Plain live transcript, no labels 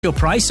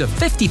price of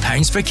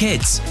 £50 for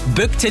kids.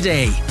 Book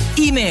today.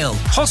 Email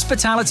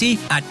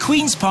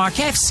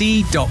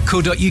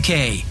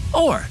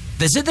hospitality@queensparkfc.co.uk or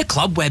visit the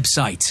club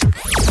website.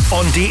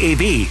 On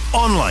DAB,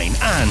 online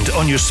and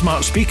on your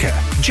smart speaker,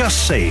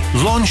 just say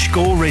Launch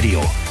Go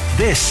Radio.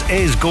 This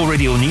is Go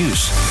Radio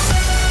News.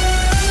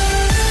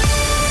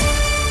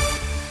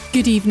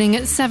 Good evening,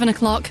 it's 7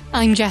 o'clock.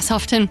 I'm Jess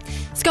Houghton.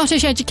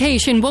 Scottish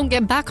education won't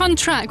get back on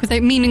track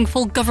without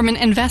meaningful government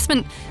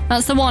investment.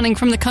 That's the warning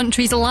from the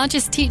country's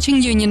largest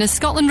teaching union as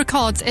Scotland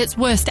records its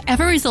worst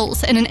ever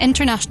results in an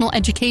international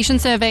education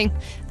survey.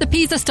 The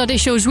PISA study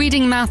shows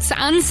reading, maths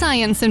and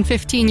science in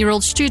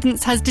 15-year-old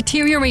students has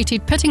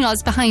deteriorated, putting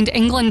us behind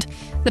England.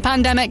 The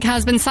pandemic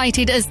has been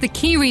cited as the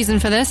key reason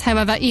for this.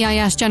 However,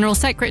 EIS General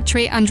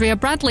Secretary Andrea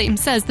Bradley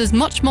says there's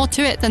much more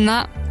to it than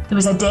that. There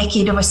was a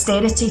decade of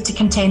austerity to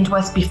contend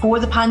with before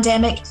the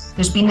pandemic.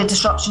 There's been the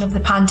disruption of the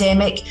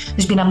pandemic.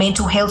 There's been a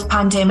mental health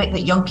pandemic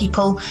that young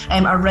people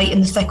are right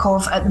in the thick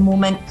of at the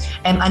moment.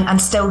 And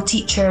still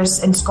teachers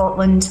in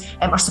Scotland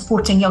are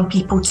supporting young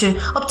people to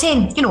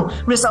obtain,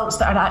 results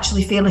that are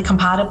actually fairly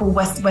comparable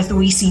with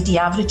OECD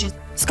averages.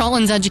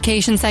 Scotland's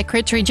Education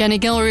Secretary Jenny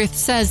Gilruth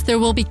says there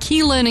will be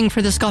key learning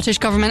for the Scottish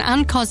Government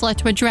and COSLA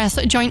to address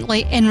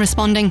jointly in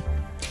responding.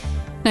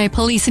 Now,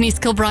 police in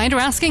East Kilbride are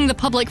asking the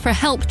public for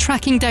help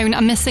tracking down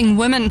a missing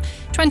woman.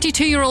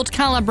 22-year-old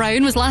Calla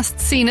Brown was last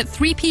seen at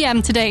 3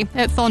 p.m. today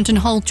at Thornton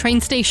Hall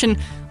train station.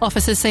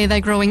 Officers say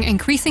they're growing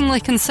increasingly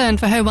concerned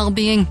for her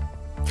well-being.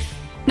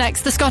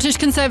 Next, the Scottish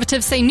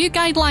Conservatives say new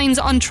guidelines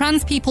on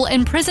trans people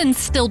in prison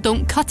still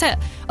don't cut it.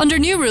 Under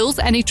new rules,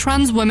 any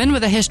trans woman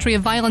with a history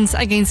of violence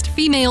against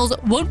females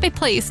won't be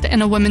placed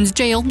in a women's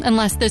jail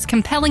unless there's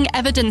compelling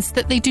evidence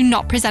that they do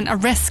not present a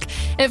risk.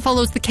 It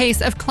follows the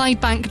case of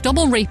Clydebank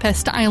double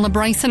rapist Isla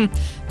Bryson.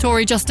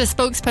 Tory Justice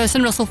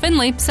spokesperson Russell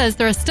Finlay says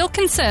there are still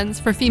concerns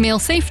for female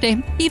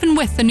safety, even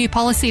with the new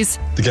policies.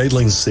 The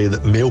guidelines say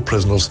that male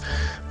prisoners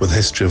with a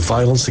history of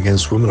violence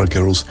against women or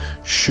girls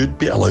should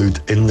be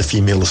allowed in the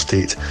female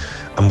estate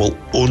and will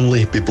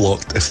only be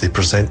blocked if they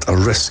present a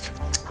risk,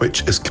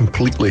 which is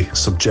completely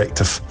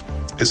subjective.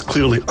 It's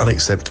clearly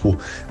unacceptable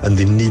and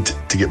they need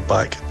to get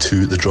back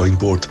to the drawing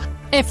board.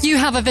 If you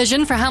have a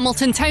vision for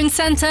Hamilton Town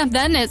Centre,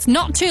 then it's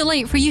not too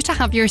late for you to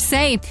have your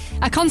say.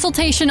 A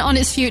consultation on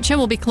its future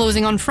will be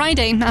closing on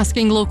Friday,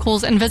 asking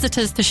locals and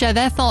visitors to share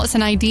their thoughts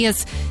and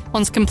ideas.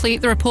 Once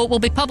complete, the report will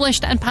be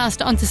published and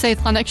passed on to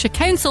South Lanarkshire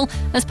Council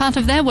as part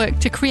of their work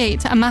to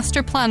create a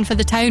master plan for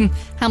the town.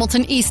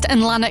 Hamilton East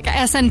and Lanark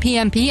SNP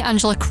MP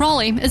Angela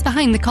Crawley is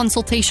behind the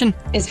consultation.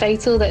 It's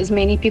vital that as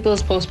many people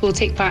as possible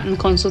take part in the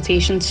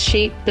consultation to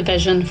shape the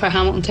vision for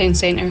Hamilton Town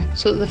Centre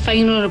so that the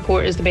final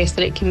report is the best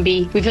that it can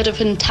be. We've had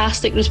a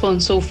fantastic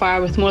response so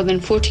far, with more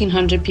than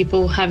 1,400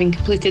 people having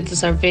completed the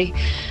survey,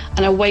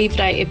 and a wide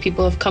variety of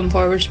people have come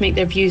forward to make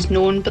their views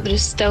known, but there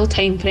is still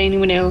time for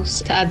anyone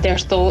else to add their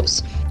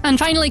thoughts. And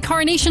finally,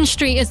 Coronation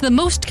Street is the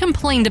most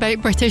complained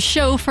about British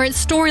show for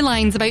its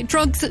storylines about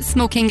drugs,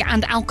 smoking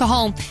and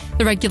alcohol.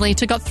 The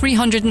regulator got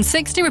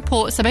 360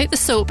 reports about the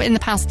soap in the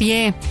past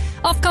year.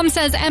 Ofcom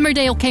says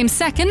Emmerdale came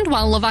second,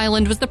 while Love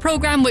Island was the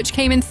programme which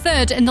came in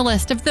third in the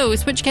list of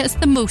those which gets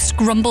the most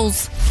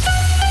grumbles.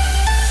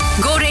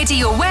 Go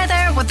Radio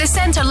weather with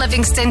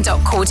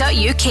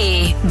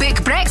thecentrelivingston.co.uk.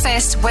 Book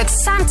breakfast with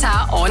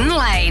Santa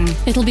online.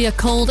 It'll be a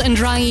cold and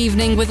dry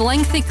evening with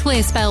lengthy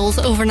clear spells.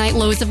 Overnight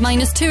lows of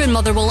 -2 in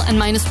Motherwell and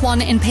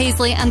 -1 in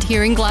Paisley and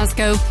here in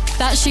Glasgow.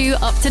 That's you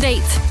up to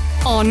date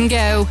on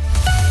Go.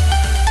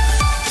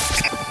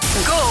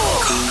 Go.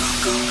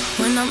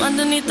 When I'm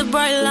underneath the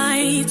bright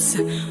lights,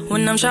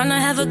 when I'm trying to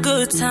have a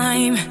good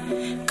time,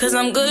 'cause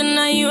I'm good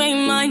now, you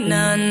ain't mine,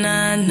 nah,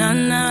 nah, nah,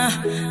 nah.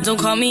 Don't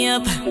call me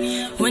up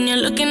when you're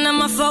looking at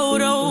my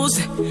photos,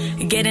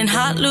 getting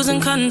hot,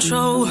 losing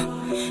control.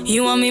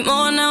 You want me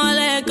more, now I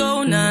let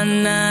go, nah,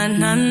 nah,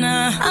 nah,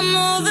 nah. I'm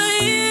over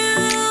you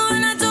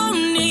and I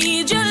don't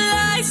need your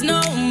lies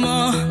no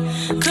more,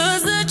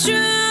 'cause the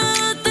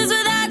truth is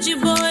without you,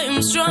 boy,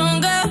 I'm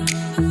stronger.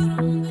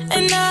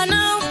 And I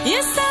know you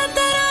said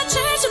that I'd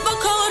change with a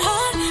cold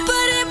heart,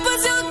 but it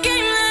was your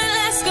game that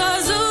last,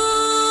 'cause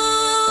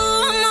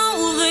ooh, I'm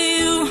over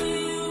you.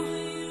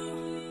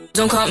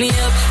 Don't call me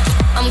up,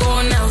 I'm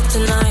going out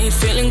tonight,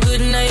 feeling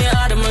good now you're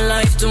out of my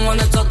life. Don't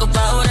wanna talk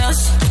about us,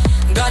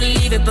 gotta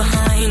leave it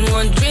behind.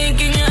 One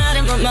drink and you're out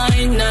of my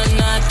mind,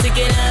 nah, take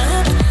it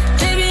out.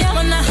 Baby, I'm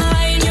on the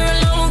high and you're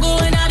alone,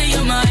 going out of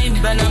your mind.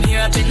 But I'm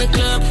here up in the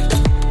club,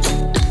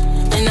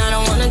 and I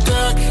don't wanna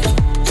talk,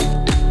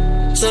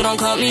 so don't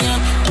call me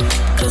up,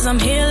 'cause I'm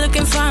here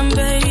looking fine,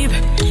 babe,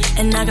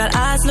 and I got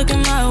eyes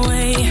looking my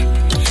way,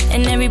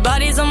 and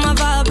everybody's on my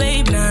vibe,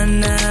 babe, nah,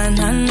 nah,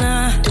 nah,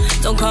 nah.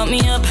 Don't call me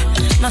up,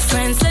 my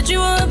friend said you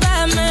were a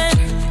bad man,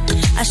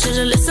 I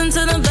should've listened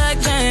to them back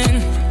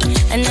then,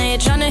 and now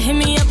you're trying to hit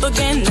me up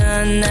again,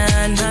 nah,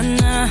 nah, nah,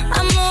 nah.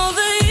 I'm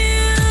over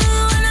you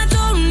and I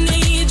don't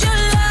need your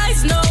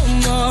lies no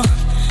more,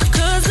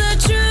 'cause the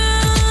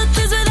truth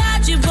is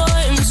without you,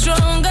 boy, I'm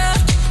stronger.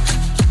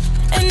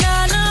 And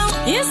I know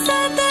you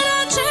said that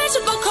I'd change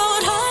with a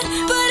cold heart,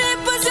 but it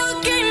was your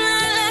game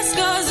that last,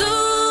 'cause ooh,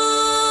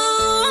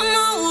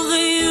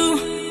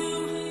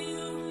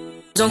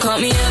 Don't call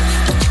me up,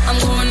 I'm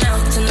going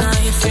out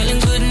tonight. Feeling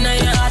good now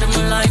you're out of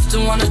my life.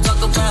 Don't wanna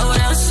talk about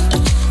us,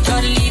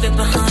 gotta leave it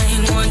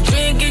behind. One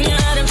drink and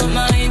you're out of my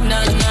mind.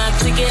 Not enough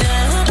to get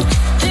up.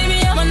 Baby,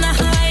 I'm on the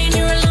high and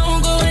you're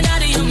alone, going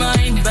out of your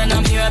mind. But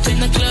I'm here up in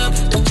the club,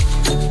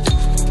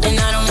 and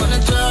I don't wanna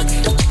talk,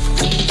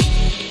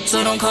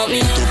 so don't call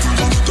me up.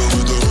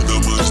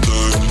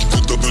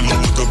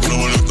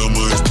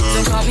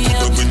 Don't call me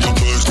up.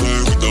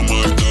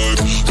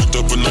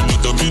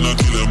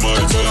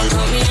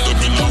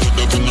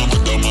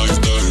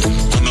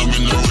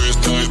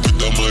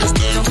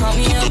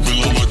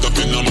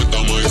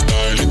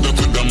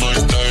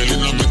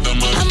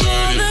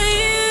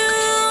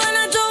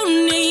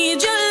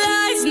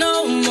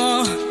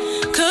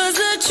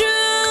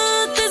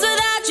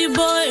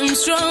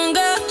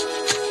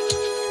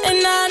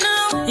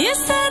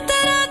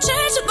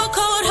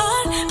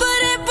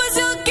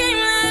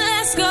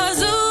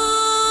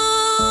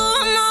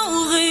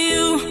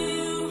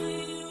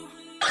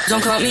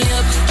 Don't call me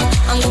up,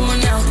 I'm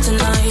going out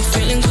tonight.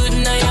 Feeling good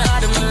now you're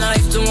out of my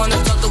life. Don't wanna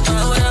talk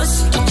about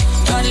us,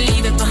 gotta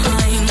leave it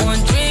behind.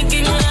 One drink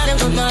and you're out of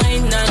my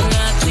mind. Not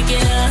enough to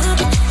get up.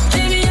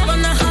 Baby, I'm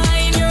on the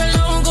high and you're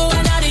alone,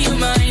 going out of your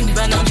mind.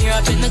 But I'm here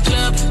up in the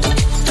club,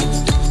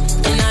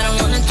 and I don't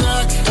wanna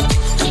talk,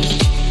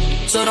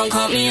 so don't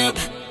call me up.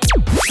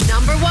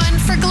 Number 1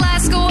 for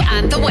Glasgow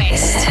and the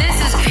West. This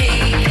is P.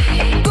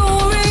 Go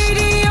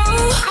radio.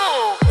 Go.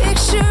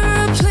 Picture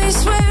a place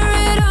where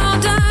it all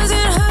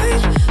doesn't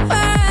hurt,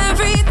 where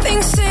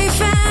everything's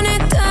safe and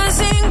it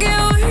doesn't get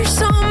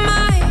worse. Oh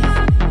my,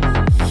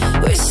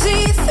 we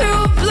see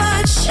through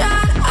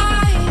bloodshot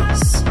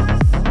eyes.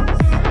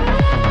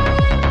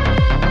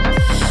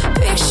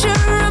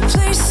 Picture a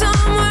place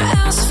somewhere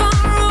else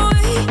far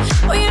away,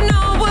 where you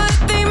know what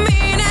they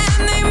mean and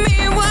they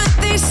mean what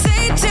they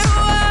say to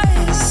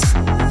us.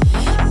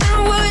 And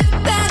would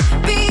that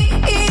be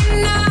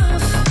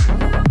enough?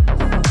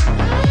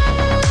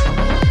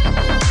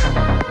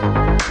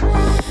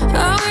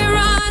 Are we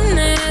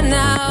running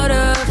out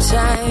of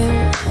time?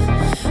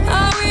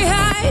 Are we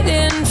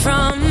hiding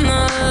from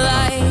the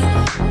light?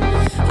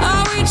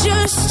 Are we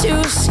just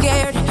too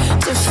scared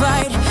to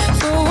fight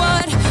for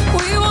what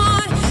we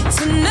want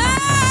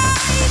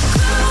tonight?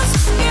 Close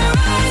your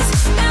eyes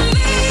and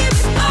leave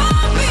it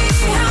all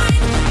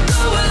behind. Go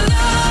where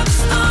love's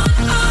on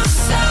our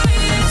side.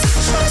 It's a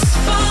trust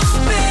fall,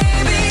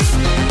 baby.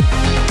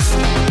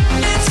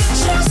 It's a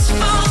trust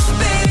fall,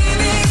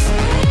 baby.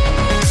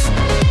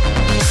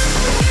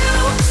 You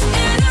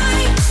and I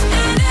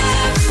and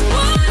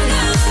everyone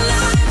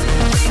alive,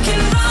 we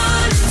can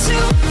run to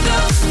the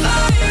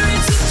fire.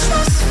 It's a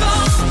trust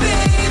fall,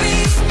 baby.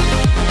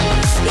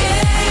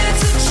 Yeah,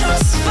 it's a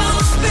trust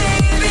fall,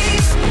 baby.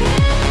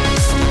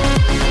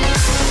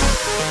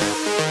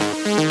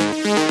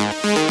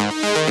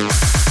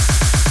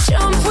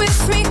 Jump with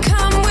me,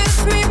 come with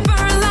me,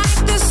 burn like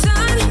the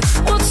sun.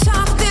 We'll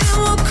talk, then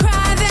we'll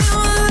cry, then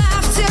we'll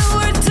laugh till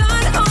we're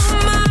done. Oh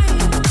my,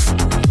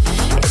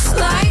 it's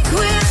like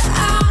we're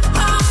out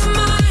our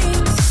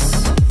minds.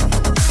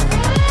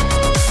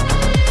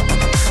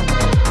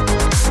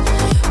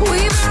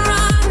 We've been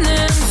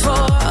running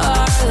for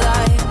our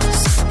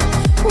lives.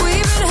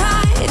 We've been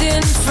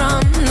hiding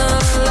from the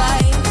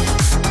light.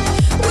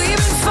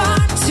 We've been far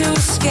too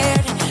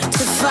scared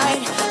to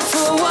fight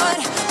for what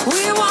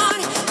we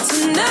want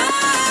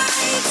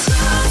tonight.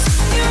 Close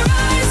your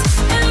eyes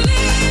and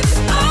leave it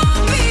all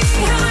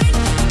behind.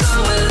 Go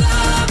where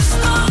love's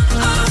on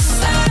our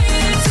side.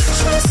 It's a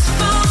trust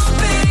fall,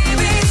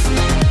 baby.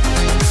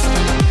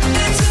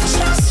 It's a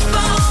trust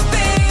fall,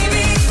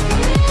 baby.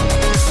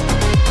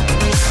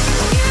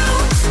 You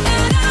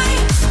and I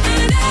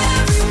and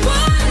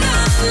everyone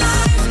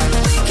alive,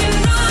 we can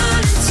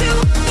run into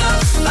the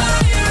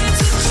fire.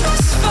 It's a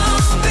trust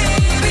fall,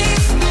 baby.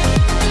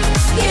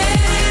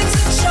 Yeah, it's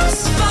a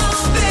trust fall,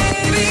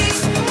 baby.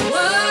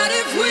 What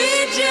if we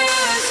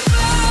just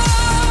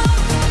fall?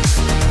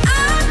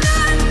 I'm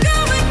not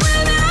going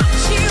without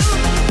you,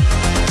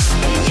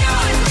 and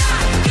you're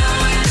not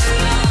going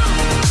alone.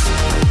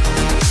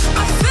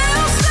 I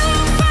fell so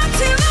far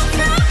till I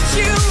found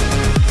you,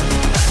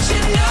 but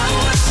you know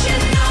what you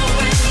know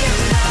when you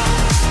know.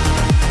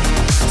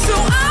 So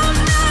I'm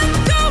not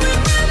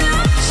going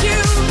without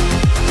you,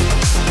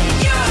 and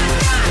you're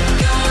not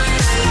going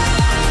alone.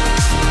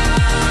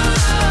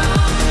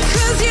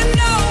 'Cause you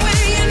know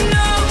when you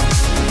know.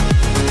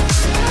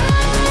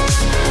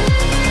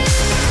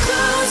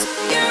 Close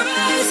your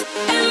eyes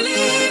and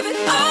leave it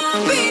all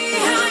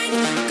behind.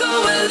 Go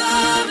where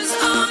love is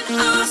on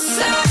our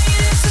side.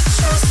 It's a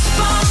trust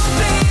fall,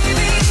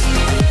 baby.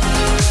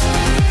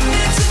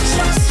 It's a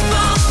trust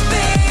fall,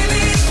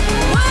 baby.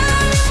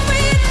 What if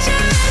we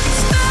just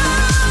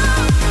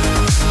fall?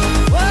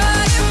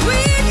 What if we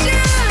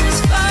just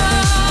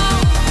fall?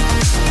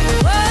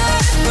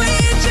 What if we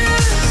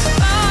just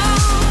fall?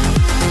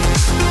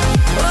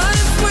 What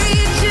if we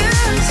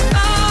just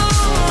fall?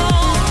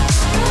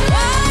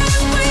 What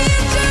if we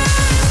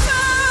just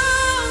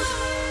fall?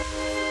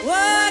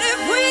 What if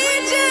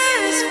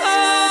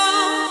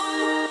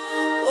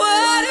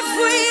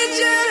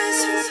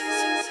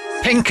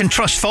Pink and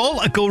Trust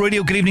Fall at Go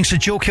Radio. Good evening to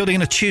Joe Kilday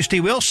on a Tuesday.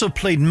 We also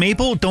played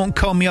Mabel, Don't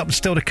Call Me Up, and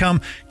Still to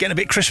Come. Getting a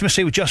bit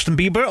Christmassy with Justin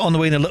Bieber on the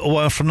way in a little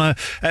while from now.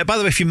 By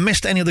the way, if you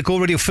missed any of the Go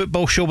Radio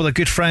football show with our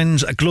good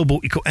friends at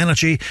Global Eco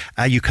Energy,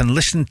 you can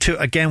listen to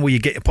it again where you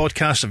get your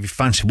podcast. If you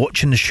fancy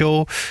watching the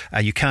show,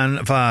 you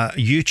can via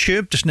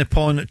YouTube. Just nip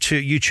on to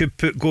YouTube,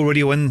 put Go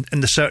Radio in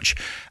the search,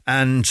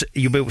 and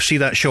you'll be able to see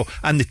that show.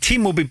 And the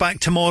team will be back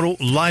tomorrow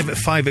live at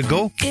 5 at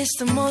Go. It's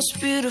the most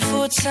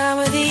beautiful time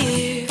of the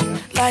year.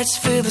 Lights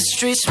fill the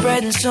streets,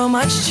 spreading so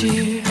much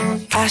cheer.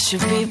 I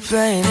should be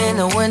playing in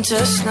the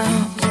winter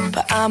snow,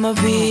 but I'ma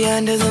be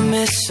under the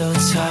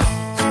mistletoe.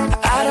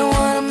 I don't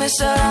wanna miss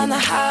out on the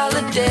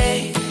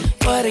holiday,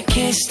 but I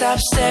can't stop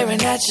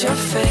staring at your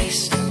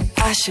face.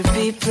 I should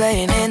be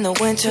playing in the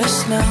winter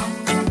snow,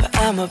 but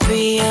I'ma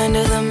be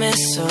under the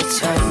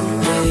mistletoe.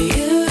 With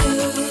you,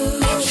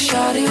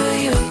 shawty,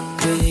 with you,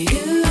 with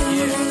you,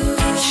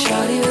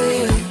 shawty,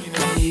 with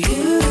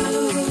you,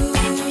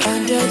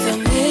 under the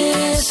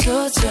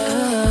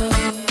mistletoe.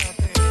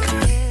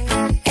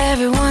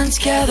 Everyone's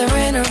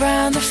gathering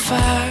around the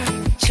fire,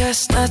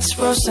 chestnuts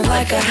roasting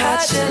like a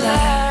hot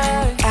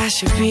July. I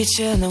should be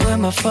chilling with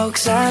my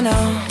folks, I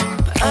know,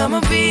 but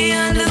I'ma be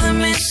under the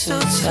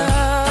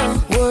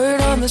mistletoe.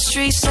 Word on the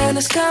street,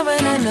 Santa's coming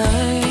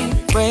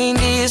tonight.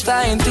 Reindeer's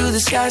flying through the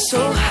sky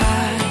so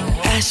high.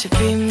 I should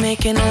be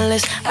making a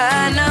list,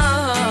 I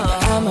know,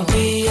 I'ma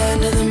be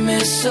under the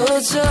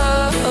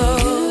mistletoe.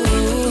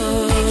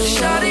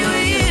 Shawty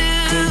with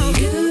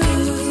you,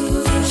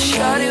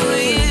 shawty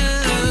with you,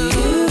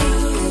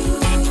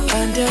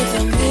 under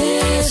the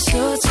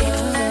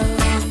mistletoe.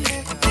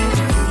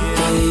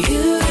 With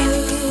you,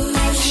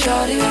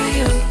 shawty with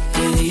you,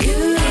 with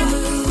you,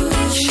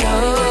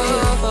 shawty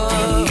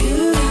with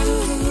you,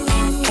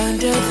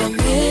 under the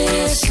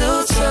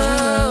mistletoe.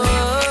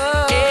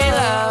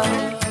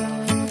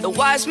 The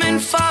wise men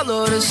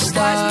follow the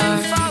star,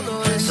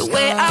 the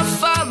way I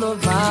follow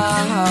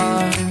my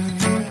heart,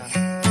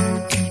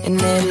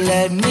 and it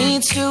led me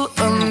to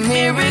a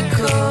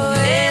miracle.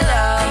 Hey,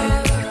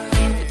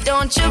 love,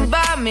 don't you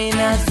buy me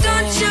nothing,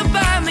 don't you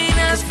buy me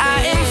nothing.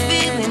 I am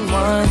feeling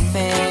one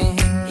thing,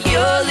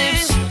 your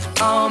lips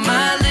on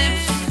my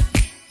lips.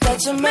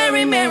 That's a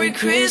merry, merry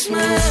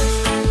Christmas.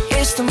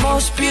 It's the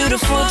most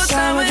beautiful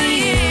time of the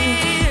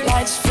year.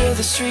 Lights fill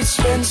the streets,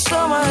 spend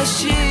so much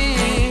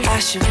cheer. I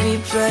should be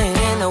playing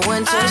in the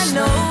winter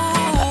snow,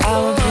 but I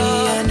will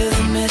be under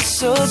the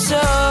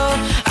mistletoe.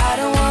 I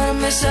don't wanna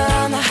miss out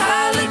on the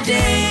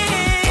holiday,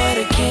 but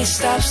I can't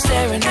stop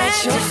staring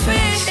at your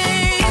face.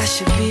 I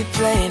should be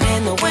playing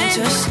in the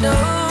winter snow,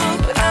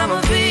 but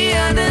I'ma be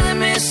under the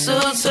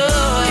mistletoe.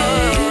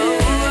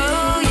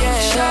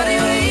 Shawty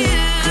with you,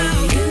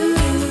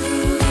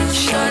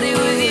 shawty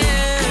with you,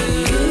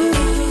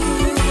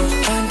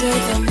 under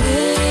the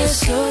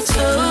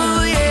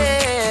mistletoe, yeah.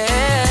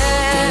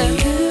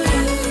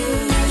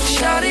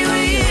 Shawty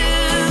with you,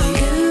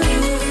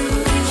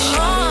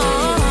 oh,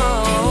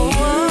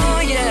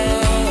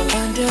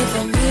 yeah. Under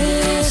the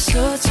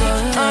mistletoe,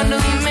 under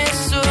the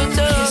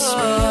mistletoe.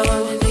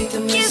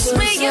 Kiss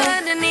me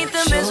underneath the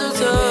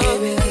mistletoe. Show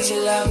me, baby, that you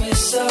love me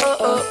so. Oh,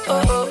 oh,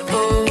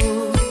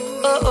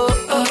 oh,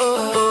 oh.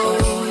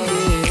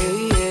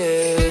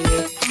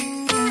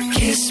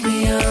 Kiss me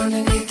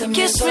under the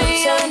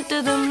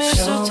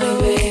mistletoe. Show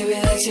me, baby,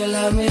 that you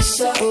love me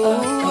so. Oh,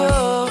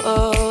 oh,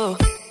 oh,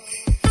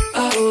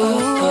 oh, oh.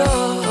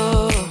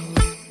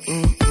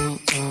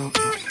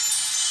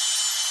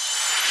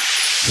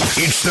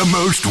 It's the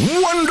most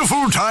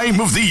wonderful time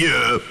of the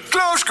year.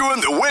 Glasgow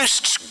and the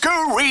West's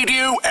Go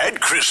Radio at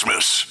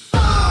Christmas.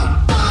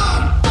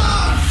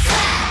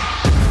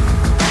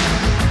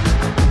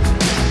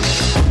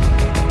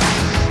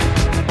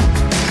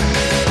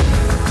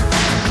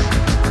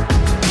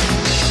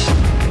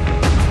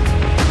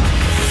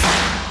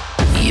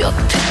 Your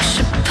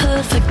picture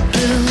perfect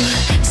blue,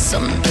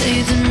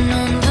 sunbathing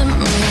on the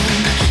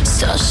moon,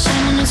 stars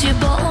shining as your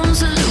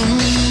bones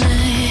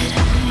illuminate.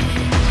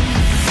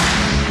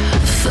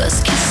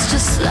 First kiss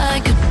just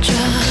like a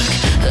drug,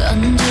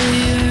 under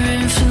your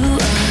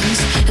influence.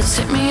 It's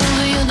hit me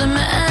over, you're the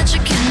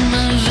magic in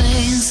my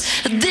veins.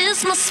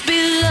 This must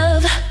be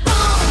love.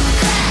 Boom,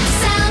 clap,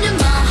 sound in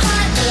my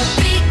heart, the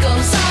beat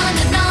goes on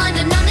and on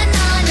and on and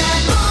on.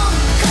 And boom,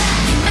 clap,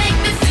 you make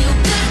me feel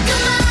good.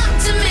 Come on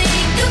to me,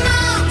 come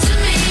on to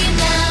me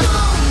now.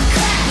 Boom,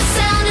 clap, the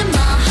sound in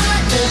my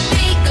heart, the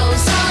beat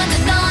goes on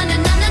and on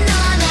and on and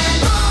on. And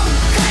boom,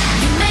 clap,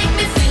 you make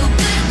me feel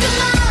good.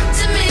 Come on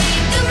to me,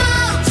 come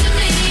on to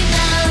me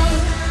now.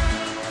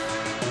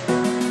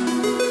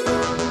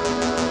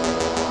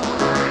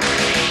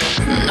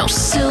 No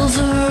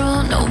silver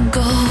or no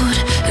gold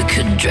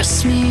could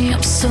dress me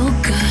up so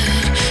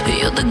good.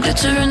 You're the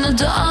glitter in the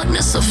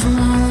darkness of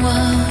my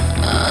world.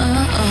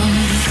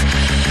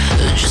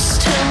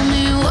 Just tell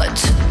me what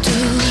to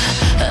do,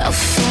 I'll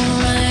fall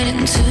right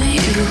into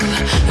you.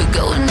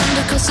 Going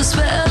under 'cause I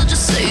spell,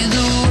 just say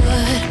the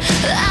word.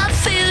 I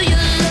feel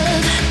your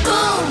love.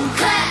 Boom,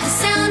 clap, the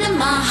sound in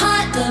my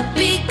heart, the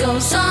beat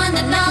goes on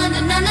and on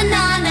and on and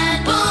on. And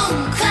boom,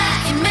 clap,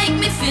 you make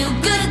me feel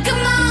good.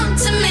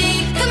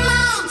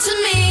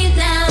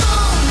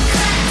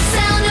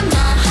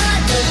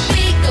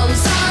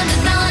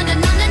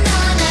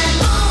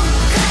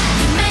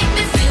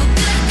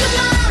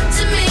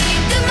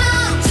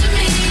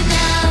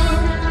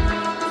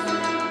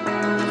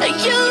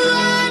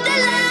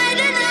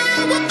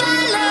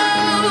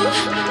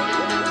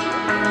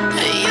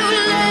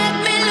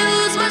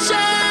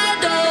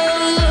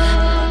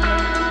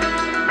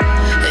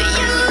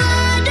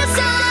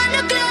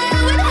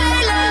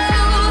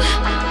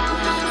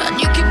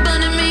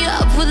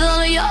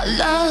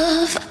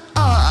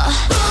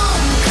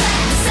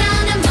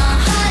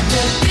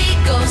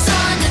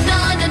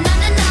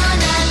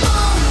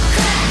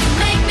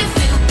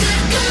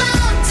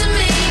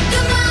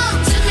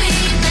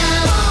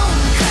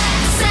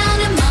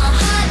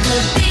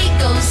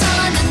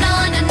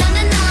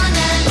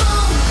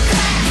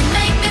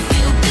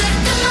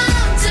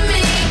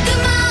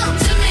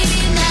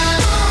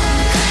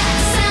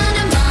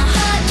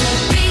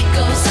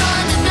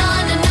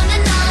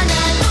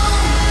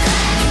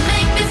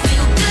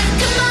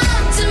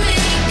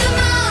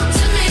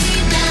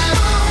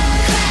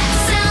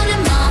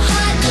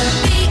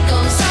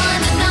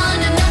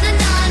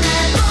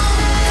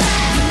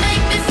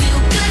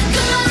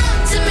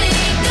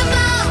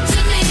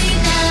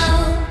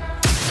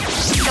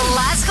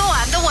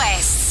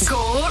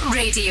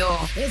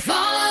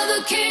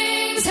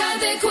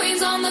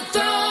 the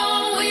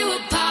throne, we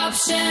would pop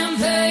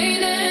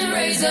champagne and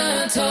raise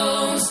a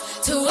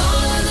toast to all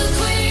of the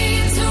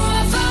queens who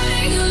are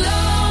fighting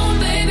alone.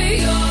 Baby,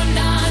 you're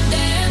not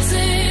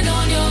dancing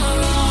on your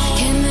own.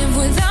 Can't live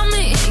without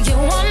me, you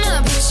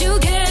wanna, but you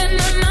can't.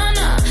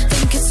 Na-na-na,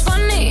 think it's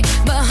funny,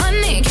 but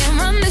honey, can't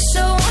run the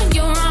show on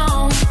your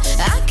own.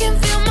 I can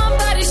feel my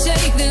body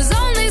shake, there's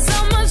only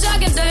so much I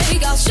can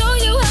take. I'll show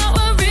you how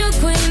a real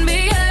queen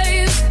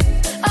behaves.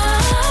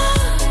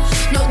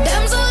 No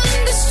damsel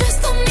in distress,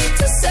 don't need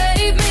to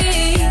save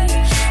me.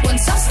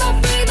 Once I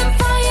stop breathing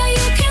fire,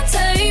 you can't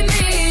tame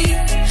me.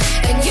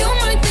 And you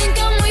might think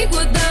I'm weak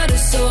without a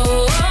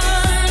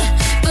sword,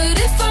 but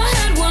if I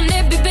had one,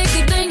 it'd be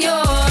bigger than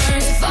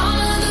yours. If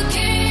all of the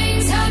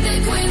kings had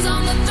their queens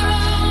on the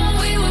throne,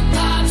 we would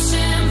pop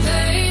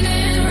champagne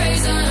and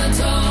raise a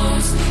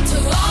toast to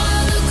all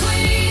of the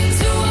queens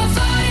who are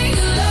fighting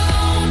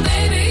alone.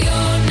 Baby,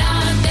 you're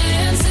not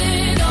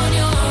dancing on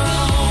your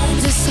own.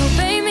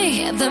 Disobey me,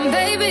 then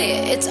baby,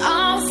 it's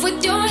off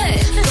with your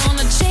head.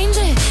 Gonna change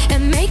it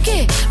and make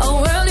it a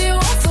world you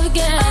won't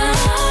forget.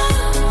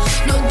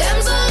 No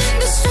damsel in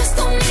distress,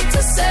 don't need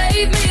to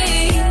save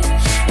me.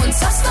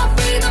 Once I stop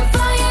breathing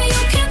fire,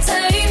 you can't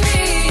take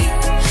me.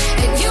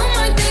 And you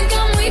might think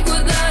I'm weak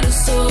without a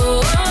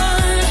sword,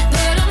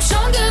 but I'm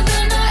stronger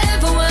than I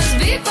ever was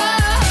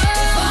before.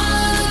 If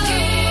all of the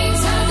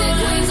kings had their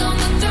queens on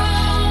the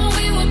throne,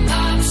 we would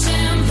pop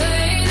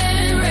champagne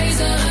and raise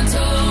a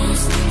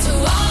toast to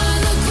all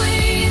of the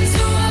queens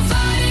who are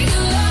fighting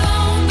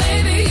alone.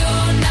 Baby,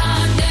 you're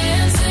not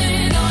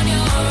dancing on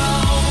your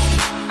own.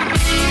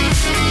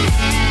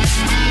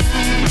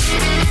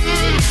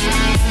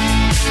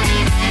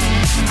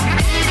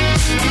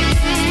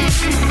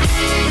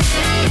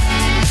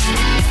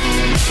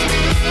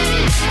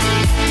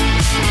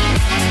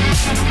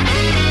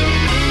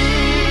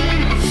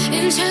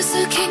 Just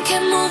a king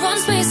can move one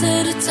space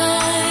at a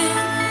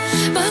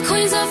time, but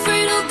queens are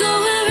free to go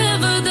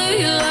wherever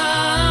they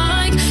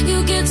like.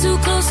 You get too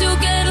close, you'll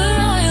get a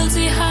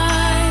royalty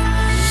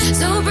high.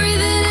 So breathe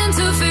it in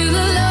to feel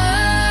alive.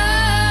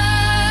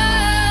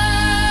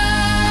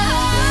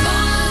 If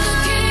all of the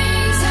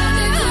kings had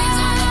their queens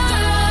on the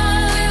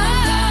throne, we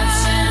would pop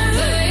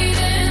champagne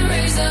and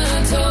raise a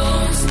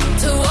toast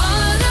to all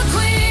of the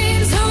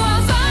queens who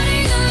are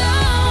fighting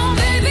alone.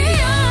 Baby,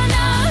 you're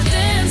not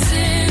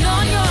dancing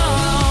on your own.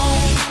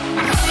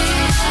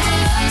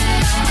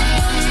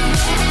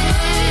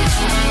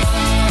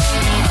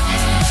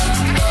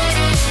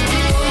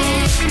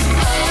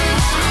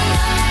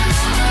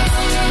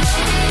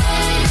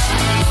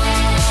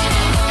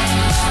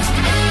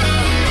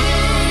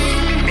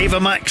 Ava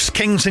Max,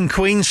 Kings and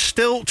Queens,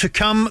 still to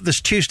come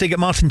this Tuesday. Get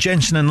Martin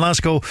Jensen in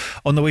Glasgow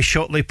on the way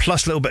shortly,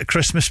 plus a little bit of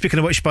Christmas. Speaking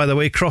of which, by the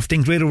way,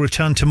 Crofting Grey will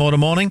return tomorrow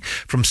morning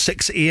from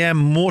 6 a.m.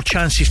 More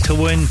chances to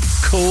win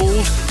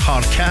cold,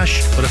 hard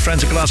cash with our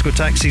friends at Glasgow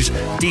Taxis.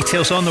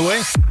 Details on the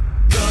way.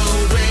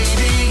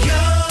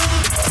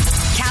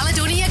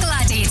 Caledonia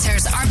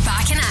Gladiators are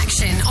back in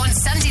action on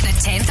Sunday the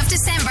 10th of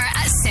December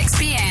at 6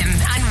 p.m.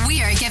 and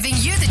we are giving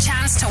you the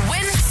chance to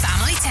win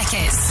family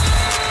tickets.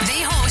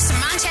 They host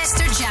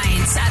Manchester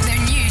Giants at their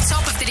new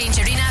top of the range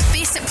arena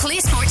based at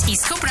PlaySport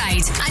East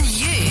Kilbride, and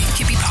you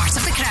could be part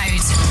of the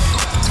crowd.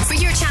 For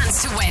your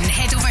chance to win,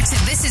 head over to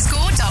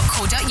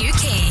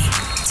thisisgo.co.uk.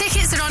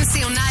 Tickets are on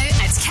sale now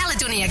at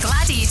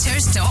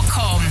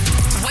caledoniagladiators.com.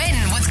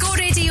 Win with Go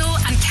Radio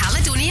and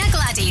Caledonia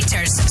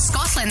Gladiators,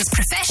 Scotland's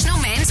professional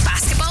men's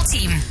basketball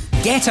team.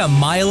 Get a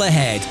mile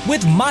ahead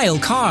with Mile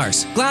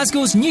Cars,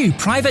 Glasgow's new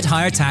private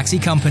hire taxi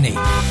company.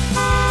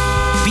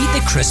 Beat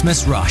the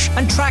Christmas rush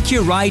and track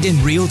your ride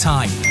in real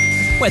time.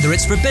 Whether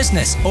it's for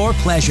business or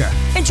pleasure,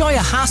 enjoy a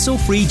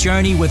hassle-free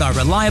journey with our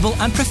reliable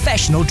and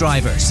professional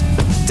drivers.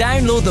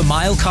 Download the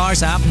Mile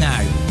Cars app now,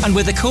 and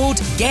with the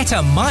code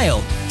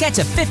GETAMILE, get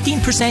a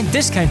 15%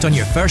 discount on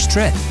your first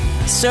trip.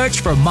 Search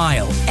for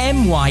Mile,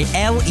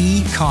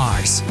 M-Y-L-E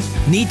Cars.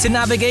 Need to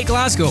navigate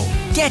Glasgow?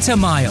 Get a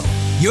Mile.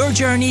 Your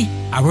journey,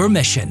 our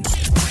mission.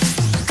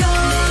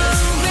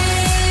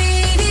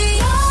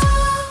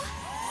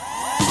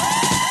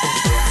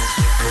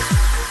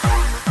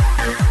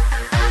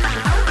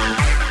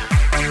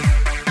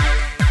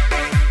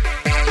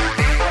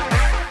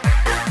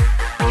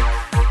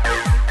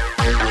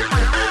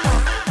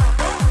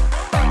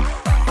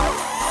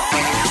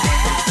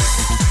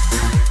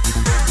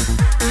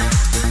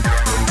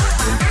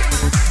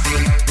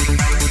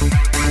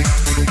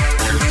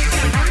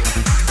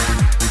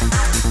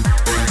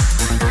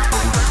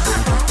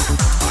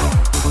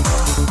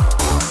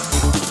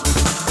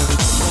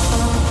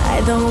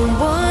 Don't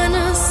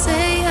wanna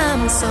say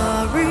I'm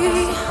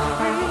sorry,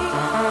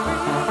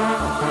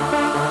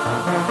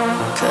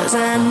 'cause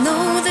I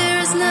know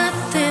there's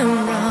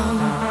nothing wrong.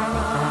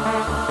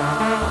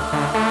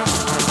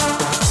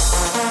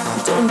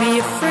 Don't be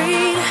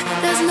afraid,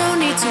 there's no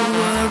need to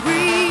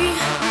worry,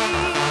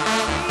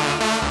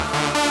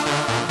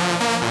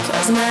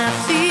 'cause my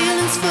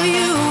feelings for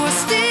you are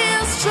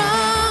still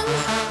strong.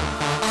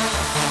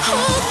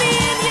 Hold me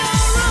in your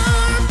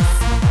arms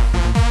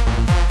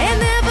and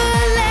never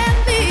let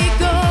me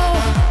go.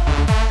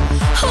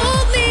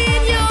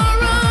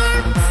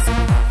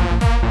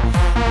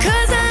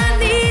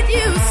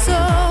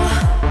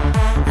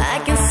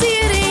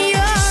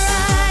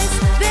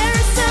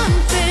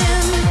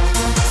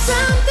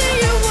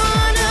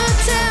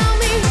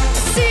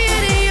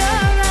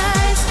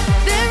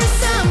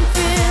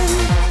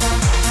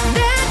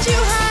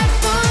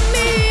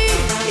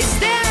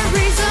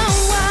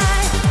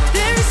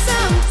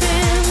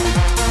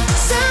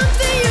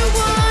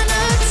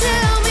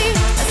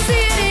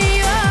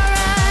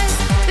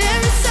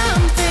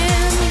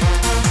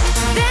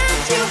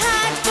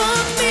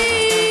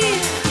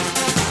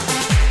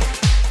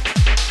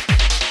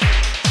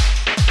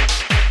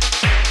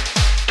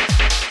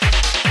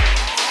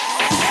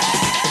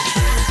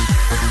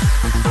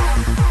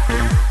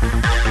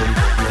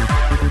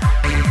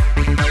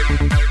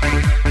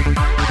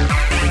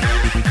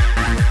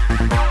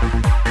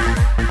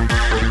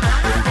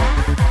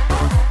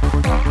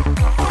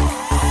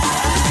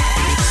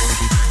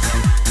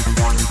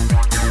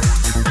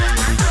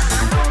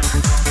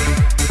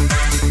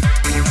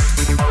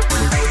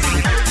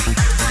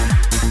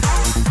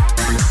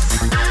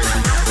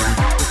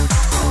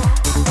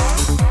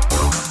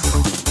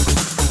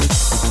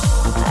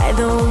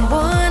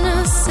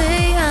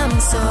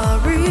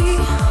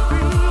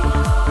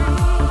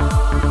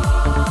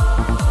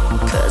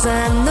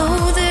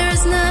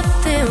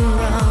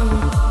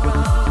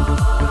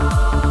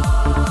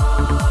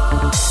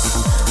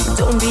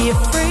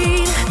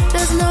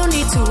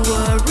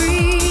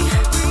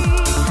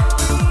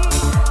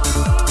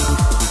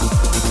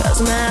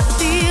 My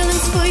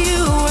feelings for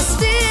you are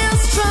still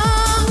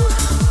strong.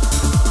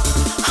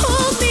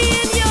 Hold me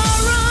in your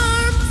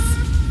arms.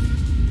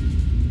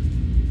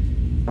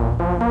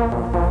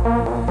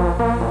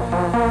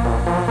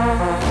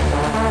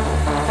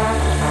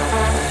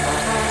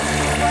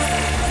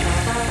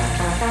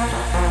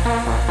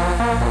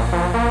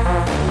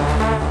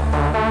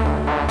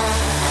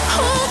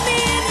 Hold me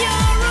in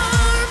your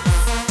arms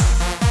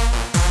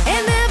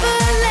and never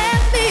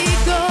let me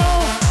go.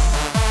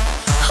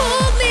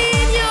 Hold me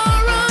in your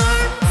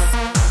arms,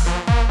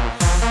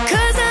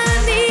 'cause I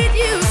need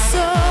you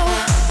so.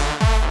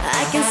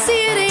 I can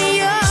see it in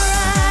your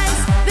eyes.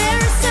 There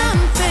is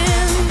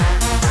something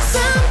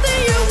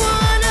you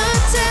wanna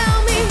tell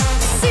me.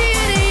 See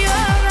it in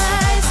your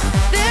eyes.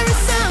 There is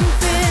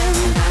something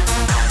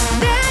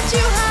that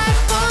you hide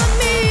from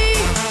me.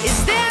 Is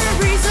there a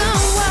reason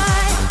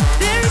why?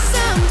 There is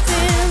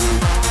something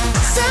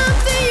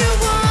you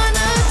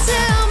wanna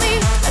tell me.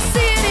 I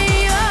see it in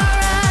your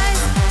eyes.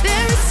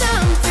 There is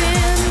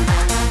something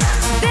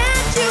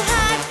that you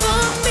hide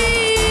from me.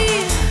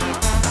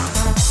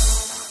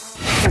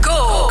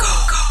 Go.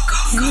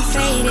 In the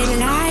faded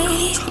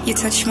light, you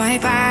touch my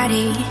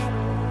body.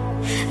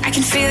 I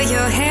can feel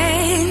your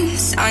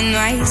hands on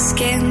my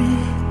skin.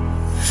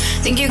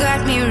 Think you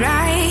got me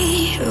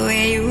right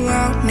where you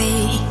want me,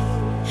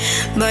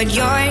 but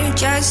you're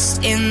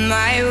just in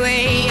my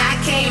way. I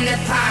came to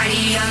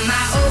party on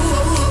my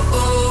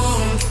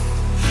own.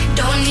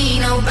 Don't need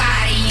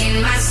nobody in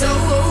my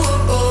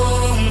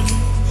soul.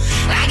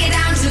 I get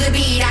down to the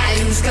beat, I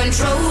lose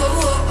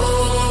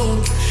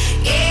control.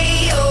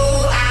 Ayo,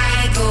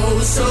 I go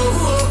so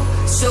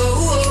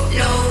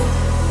low.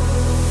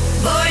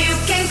 Boy, you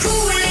can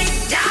cool it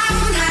down.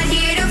 Not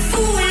here to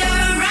fool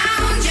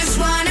around. Just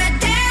wanna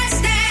dance,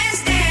 dance,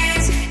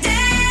 dance,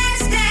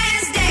 dance,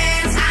 dance,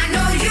 dance. I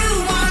know you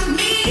want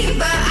me,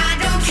 but I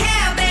don't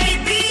care,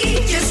 baby.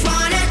 Just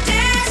wanna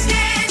dance,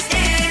 dance,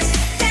 dance,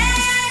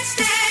 dance,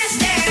 dance,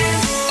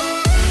 dance.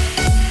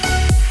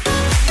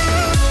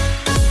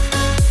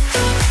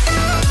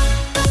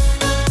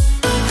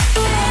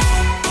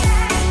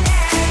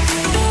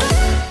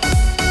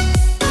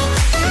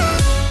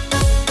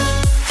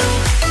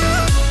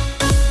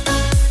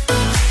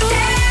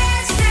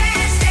 Dance,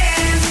 dance,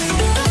 dance.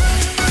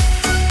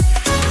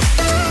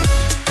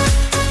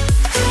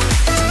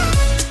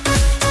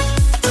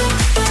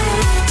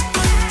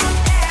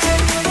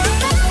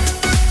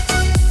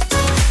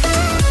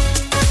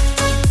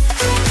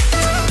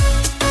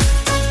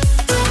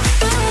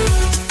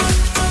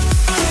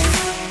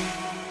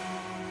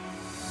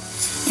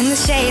 In the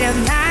shade of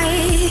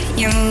night,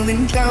 you're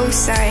moving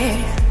closer.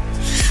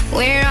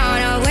 We're on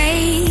our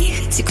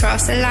way to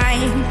cross the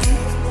line.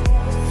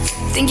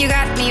 Think you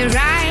got me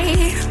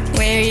right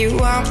where you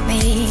want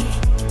me,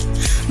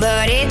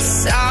 but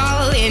it's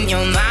all in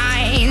your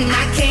mind.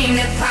 I came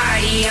to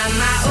party on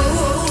my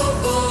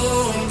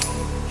own.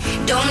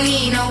 Don't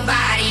need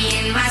nobody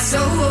in my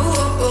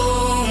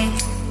soul.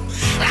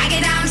 I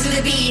get down to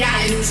the beat,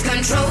 I lose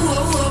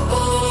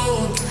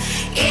control.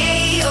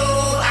 Ayo,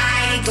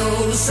 I go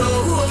so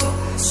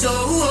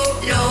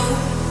low.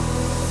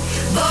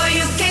 Boy,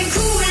 you can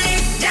cool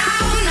it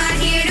down. Not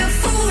here to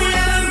fool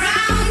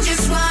around.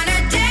 Just wanna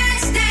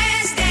dance,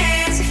 dance,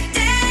 dance,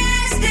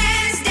 dance,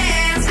 dance,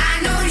 dance. I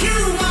know you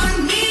want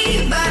me,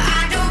 but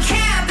I don't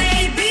care,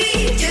 baby.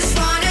 Just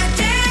wanna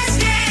dance,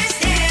 dance,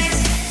 dance,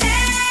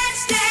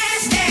 dance,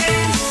 dance,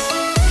 dance.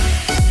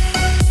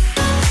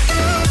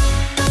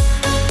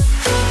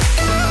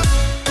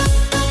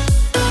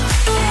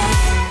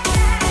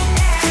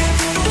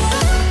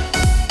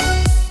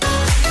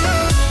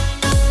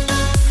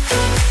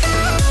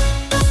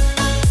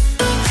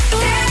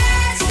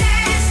 Dance,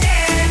 dance,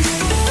 dance.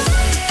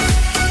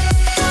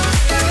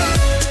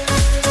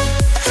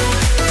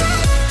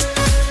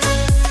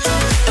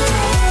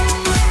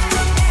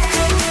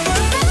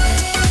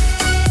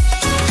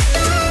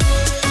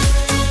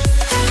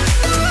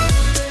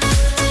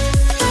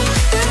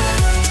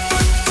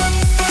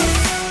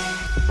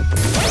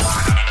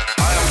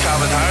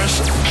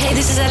 Hey,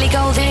 this is Ellie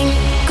Goulding.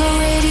 Go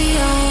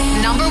Radio.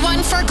 Number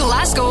 1 for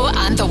Glasgow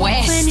and the When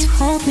West. you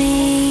hold me,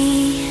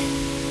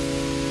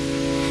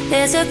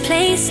 there's a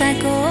place I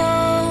go.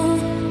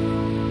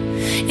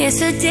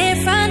 It's a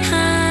different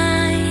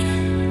high.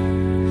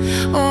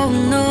 Oh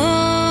no.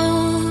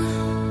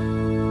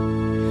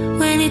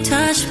 When you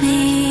touch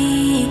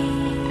me,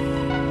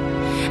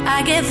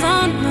 I get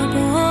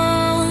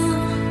vulnerable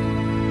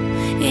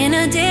in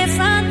a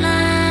different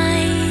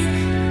light.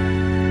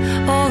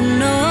 Oh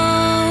no.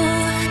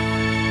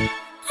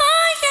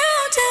 Are you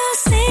too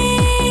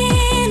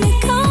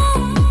cynical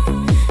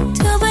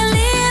to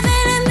believe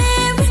in a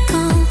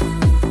miracle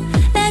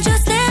that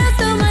just slipped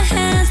through my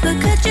hands? But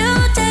could you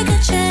take a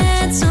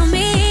chance on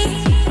me?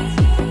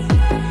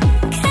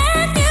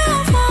 Can you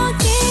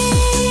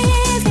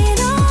forgive it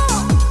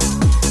all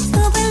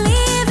to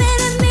believe in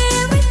a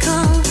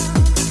miracle?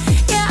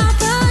 Yeah, I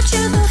put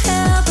you through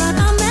hell, but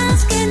I'm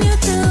asking you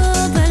to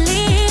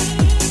believe.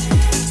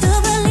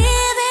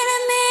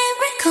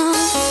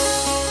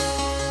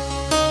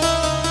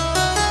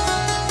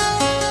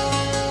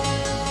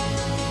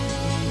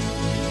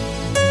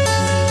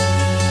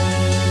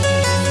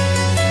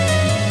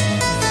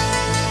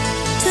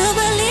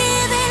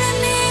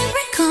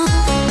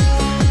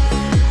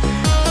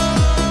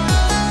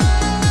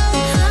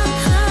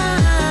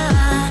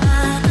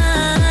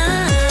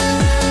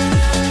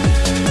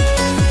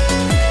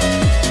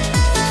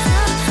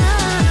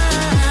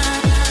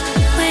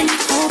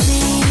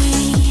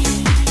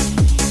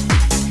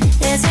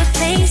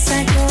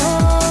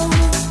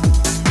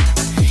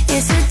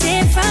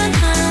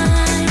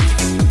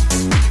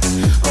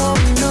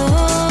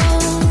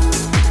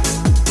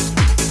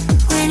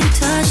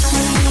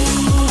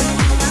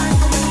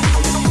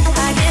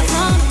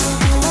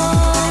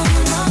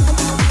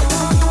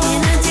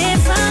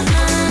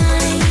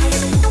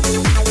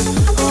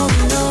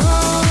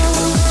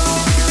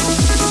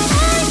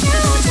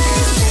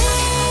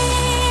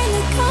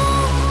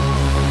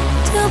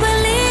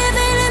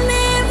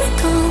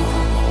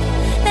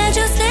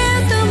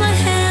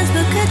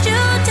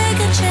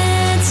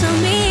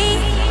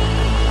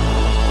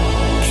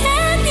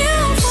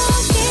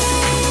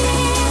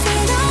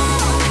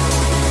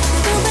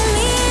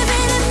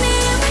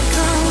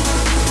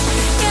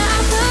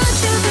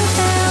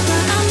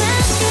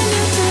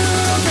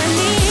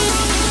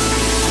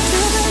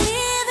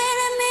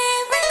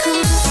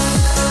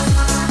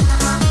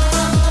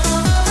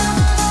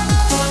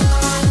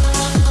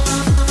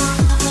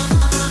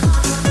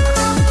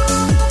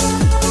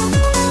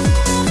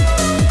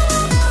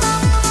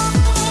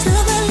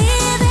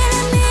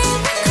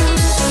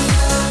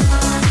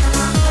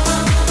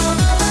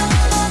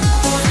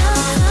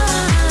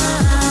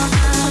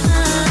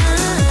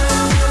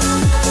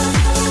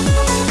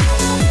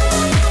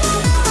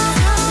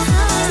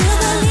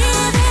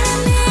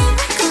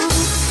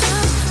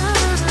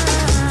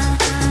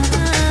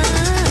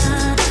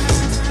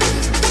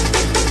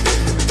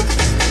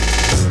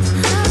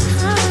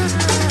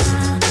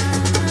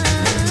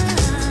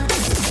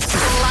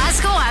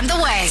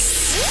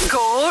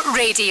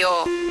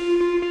 Radio.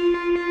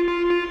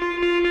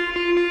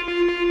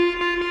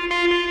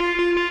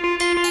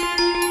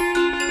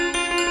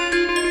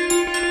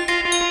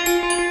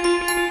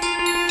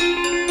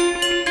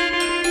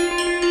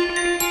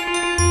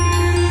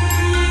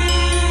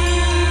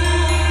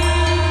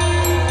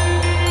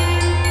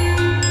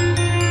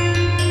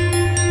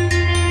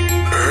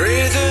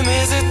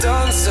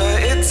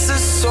 It's a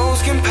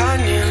soul's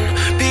companion.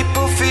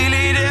 People feel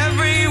it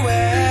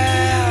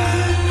everywhere.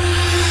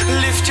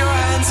 Lift your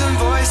hands and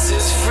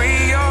voices,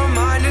 free your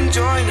mind and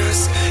join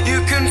us.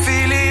 You can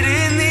feel it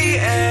in the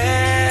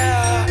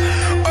air.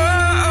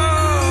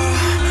 Oh,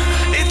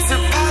 it's a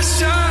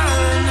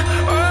passion.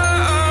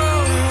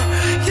 Oh,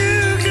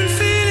 you can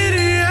feel it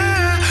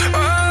here.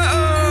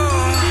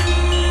 Oh,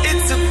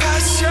 it's a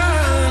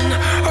passion.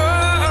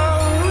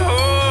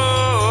 Oh,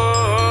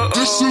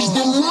 this is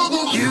the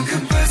rhythm. You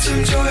can put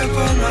some joy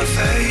upon my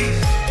face.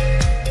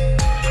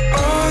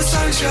 Oh,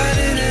 sunshine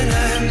in an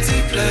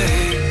empty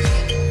place.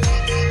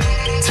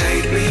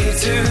 Take me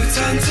to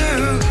turn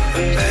two,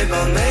 and babe,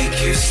 I'll make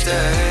you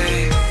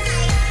stay.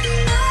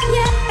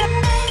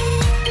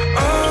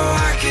 Oh,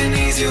 I can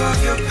ease you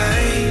of your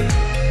pain.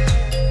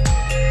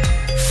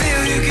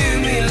 Feel you give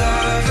me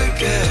love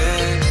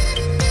again.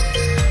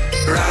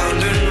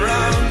 Round and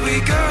round we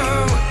go,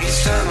 each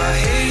time I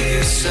hear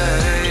you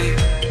say,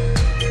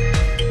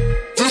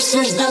 this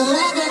is the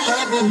rhythm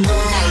of the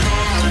night.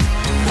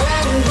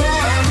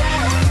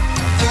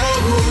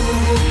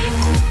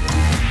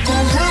 The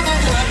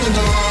rhythm of the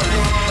night.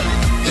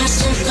 This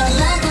is the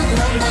rhythm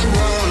of my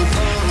life.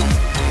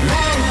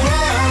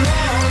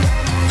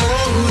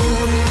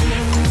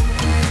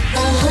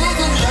 The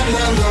rhythm of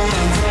my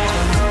life.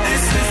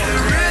 This is the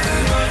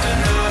rhythm of the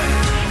night.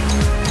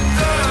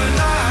 The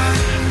night.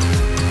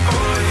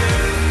 Oh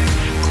yeah.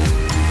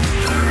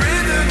 The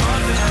rhythm of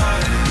the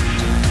night.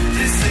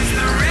 This is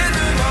the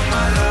rhythm of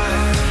my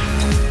life.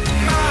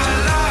 My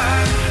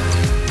life.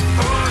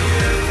 Oh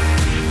yeah.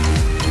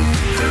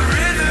 The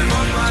rhythm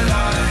of my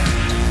life.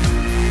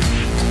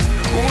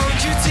 Won't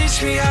you teach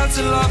me how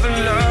to love and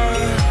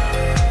learn?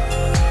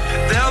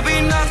 There'll be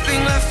nothing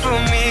left for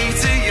me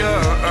to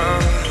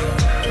yearn.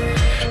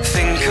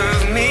 Think of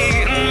me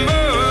and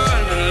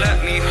burn, and let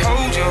me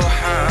hold your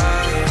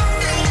hand.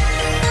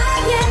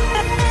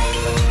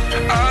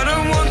 I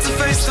don't want to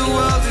face the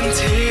world in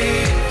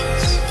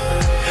tears.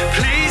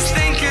 Please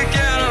think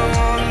again, I'm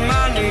on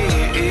my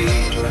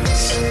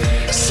knees.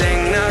 Sing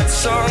that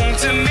song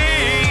to me,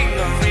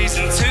 no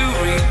reason to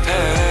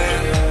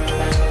repent.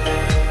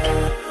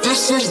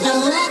 This is the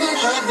rhythm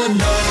of the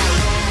night.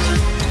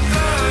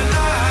 The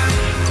night.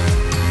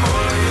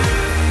 Oh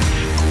yeah.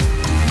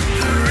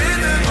 The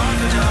rhythm of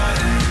the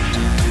night.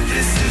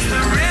 This is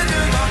the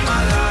rhythm of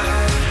my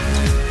life.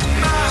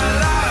 My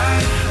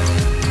life.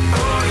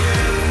 Oh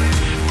yeah.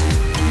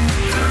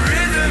 The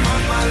rhythm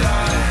of my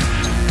life.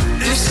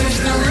 This is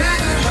the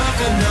rhythm of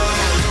the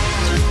night.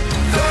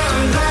 The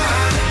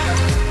night.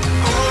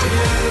 Oh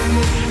yeah.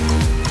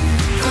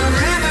 The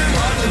rhythm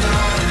of the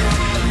night.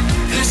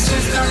 This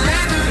is the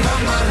rhythm of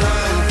my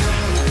life.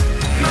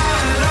 My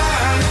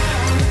life.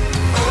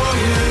 Oh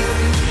yeah.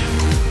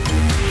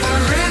 The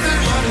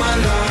rhythm of my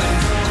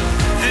life.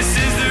 This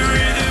is the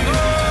rhythm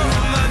of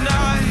my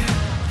night.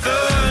 The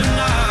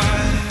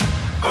night.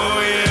 Oh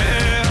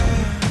yeah.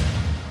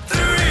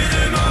 The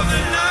rhythm of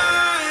the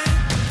night.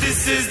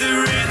 This is the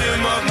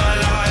rhythm of my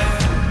life.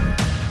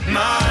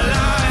 My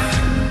life.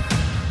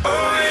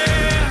 Oh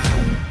yeah.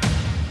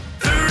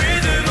 The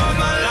rhythm of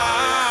my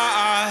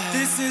life.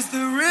 This is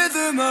the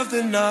rhythm of of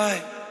the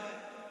night.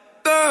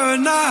 The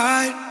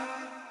night.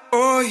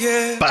 Oh,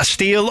 yeah.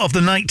 Bastille of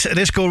the Night. It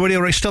is Go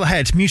Radio Race still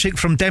ahead. Music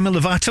from Demi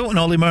Lovato and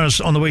Ollie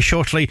Murs on the way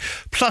shortly.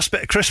 Plus a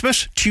bit of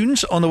Christmas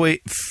tunes on the way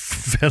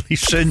fairly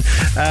soon.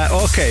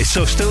 Okay,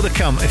 so still to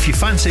come. If you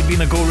fancy being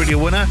a Go Radio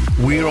winner,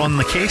 we're on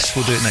the case.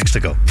 We'll do it next to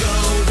go.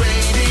 Go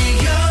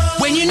Radio.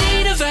 When you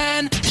need a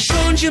van,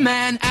 Sean's your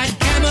man at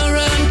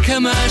Cameron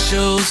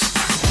Commercials.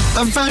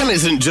 A van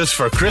isn't just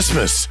for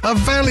Christmas. A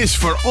van is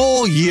for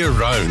all year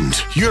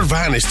round. Your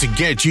van is to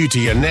get you to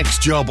your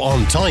next job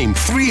on time,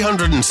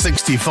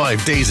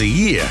 365 days a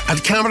year.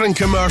 At Cameron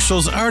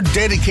Commercials, our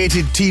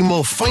dedicated team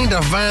will find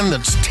a van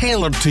that's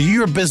tailored to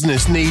your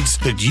business needs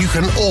that you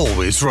can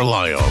always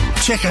rely on.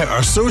 Check out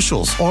our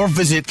socials or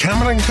visit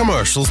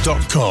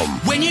CameronCommercials.com.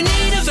 When you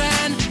need a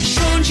van,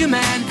 Sean's your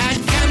man at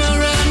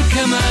Cameron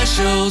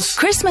Commercials.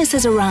 Christmas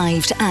has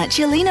arrived at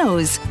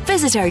Chilino's.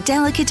 Visit our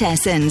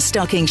delicatessen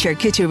stocking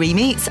charcuterie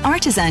meats,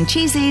 artisan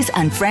cheeses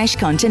and fresh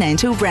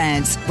continental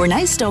breads. We're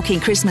now stocking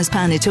Christmas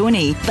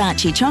panettone,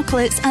 batchy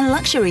chocolates and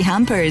luxury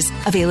hampers.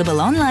 Available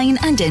online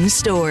and in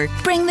store.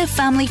 Bring the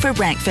family for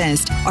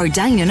breakfast or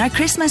dine on our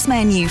Christmas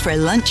menu for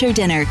lunch or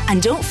dinner.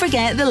 And don't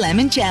forget the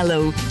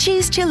limoncello.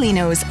 Choose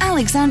Chilino's,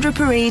 Alexandra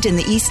Parade in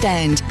the East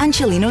End and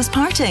Chilino's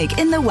Partick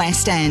in the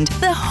West End,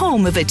 the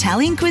home of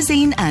Italian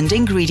cuisine and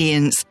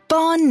ingredients.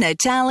 Buon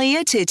Natale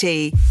a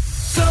tutti.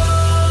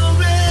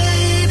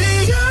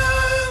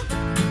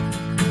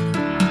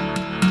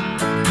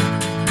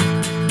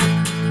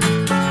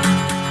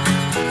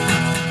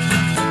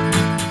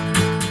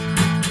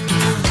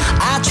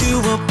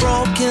 A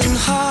broken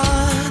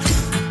heart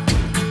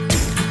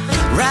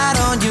right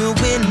on your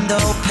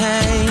window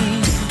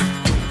pane,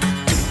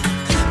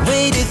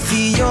 waited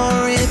for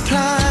your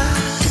reply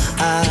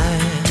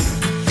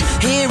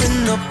here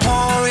in the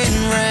pouring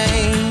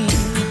rain.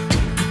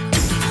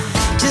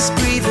 Just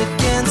breathe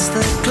against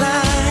the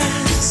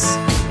glass,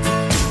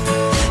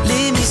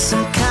 leave me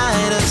some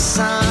kind of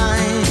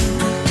sign.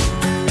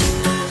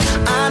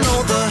 I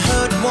know the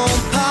hurt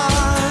won't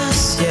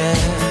pass, yeah.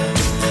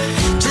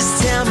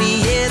 Just tell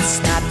me it's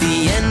not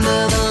the end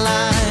of the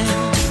line.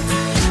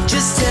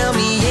 Just tell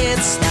me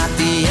it's not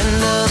the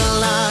end of the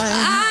line.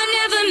 I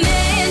never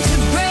meant to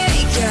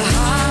break your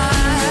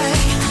heart,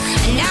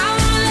 and I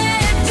won't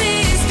let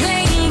this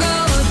pain go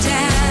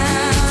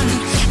down.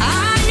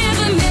 I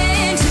never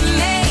meant to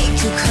make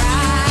you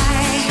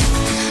cry.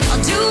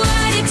 I'll do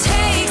what it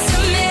takes to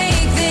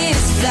make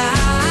this fly.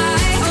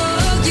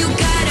 Oh, you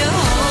gotta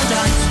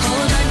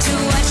hold on to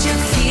what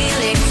you're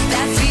feeling.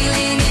 That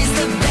feeling is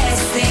the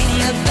best thing,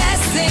 the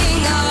best thing,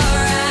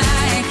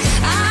 alright.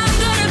 I'm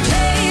gonna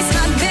place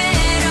my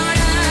bet on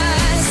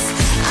us.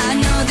 I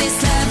know this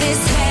love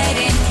is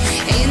heading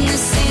in the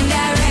same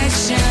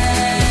direction.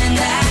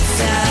 That's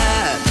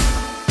up.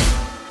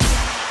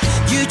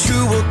 You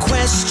drew a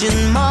question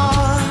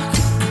mark,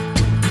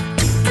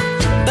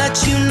 but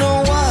you know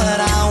what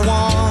I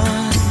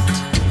want.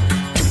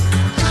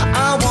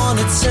 I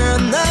wanna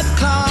turn the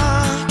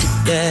clock,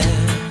 yeah,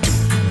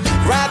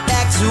 right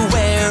back to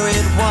where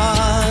it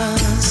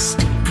was.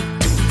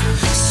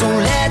 So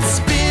let's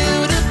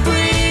build a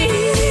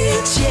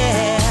bridge,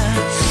 yeah,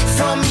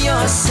 from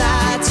your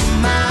side to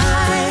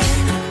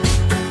mine.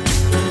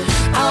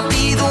 I'll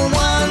be the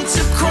one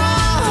to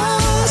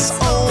cross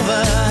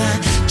over.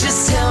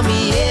 Just tell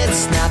me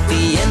it's not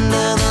the end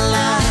of the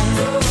line.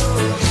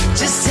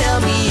 Just tell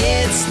me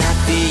it's not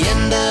the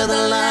end of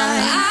the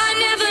line. I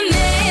never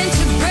meant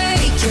to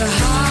break your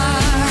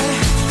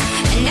heart,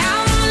 and I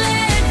won't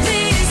let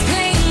this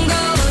pain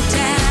go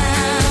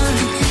down.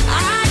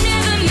 I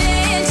never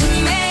meant to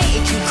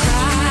make you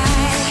cry.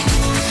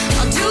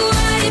 I'll do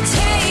what it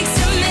takes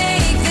to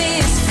make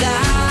this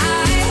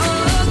fly.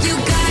 Oh, you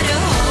gotta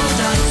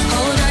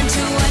hold on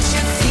to what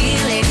you're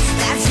feeling.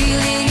 That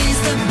feeling is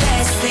the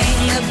best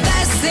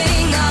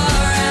thing,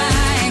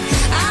 alright.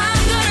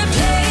 I'm gonna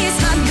place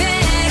my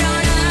bet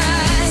on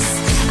us.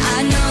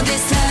 I know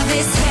this love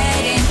is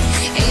heading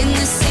in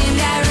the same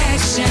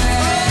direction.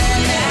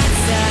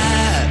 That's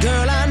up.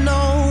 Girl, I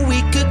know we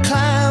could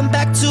climb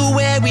back to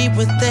where we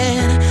were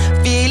then.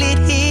 Feel it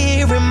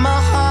here in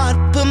my heart,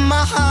 put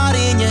my heart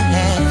in your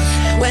hand.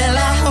 Well,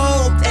 I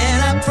hope and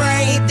I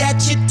pray that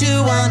you do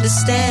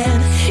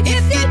understand.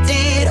 If you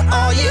did,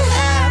 all you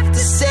have to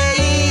say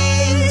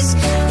is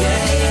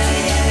yeah, yeah,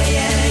 yeah,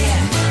 yeah,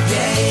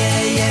 yeah, yeah,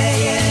 yeah,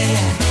 yeah,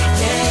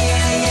 yeah,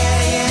 yeah, yeah,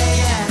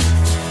 yeah,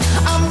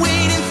 yeah. I'm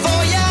waiting for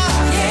ya.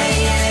 Yeah,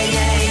 yeah,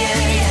 yeah, yeah,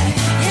 yeah,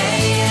 yeah,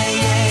 yeah,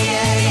 yeah,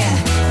 yeah, yeah,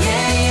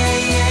 yeah,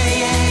 yeah,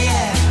 yeah,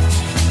 yeah.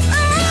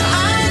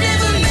 I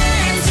never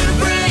meant to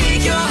break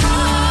your heart.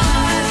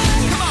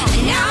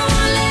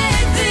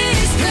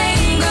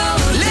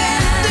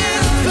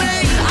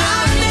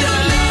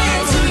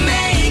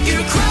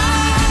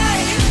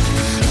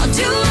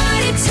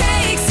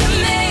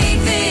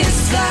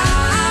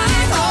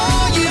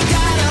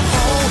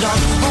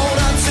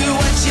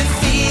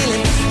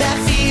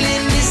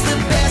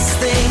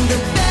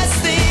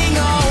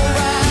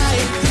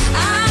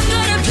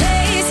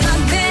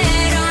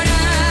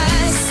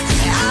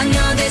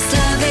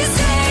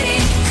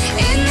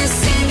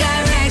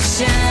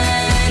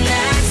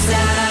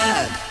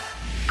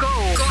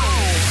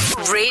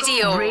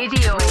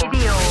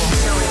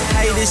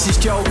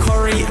 Joe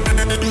Curry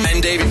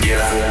and David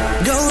Guetta.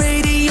 Go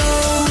radio.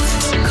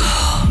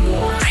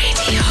 Go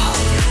radio.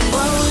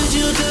 What would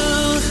you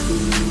do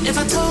if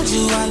I told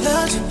you I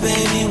loved you,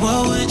 baby?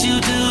 What would you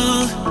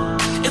do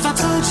if I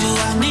told you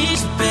I need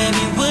you,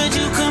 baby? Would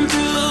you come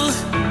through?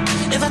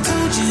 If I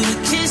told you to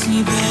kiss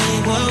me, baby,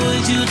 what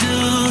would you do?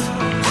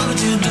 What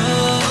would you do?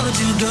 What would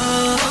you do?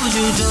 What would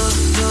you do?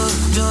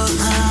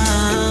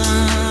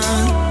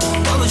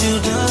 What would you do? What would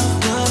you do?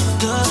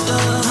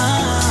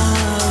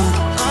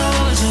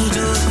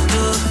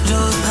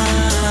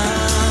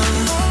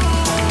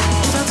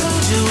 If I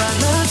told you I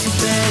love you,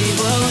 baby,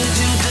 what would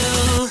you do?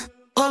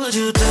 What would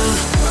you do?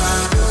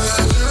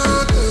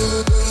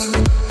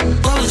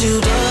 What would you do? What would you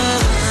do?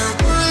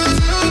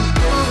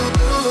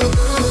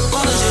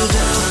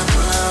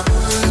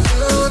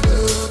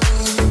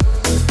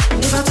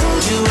 If I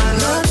told you I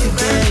love you,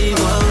 baby,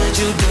 what would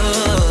you do?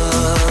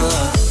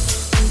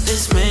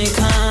 This may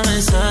come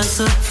as a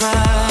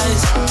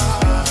surprise,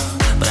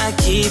 but I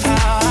keep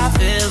how I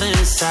feel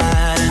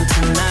inside. And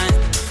tonight,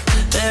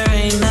 there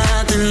ain't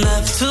nothing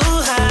left to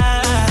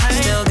hide.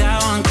 Still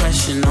got one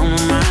question on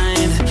my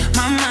mind,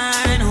 on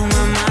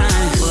my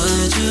mind.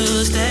 Would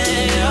you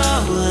stay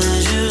or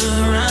would you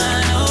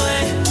run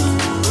away?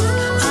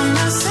 I'm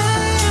not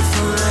saying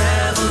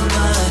forever,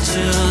 but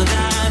you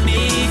got me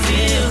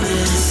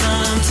feeling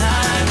some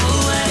type of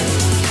way.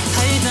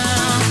 Hey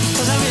down,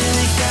 'cause I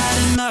really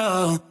gotta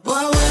know.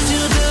 What would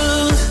you do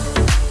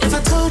if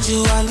I told you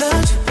I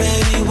loved you,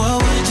 baby?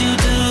 What would you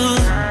do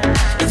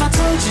if I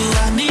told you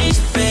I need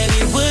you,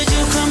 baby? Would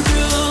you come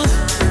through?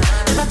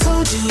 If I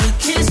told you to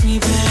kiss me,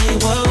 baby,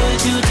 what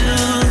would you do?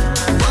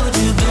 What would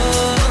you do?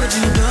 What would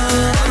you do?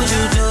 What would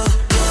you do?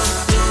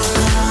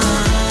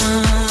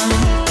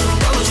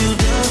 What would you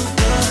do?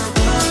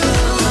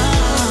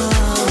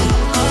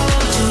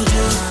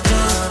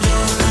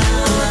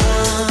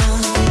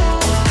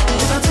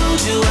 If I told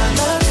you I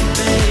love you,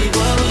 baby,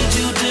 what would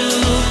you do?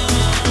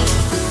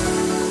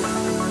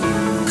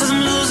 'Cause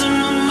I'm losing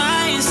my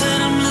mind, said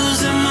I'm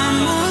losing my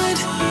mind,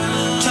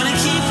 trying to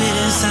keep it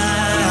inside.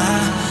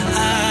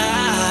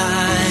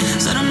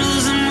 Said I'm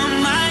losing my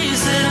mind,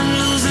 said I'm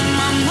losing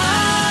my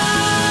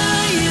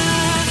mind.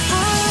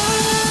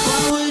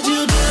 What would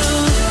you do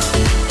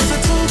if I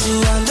told you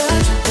I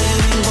loved you,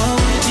 baby? What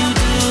would you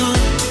do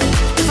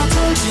if I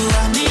told you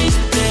I need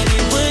you, baby?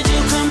 Would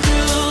you come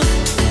through?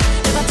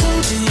 If I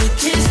told you to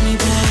kiss me,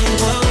 baby,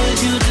 what would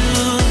you do?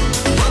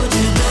 What would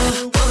you do?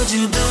 What would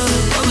you do?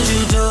 What would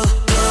you do?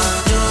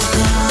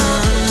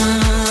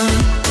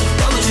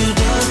 What would you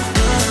do?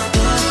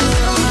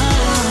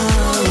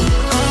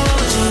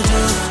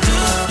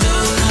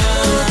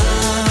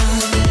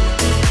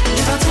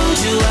 If I told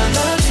you I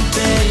loved you,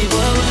 baby,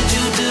 what would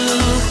you do?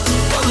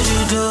 What would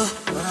you do?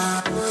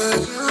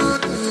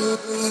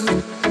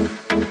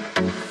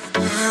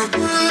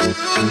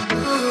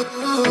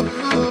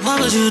 What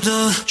would you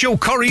do? Joe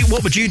Curry,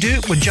 what would you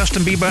do? With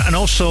Justin Bieber and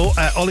also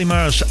Ollie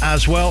Murs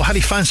as well. How do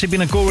you fancy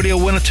being a Go Radio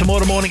winner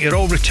tomorrow morning? It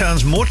all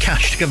returns more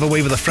cash to give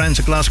away with our friends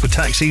at Glasgow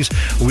Taxis.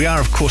 We are,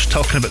 of course,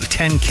 talking about the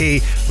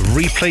 10k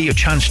replay, your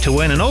chance to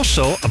win, and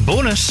also a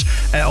bonus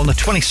on the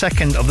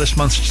 22nd of this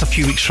month, just a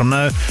few weeks from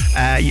now.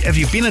 If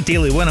you've been a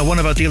daily winner, one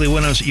of our daily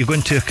winners, you're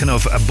going to kind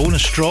of a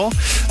bonus draw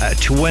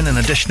to win an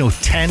additional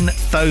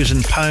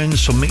 £10,000.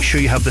 So make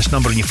sure you have this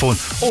number on your phone: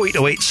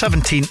 0808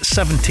 17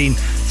 17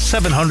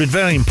 700.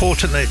 Very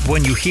important that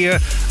when you hear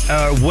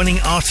our winning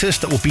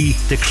artist that will be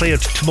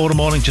declared tomorrow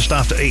morning just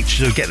after 8,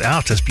 so you get the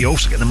artist, but you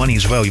also get the money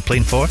as well you're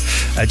playing for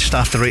just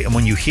after 8. And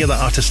when you hear that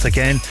artist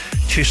again,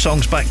 2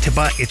 songs back to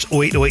back, it's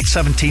 0808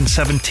 17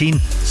 17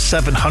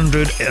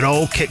 700. It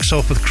all kicks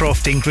off with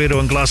Crofty and Grado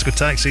and Glasgow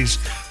Taxis,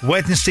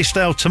 Wednesday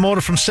style, tomorrow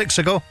from 6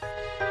 ago.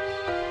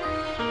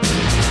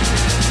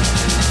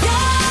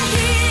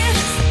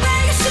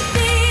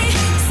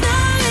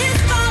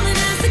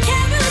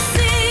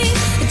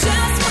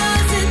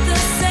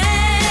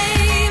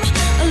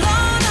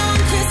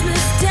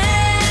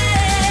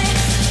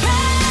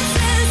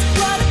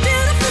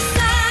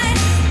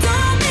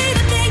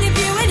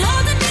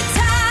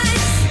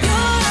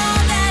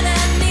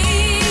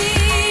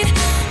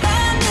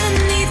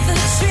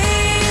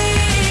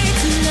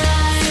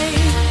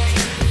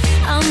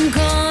 I'm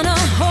gonna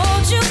hold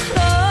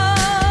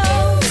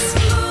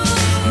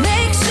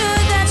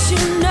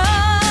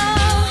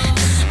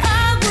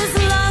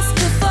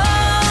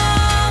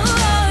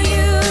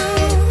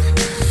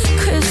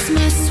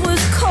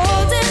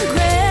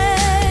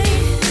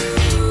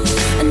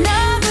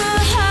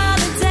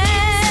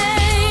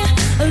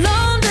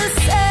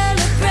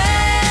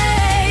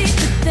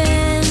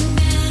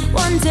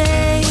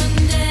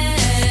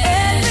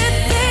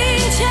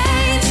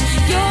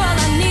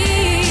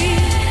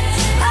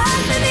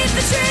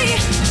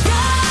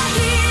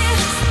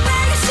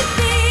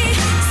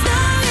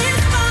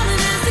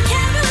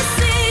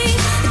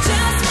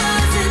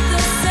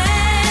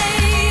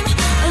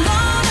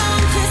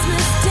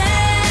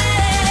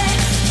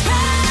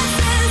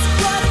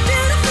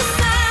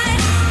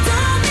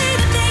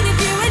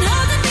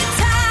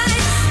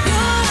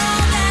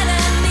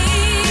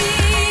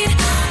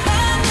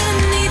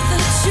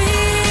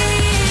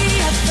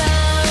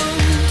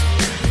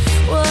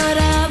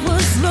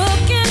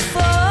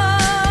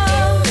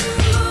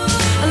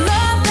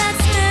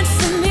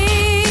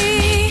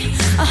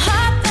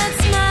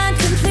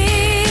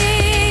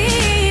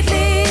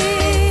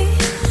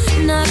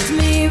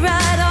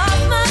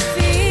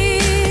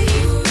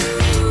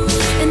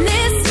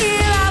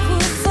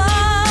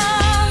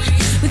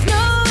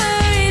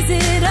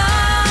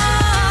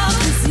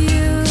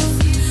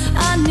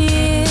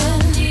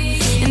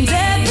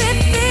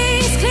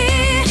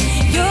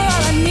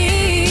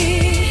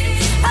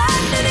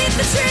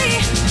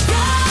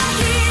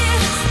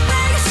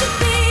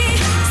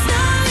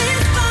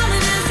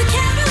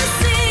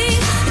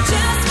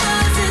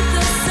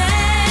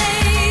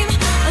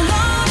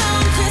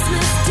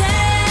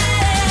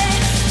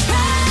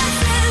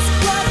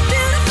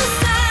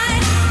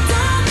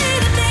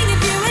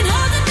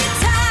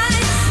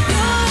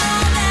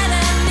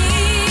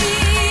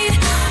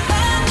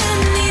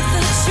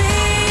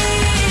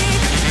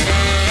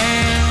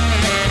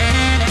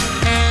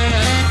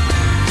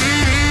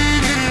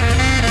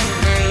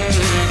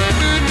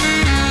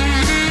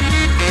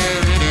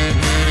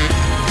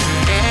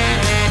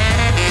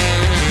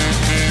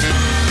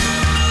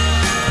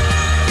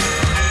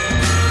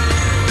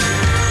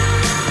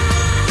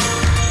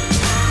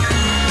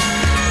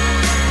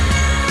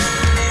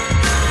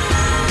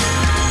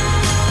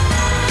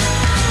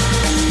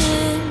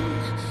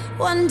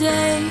one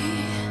day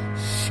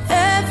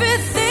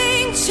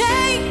everything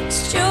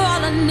changed. You're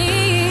all I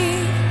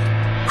need.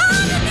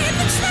 Underneath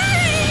the tree.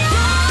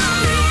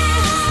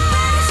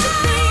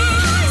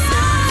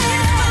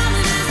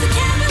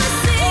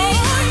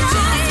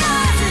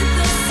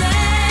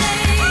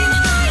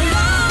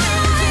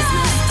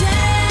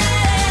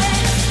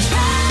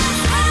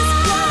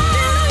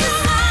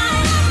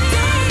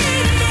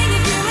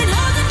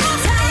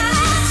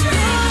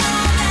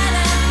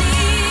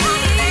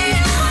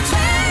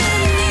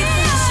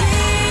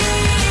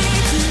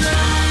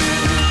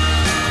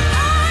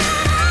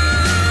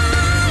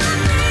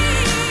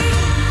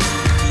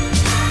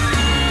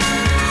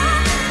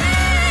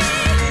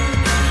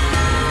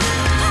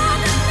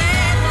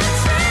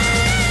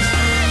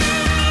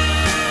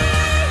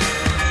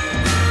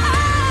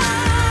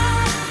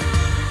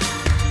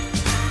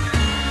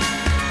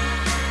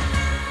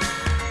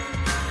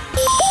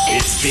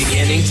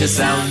 Beginning to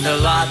sound a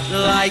lot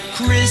like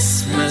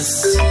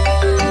Christmas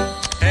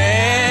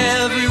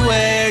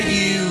everywhere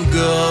you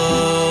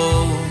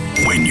go.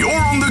 When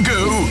you're on the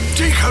go,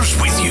 take us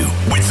with you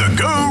with the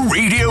Go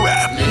Radio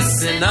app.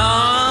 Listen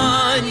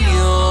on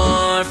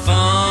your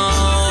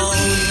phone.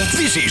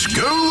 This is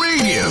Go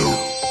Radio.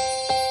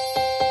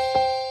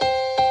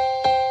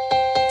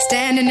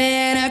 Standing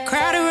in a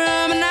crowded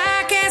room and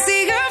I can't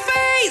see your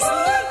face.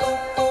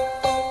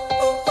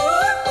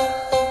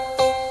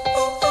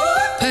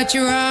 Put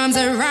your arms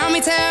around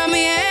me, tell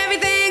me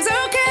everything's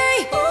okay.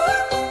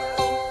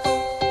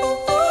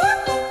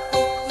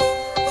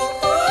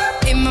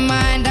 In my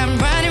mind, I'm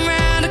running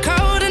around a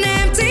cold and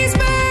empty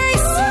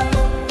space.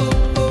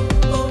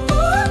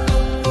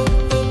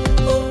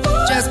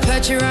 Just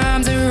put your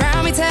arms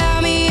around me,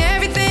 tell me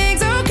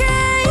everything's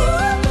okay.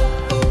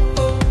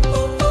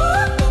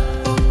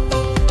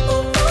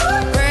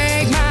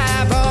 Break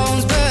my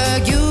bones,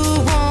 but you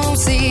won't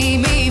see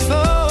me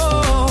fall.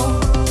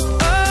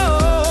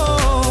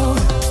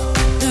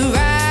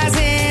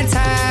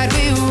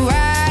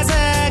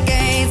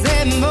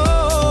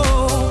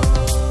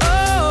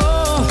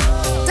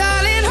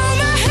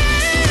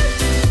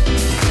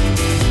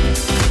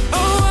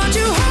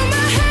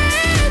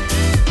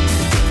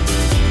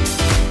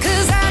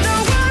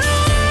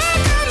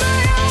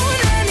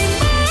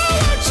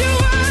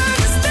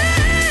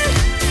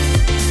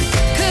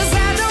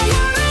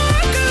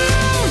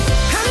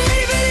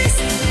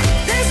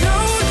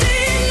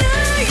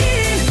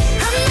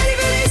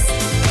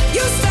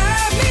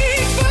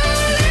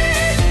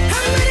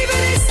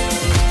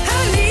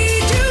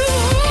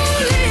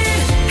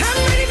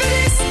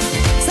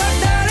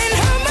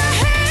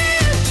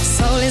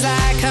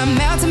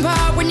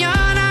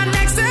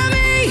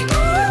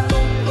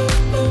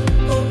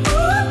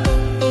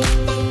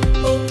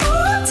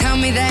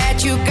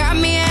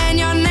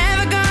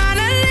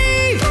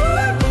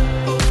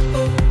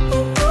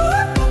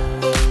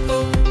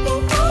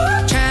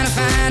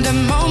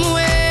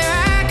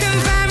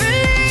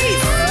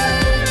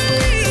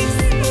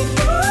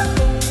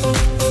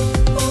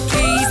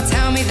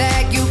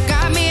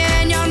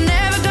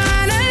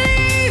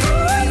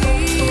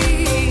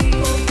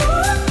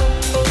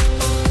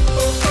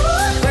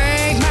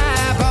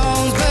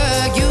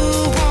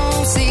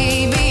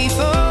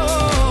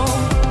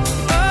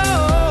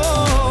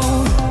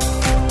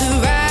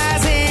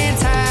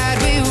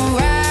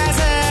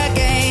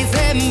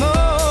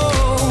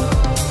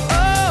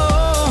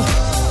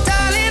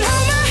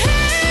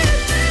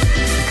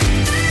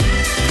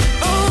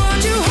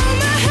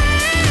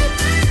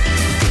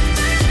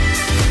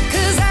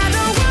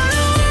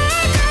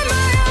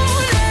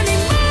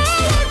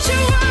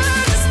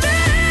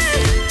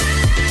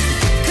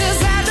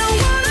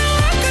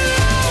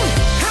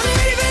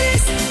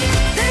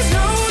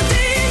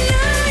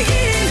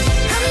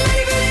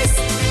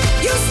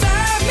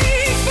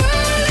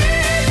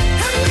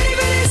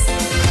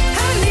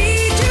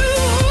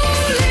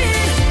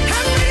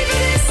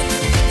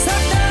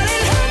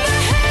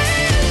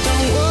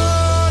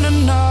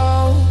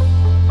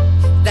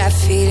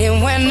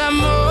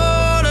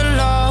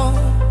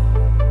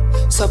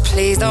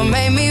 Please don't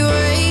make me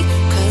wait,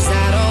 'cause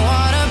I don't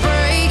wanna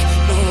break.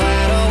 No,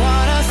 I don't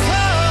wanna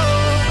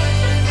fall.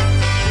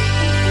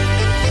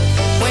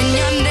 When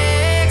you're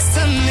next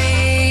to me,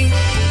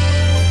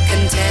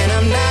 content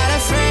I'm not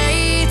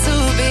afraid to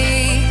be.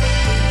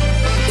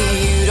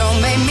 You don't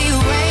make me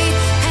wait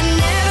and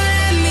never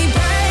let me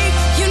break.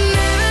 You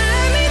never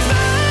let me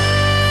fall.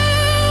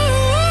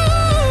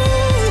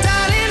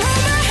 Darling,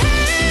 hold my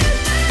hand.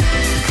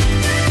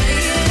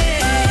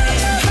 Yeah.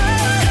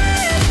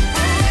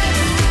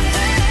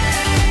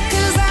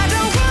 'Cause I don't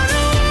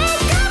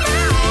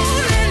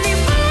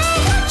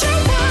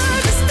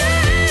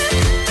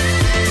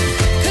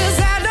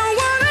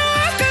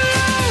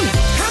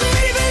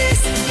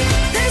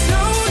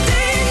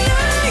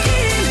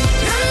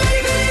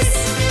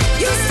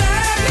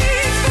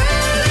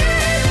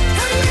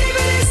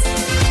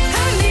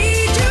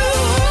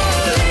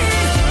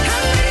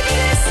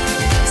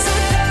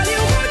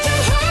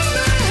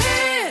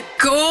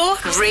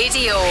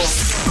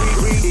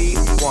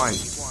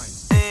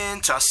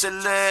Enter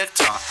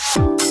selector.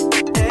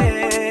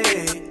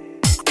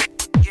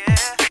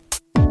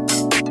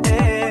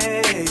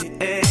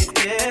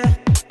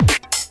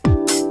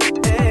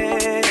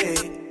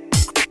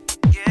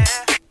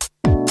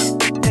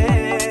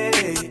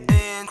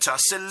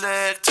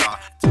 Selector.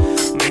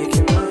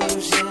 Making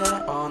moves,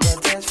 yeah, on the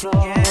dance floor.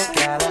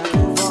 Gotta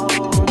move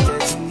on,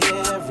 dancing,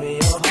 yeah,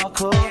 real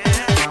hardcore.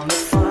 From the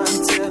front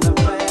to the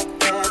back,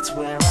 that's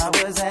where I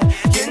was at.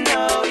 You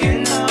know,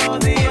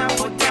 the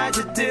apple died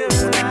to do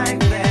it like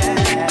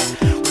that.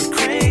 With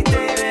Craig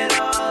David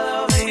all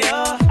over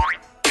your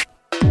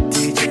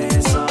DJ,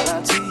 it's all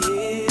up to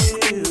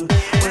you.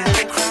 When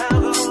the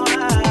crowd go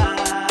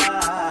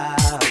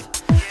wild,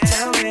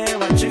 tell me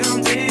what you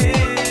gon' do.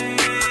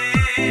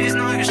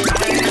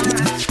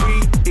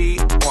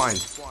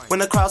 When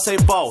the crowd say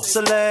ball,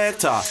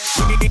 selector.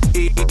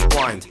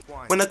 Rewind.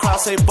 When the crowd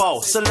say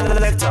ball,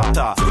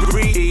 selector.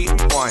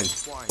 Rewind.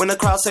 When the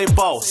crowd say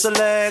ball,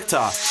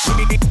 selector.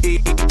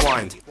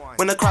 Rewind.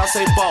 When the crowd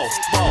say ball.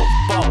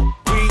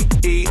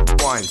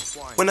 Rewind.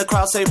 When the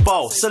crowd say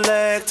ball,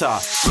 selector.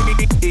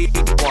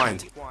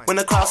 Rewind. When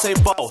the crowd say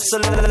ball,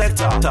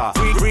 selector.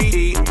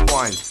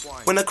 Rewind.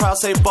 When the crowd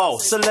say ball,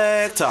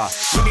 selector.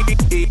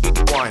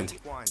 Rewind.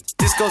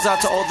 This goes out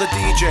to all the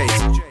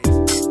DJs.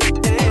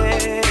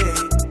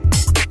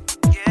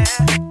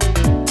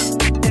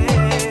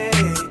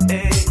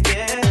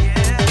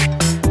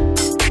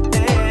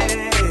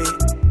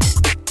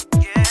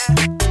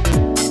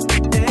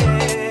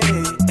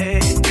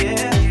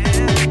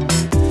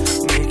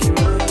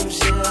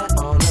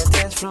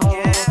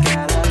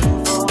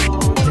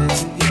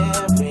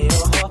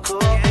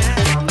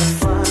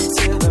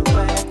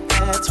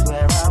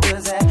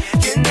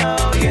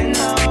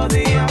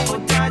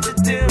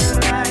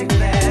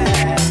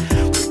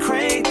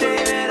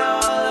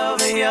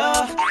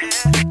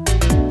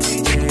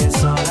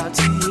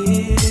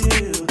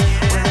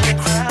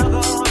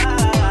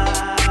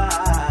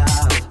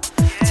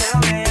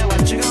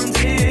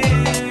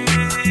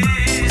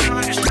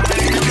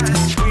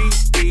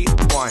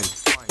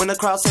 When the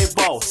crowd say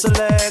ball,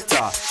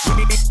 selector.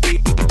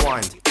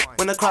 Rewind.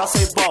 When the crowd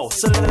say ball,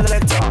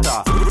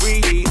 selector.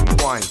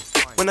 Rewind.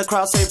 When the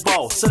crowd say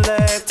ball,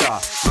 selector.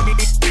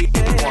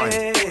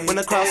 Rewind. When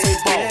the crowd say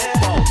ball.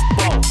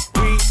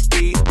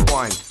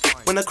 Rewind.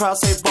 When the crowd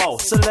say ball,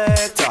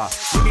 selector.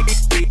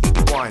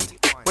 Rewind.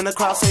 When the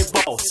crowd say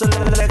ball,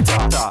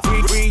 selector.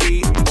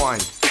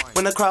 Rewind.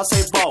 When the crowd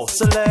say ball,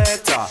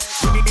 selector.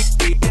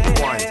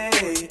 Rewind.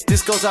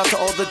 This goes out to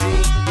all the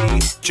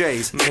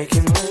DJs.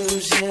 Making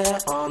moves, yeah,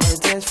 on the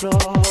dance floor.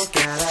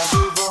 Gotta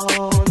move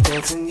on,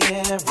 dancing,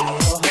 yeah, real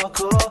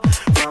hardcore.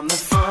 From the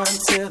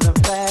front to the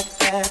back,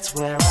 that's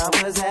where I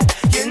was at.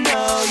 You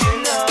know,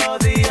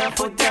 the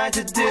apple died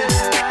to do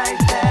it like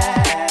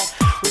that.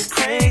 With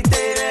Craig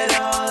David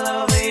all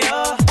over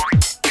your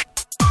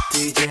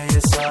DJ,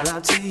 it's all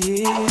up to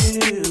you.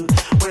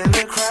 When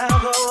the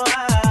crowd go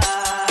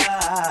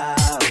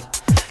wild,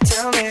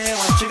 tell me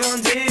what you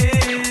gon' do.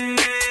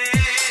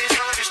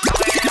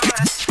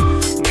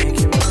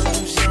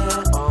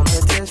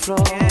 Floor.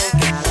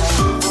 Gotta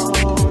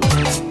move on,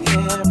 dancing,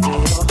 yeah,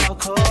 real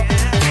hardcore.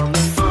 From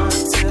the front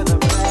to the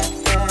back,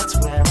 that's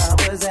where I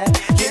was at.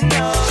 You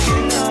know,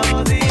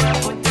 the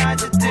apple died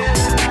to do it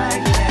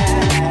like that.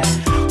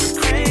 With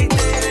Craig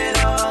David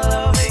all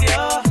over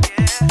your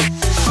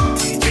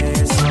DJ,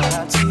 it's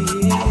all up to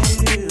you.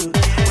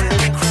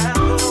 When the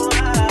crowd go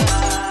wild,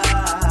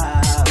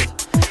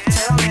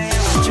 tell me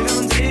what you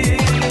gon' do.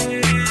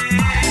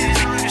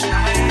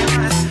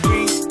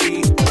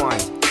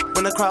 Rewind.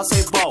 When the crowd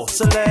say ball,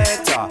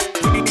 selector.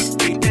 Rewind.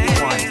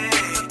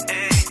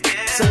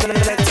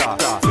 Selector.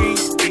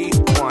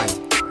 Rewind.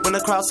 When the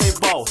crowd say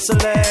ball,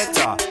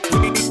 selector.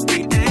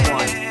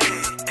 Rewind.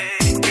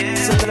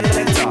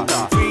 Selector.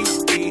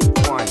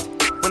 Rewind.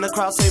 When the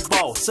crowd say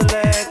ball,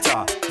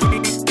 selector.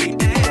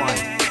 Rewind.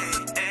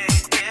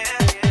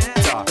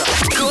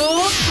 Go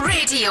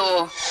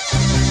Radio.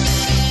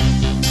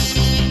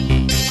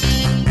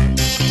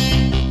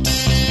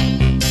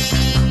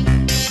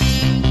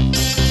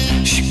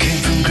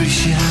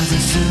 She had a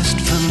thirst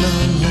for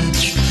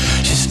knowledge.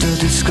 She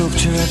studied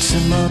sculpture at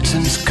St.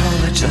 Martin's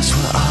College. That's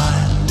where I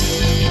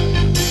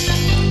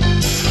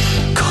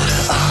caught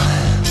her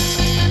eye.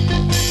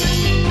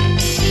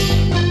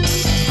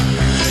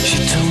 She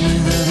told me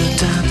that her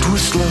dad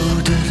was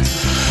loaded.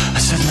 I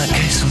said, in that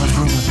case I'll have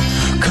rum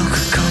and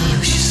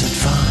Coca-Cola. She said,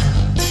 fine.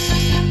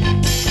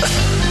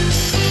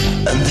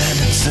 And then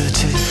in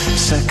 30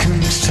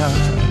 seconds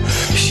time,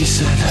 she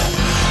said,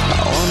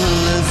 I wanna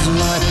live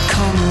like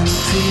common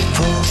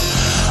people.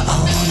 I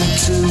wanna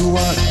do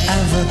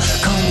whatever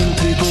common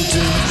people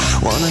do.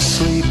 Wanna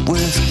sleep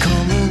with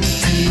common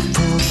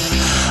people.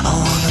 I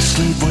wanna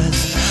sleep with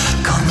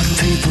common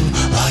people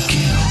like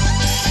you.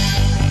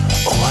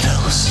 What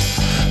else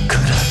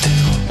could I do?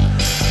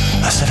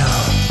 I said,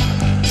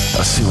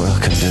 I'll see what I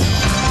can do.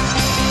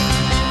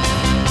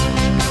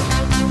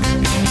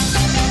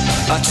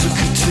 I took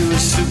her to a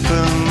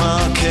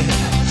supermarket.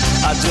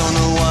 I don't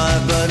know why,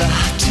 but I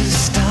had to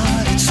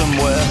start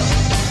somewhere.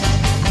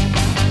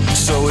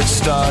 it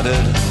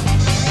started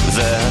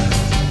there.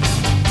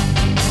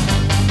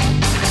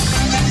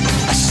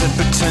 I said,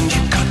 pretend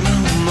you got no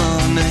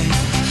money.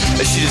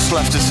 And she just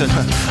laughed and said,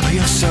 oh,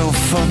 you're so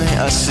funny.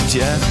 I said,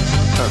 yeah.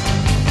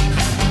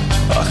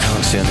 I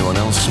can't see anyone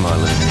else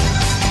smiling here.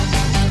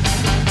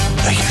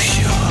 Are you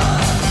sure?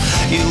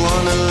 You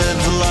wanna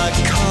live like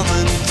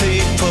common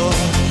people.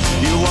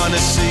 You wanna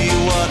see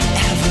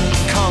whatever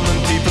common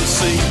people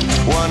see.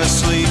 Wanna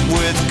sleep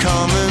with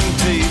common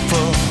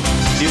people.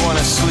 You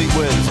wanna sleep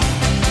with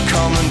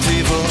common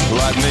people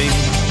like me.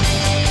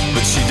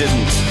 But she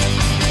didn't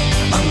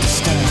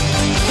understand.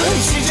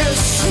 And she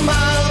just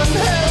smiled and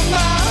held my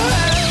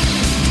hand.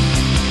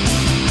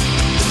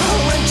 I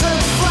went to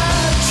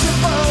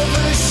flagship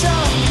over the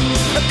shop.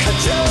 I cut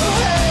your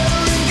hair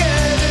and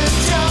get a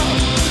job.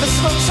 I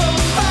smoke some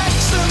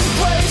facts and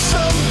play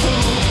some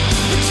pool.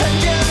 Pretend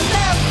you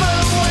never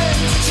went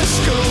to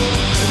school.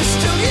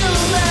 Still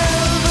you'll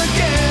never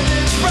get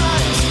it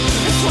right.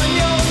 It's when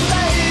you're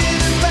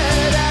laid in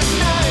bed at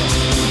night,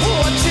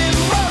 watching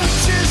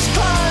roaches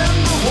climb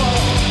the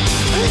wall.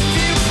 If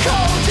you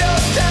called your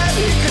dad,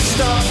 he could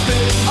stop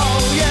it. Oh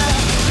yeah.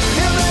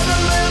 You'll never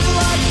live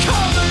like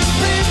common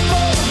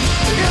people.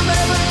 You'll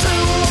never do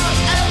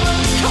whatever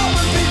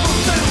common people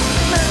do.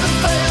 Never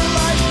fail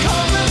like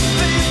common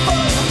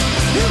people.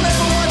 You'll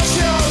never watch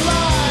your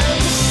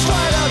life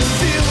slide out of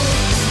view.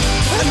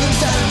 And then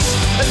dance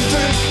and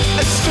drink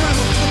and screw.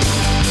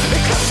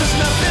 Because there's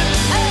nothing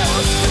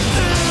else to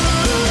do.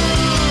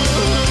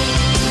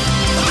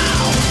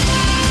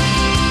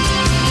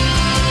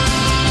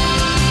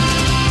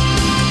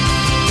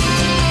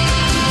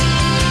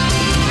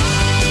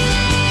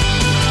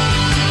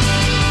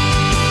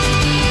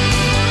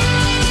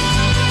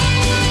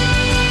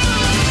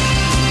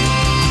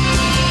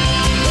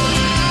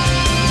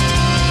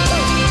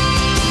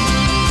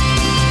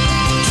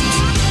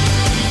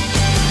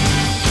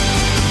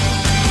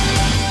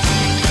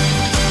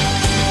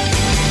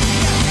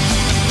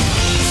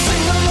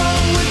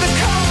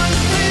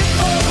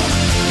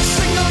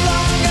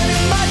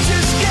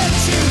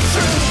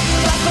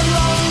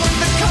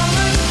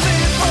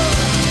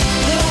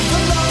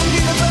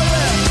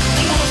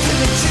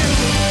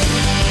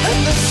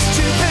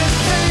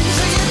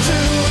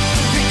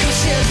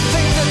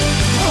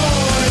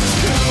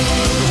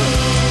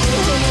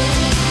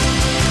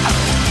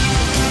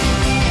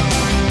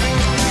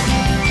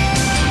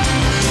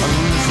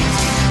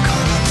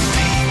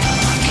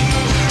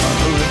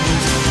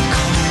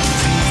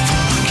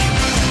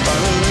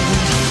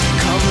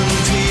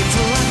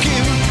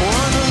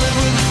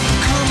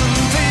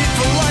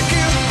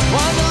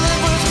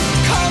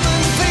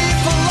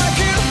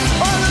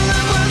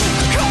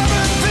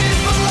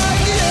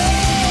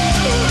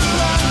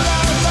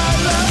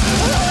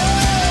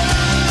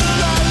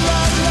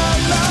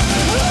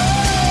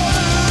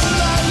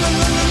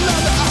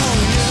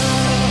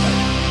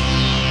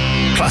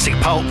 Classic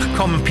pulp,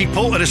 common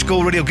people at a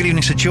Go Radio. Good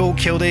evening to Joe,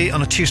 Kilday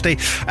on a Tuesday.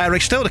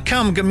 Right, still to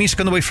come, got music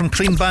on the way from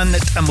Clean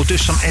Bandit, and we'll do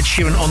some Ed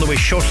Sheeran on the way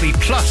shortly.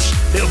 Plus,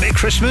 a little bit of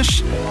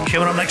Christmas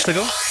coming up next to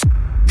go.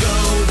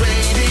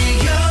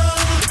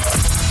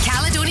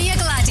 Caledonia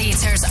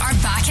Gladiators are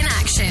back in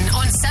action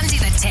on Sunday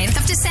the 10th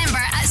of December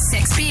at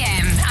 6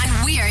 p.m.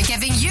 and we are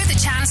giving you the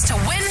chance to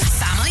win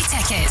family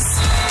tickets.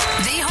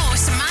 They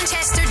host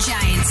Manchester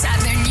Giants at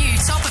their new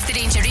top of the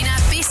range arena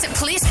based at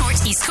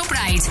PlaySport East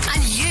Kilbride,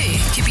 and you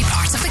could be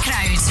part of the crowd.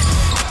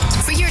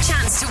 For your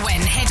chance to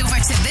win, head over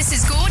to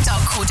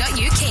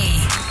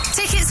thisisgo.co.uk.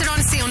 Tickets are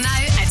on sale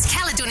now at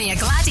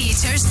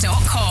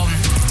caledoniagladiators.com.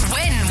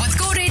 Win with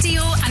Go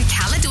Radio and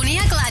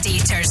Caledonia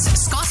Gladiators,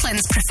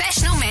 Scotland's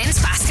professional men's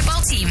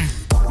basketball team.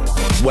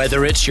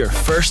 Whether it's your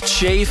first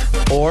shave,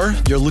 or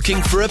you're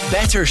looking for a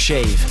better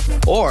shave,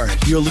 or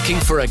you're looking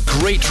for a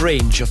great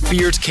range of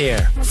beard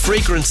care,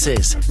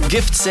 fragrances,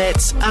 gift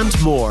sets and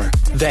more,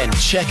 then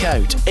check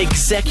out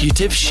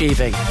Executive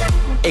Shaving.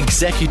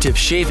 Executive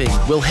Shaving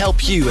will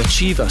help you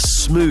achieve a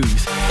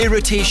smooth,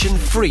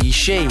 irritation-free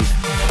shave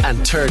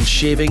and turn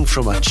shaving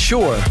from a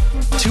chore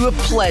to a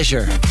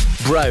pleasure.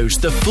 Browse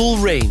the full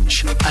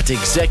range at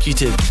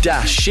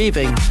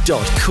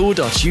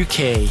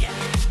executive-shaving.co.uk.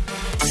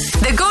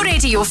 The Go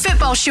Radio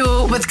Football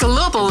Show with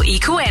Global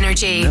Eco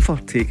Energy. Never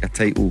take a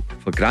title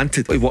for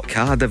granted. We work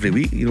hard every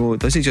week, you know, it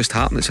doesn't just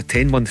happen. It's a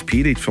 10-month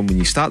period from when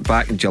you start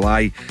back in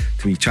July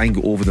to when you try and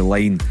go over the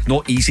line.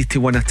 Not easy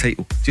to win a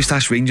title. Just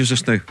ask Rangers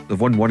just now. They've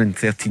won one in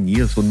 13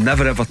 years. They'll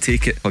never ever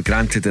take it for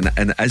granted, and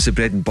it is the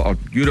bread and butter.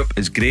 Europe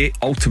is great.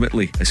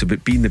 Ultimately, it's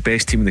about being the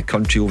best team in the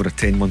country over a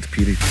 10-month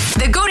period.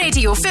 The Go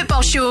Radio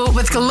Football Show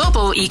with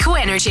Global Eco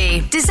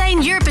Energy.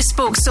 Design your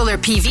bespoke solar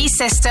PV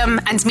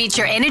system and meet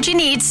your energy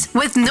needs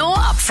with no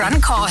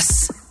upfront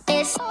costs.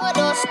 I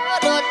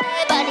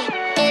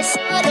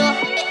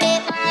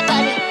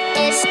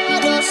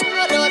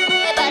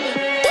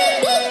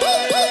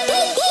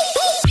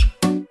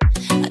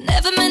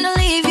never meant to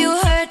leave you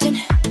hurting.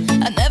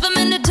 I never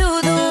meant to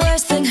do the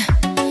worst thing.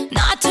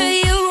 Not to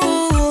you.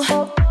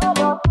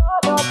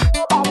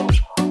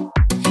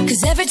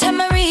 'Cause every time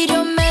I read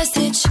your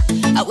message,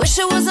 I wish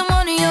I wasn't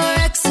one of your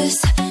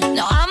exes.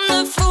 No, I'm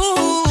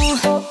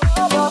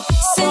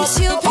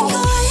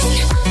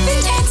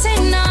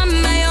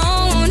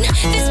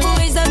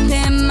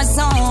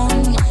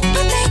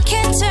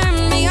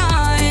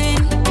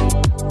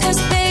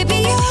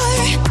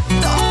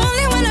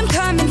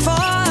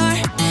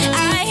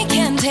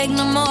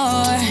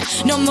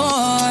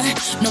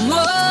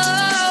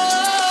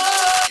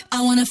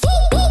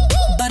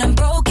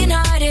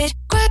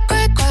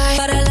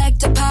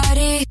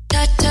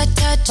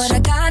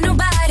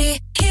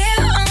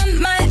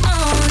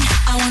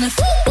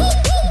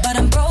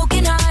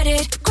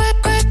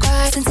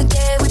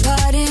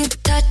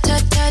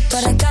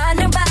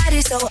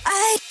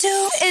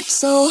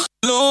so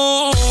long.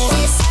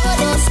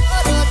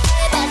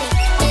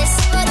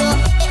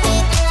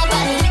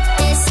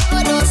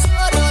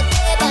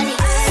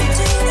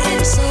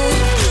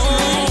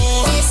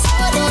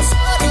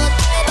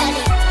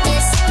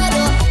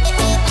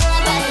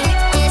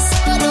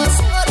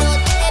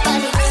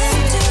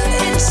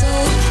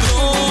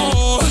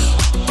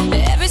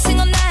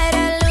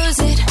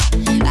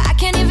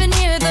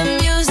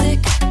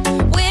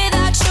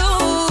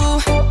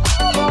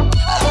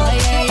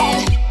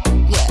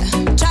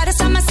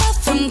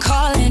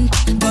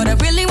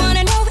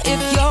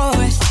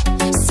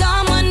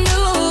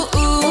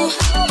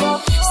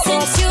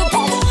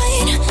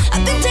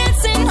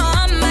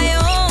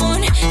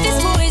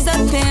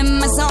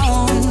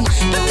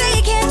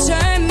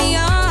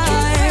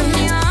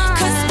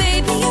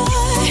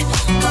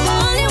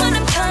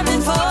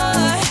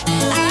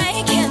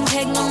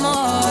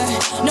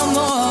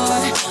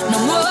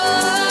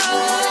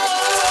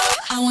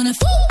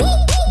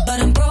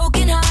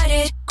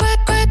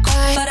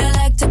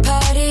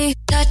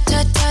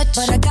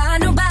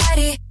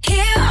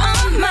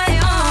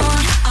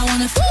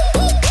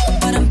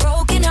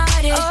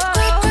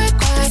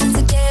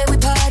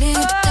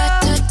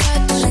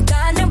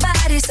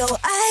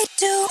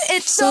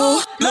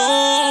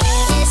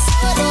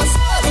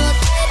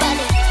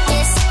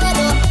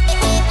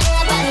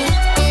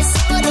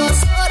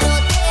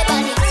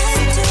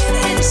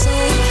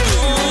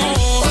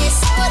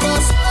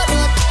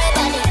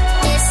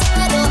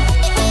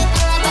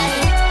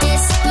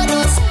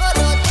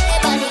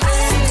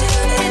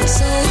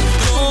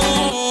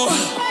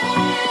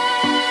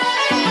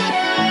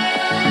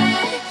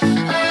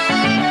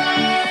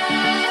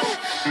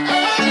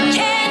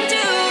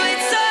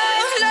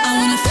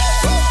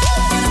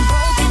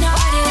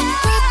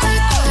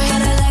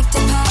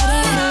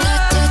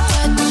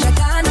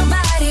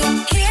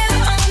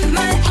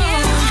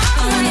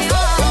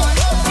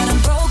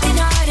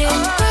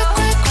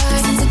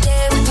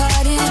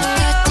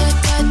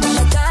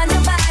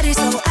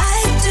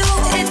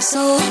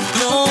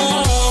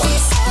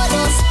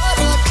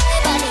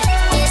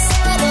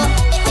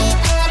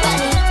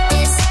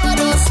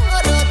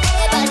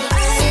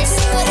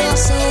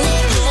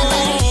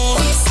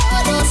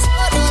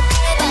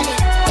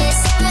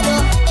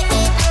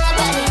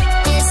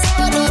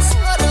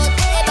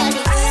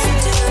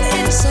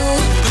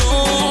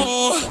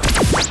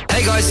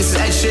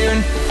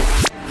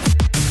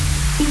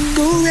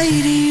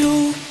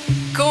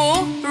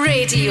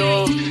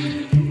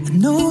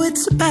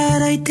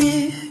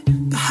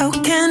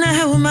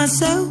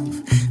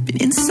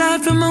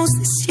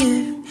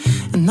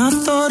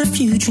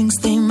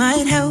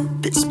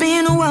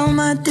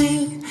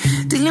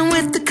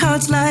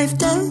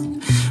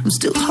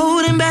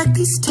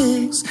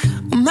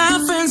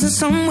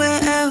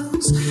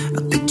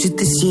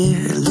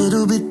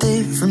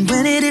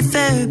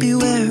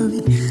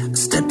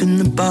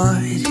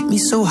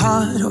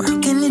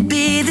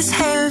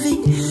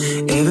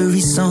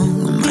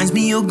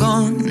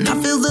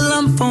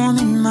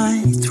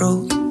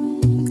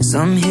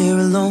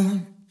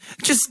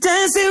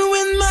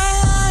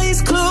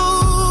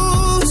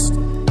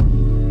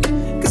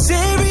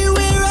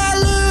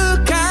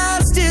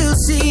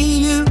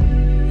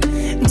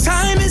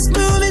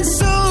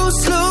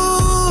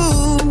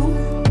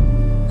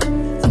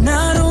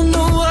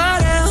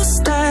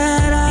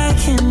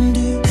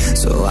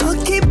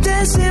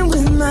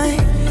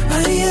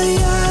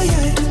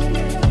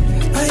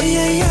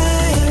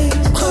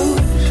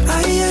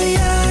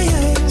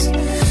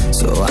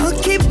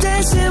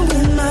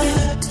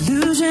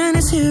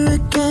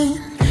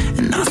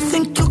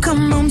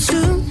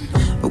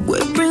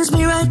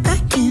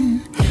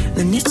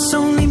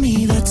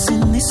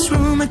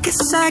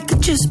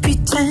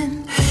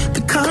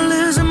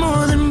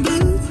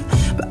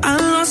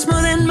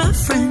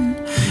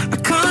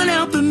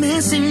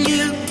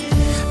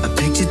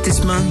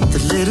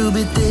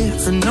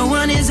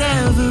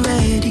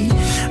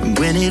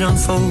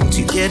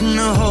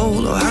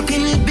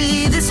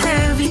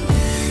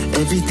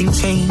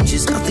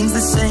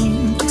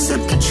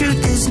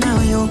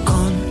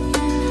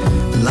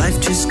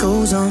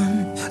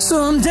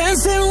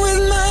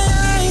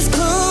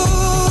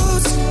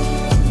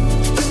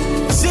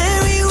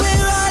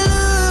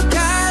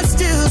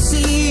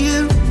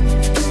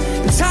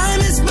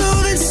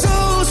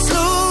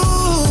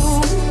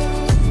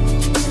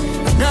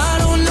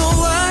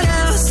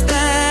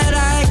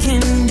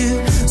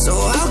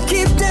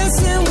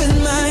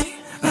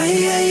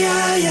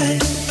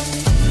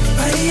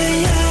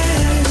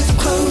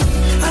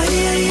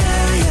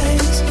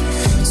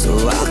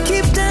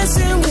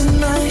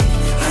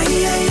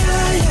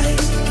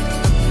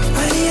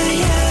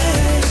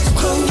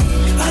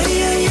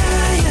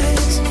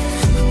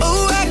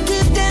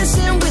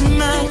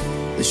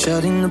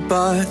 Shutting the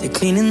bar, they're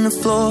cleaning the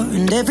floor,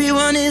 and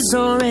everyone is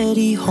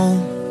already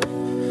home.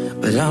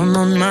 But I'm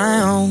on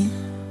my own,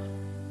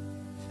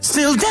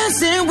 still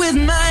dancing with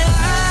my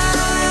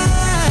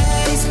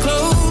eyes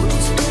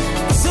closed.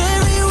 'Cause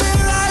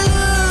everywhere I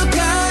look,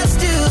 I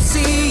still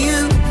see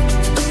you.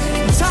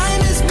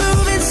 Time is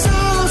moving so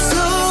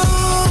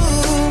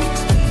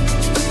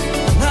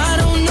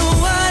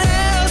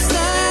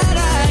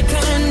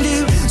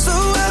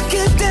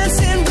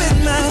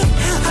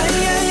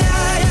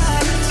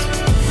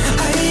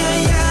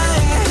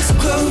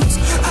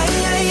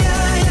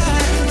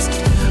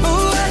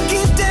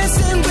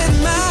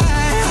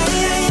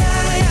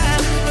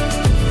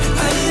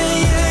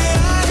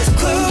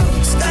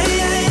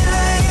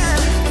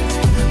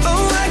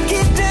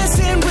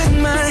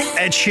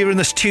Sheeran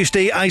this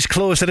Tuesday. Eyes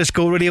closed at his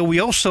Go Radio.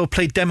 We also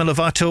played Demi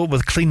Lovato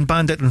with Clean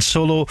Bandit and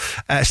Solo.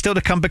 Still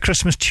to come, big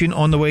Christmas tune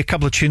on the way. A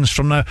couple of tunes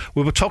from now.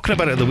 We were talking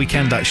about it at the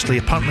weekend, actually.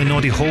 Apparently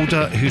Noddy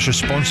Holder, who's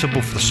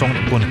responsible for the song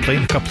that we're going to play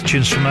in a couple of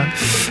tunes from now,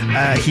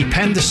 he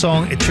penned the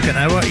song. It took an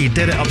hour. He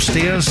did it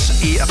upstairs.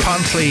 He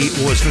apparently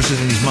was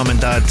visiting his mum and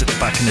dad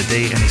back in the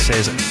day, and he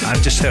says,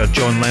 I've just heard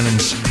John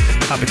Lennon's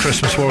Happy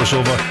Christmas, War's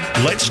Over,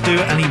 let's do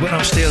it. And he went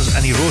upstairs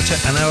and he wrote it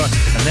an hour,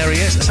 and there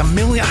he is. It's $1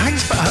 million, I think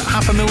it's about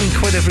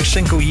 £500,000 every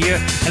single year,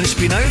 and it's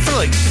been out for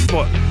like,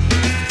 what,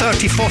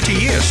 30, 40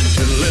 years.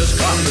 A little less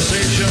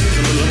conversation,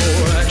 a little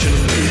more action,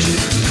 please.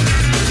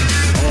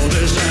 All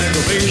this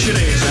aggravation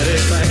ain't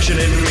satisfaction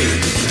in me.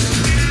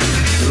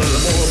 A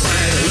little more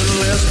fight, a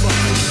little less fun.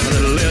 A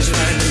little less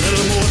fight, a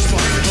little more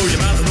spark. Close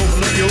your mouth and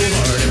open up your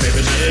heart, and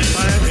baby,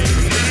 satisfy me.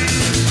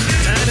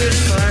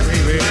 Satisfy me,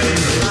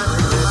 baby.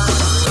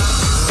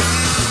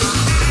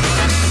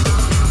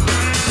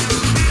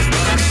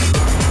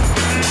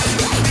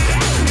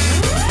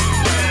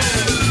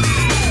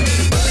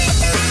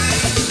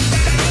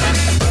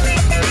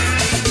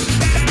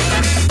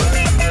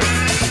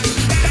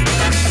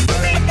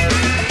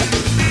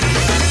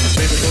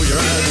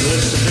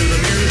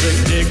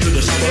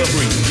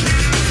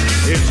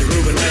 It's a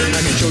grooving night and I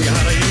can show you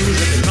how to use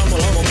it. And come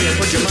along with me and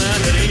put your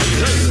mind at ease.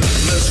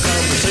 Less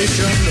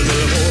conversation, a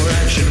little more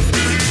action.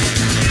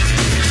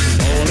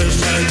 All this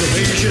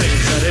aggravation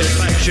ain't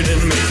satisfaction in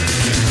me.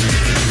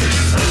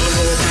 A little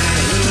more fight,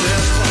 a little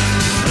less fun.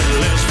 A little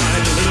less fight,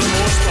 a little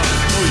more spark.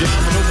 Oh, you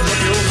come and open up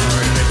your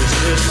heart and baby,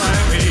 satisfy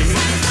me.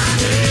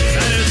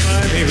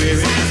 Satisfy me,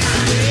 baby.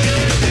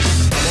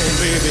 Come on,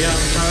 baby,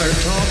 I'm tired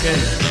of talking.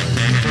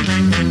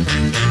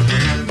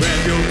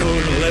 Grab your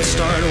coat and let's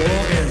start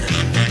walking.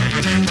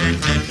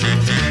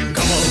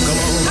 Come on, come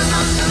on. Come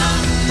on, come on.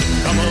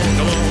 Come on,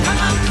 come on. Come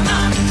on, come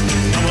on.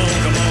 Come on,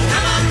 come on.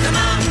 Come on, come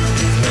on.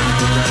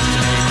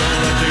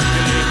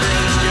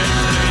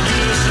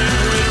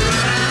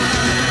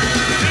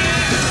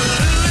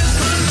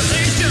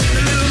 Conversation,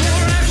 a little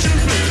more action,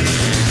 please.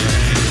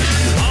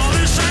 All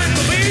this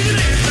aggravation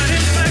ain't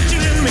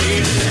satisfaction in me.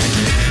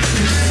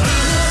 A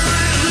little more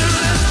fight, a little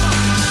less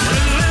fun. A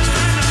little less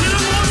fight, a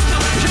little more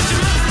stuff. Shut your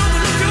mouth,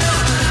 open up your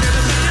heart.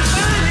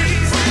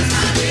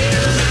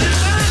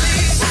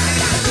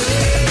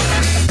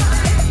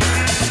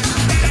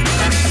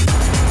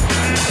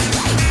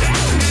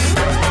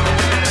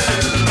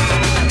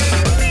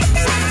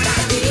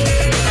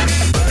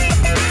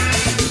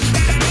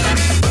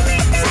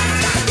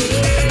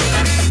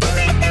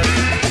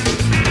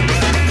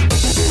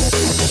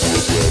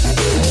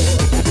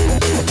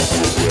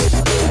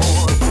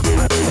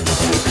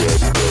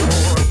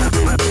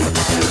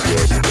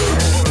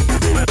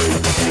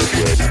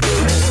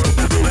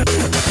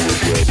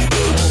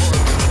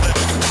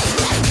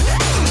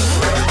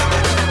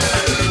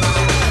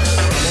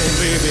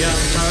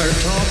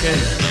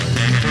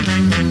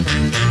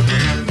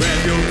 Grab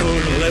your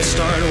coat and let's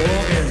start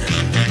walking.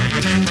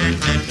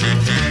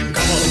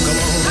 Come on, come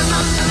on. Come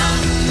on, come on.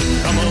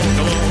 Come on,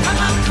 come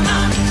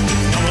on.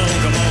 Come on,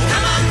 come on. Come on, come on.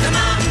 Come on, come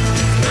on.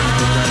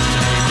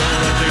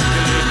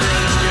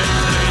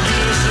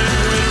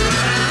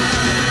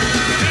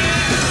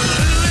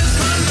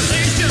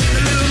 Conversation,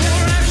 a little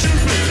more action,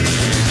 please.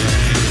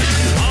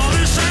 All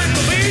this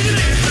aggravation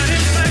ain't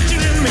satisfaction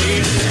in me.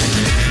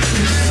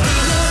 A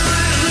little more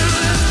fight, a little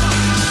less fun.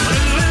 A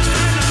little less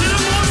fight, a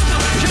little more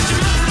stuff. Shut your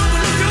mouth,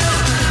 open up your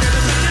heart.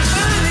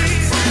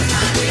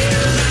 Satisfy me.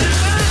 Satisfy me.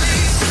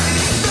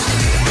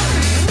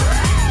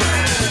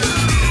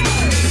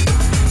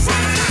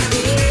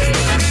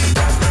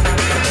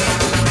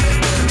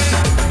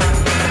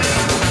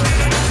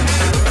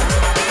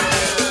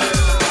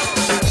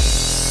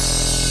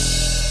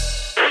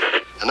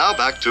 And now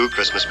back to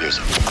Christmas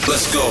music.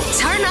 Let's go.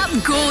 Turn up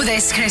Go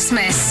this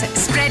Christmas,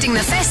 spreading the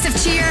festive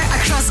cheer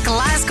across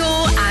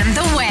Glasgow and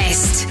the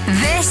West.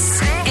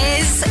 This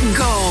is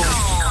Go.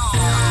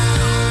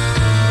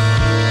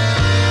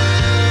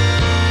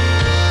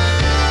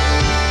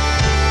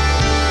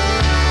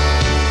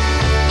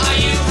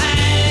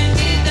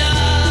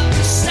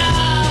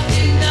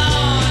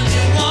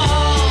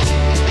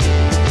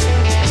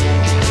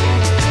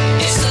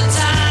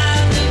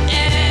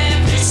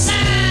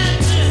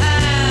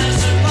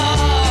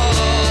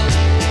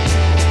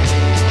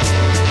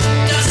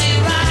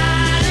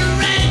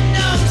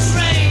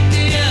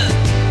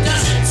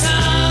 Does it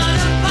turn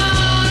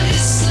upon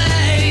his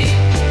sleigh?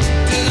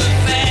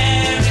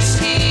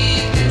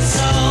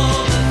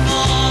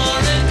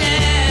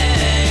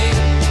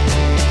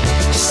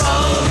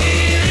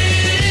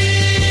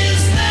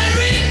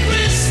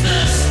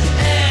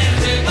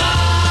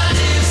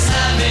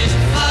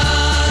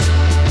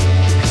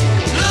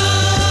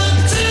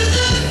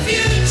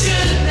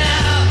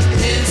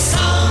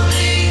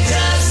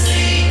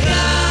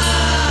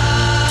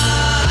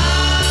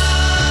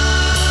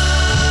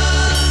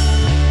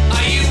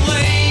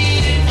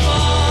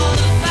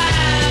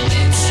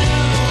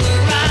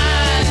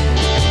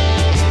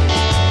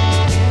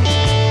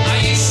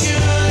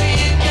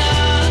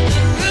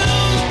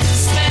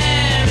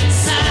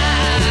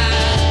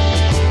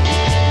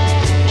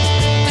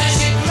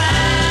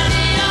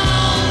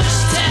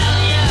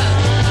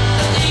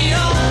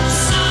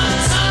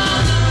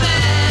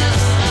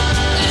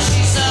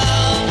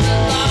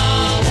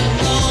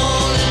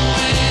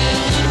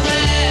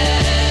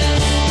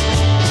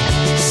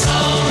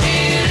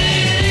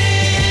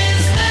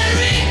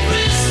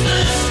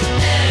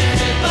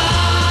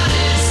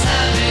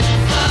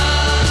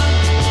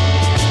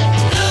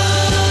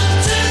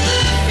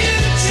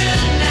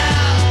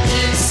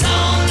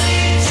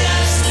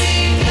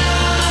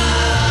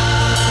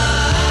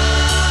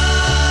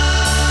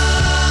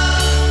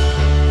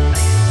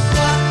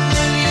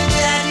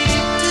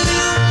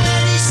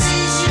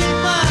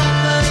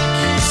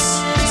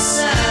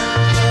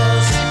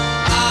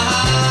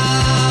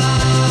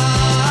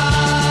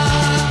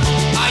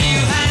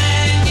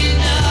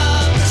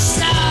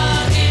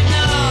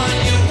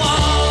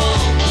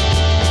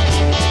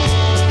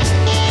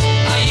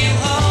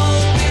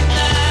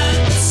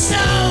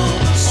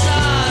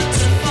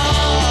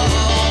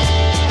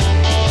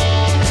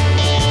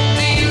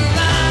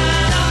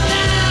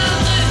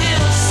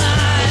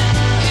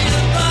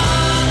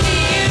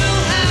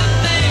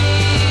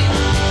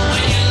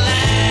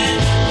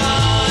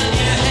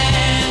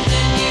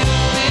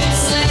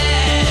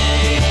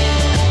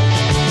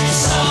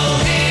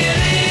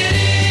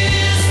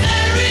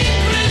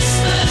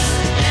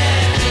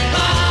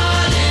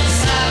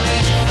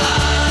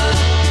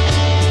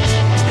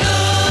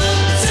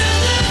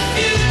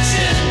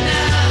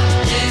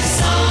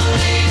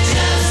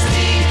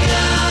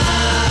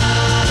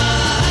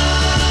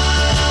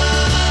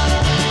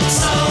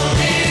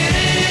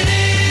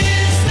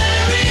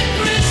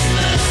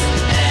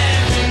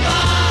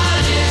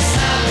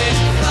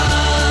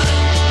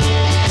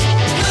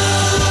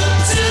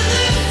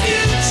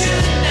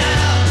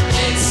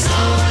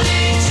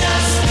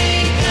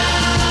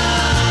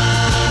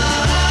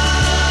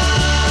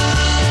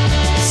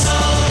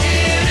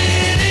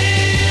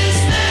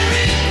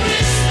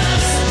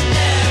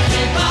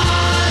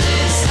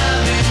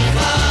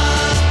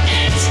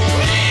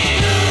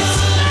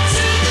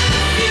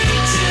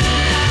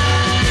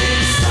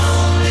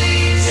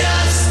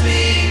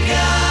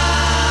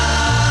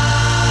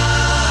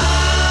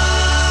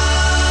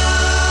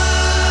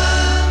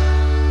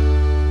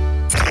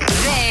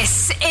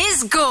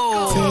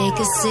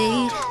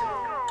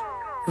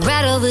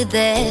 were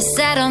there,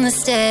 sat on the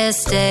stairs,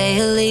 stay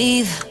or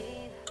leave.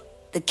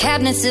 The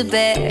cabinets are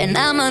bare and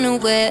I'm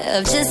unaware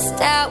of just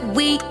how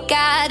we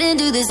got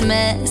into this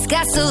mess.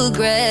 Got so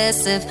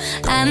aggressive.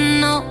 I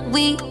know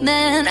we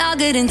meant all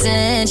good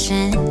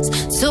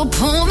intentions. So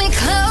pull me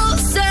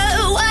closer.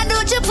 Why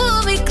don't you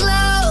pull me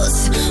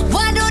close?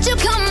 Why don't you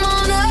come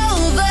on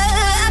over?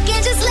 I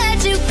can't just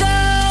let you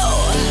go.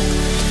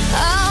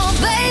 Oh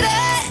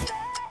baby,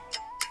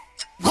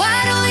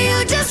 why don't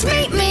you just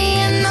meet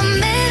me in the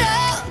middle?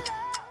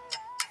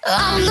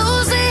 I'm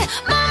losing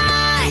my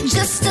mind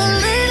just a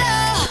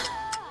little.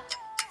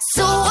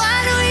 So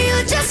why don't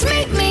you just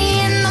meet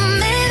me in the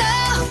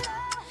middle?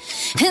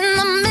 In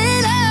the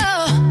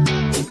middle,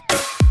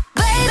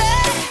 baby.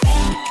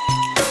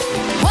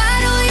 Why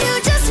don't you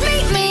just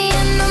meet me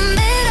in the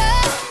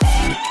middle?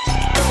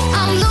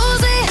 I'm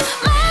losing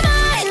my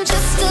mind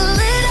just a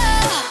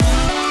little.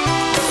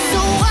 So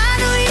why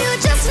don't you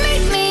just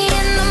meet me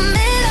in the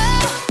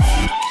middle?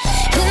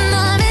 In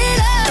the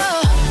middle.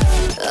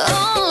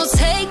 Oh,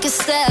 take a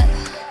step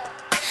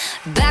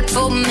back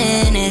for a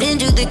minute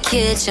into the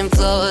kitchen,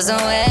 floors are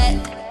wet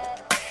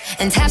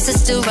and taps are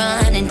still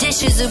running,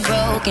 dishes are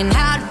broken.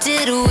 How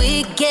did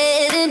we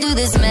get into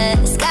this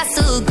mess? Got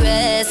so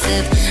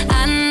aggressive.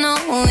 I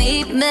know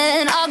we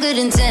meant all good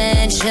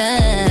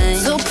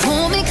intentions. So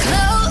pull me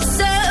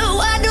closer.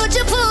 Why don't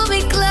you pull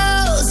me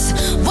close?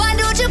 Why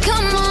don't you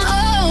come on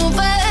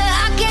over?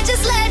 I can't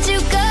just let you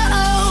go.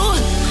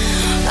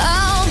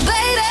 Oh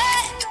baby,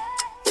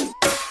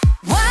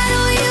 why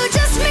don't you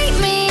just meet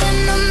me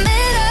in the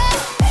middle?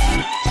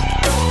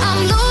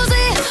 I'm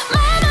losing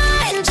my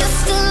mind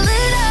just a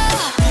little.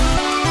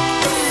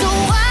 So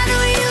why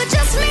don't you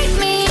just meet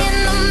me in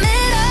the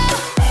middle?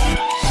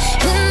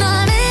 In the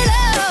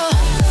middle.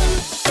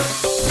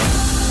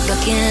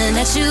 Looking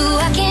at you,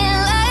 I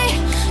can't lie.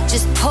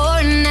 Just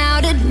pouring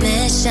out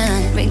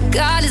admission,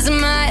 regardless of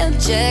my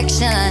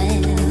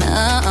objection.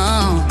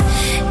 Oh,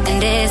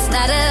 and it's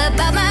not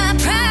about my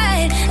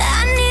pride.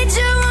 I need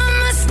you on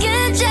my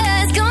skin,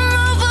 just come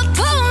over,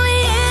 pull me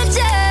in,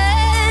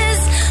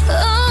 just.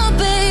 Oh,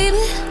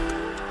 baby,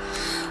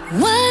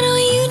 why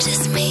don't you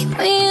just meet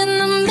me in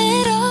the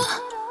middle?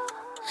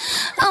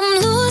 I'm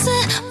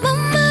losing my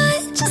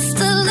mind just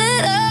a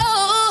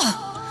little.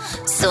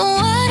 So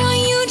why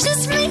don't you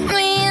just meet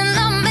me in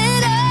the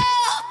middle?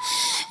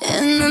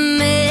 In the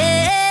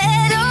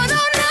middle,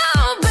 no, no,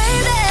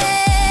 baby.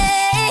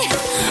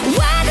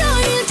 Why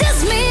don't you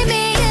just meet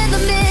me in the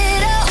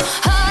middle?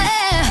 Oh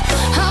yeah,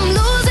 I'm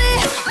losing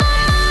my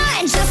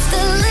mind just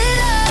a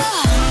little.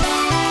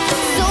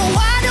 So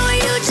why don't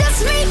you just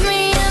meet me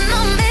in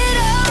the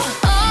middle?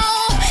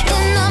 Oh,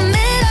 in the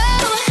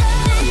middle,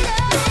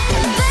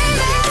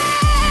 baby.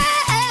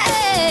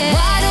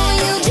 Why don't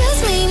you just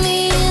meet me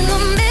in the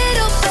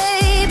middle,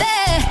 baby?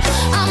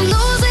 I'm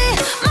losing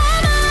my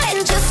mind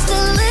just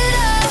a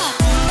little.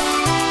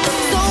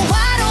 So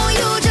why don't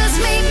you just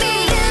meet me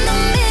in the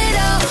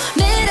middle,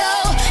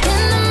 middle,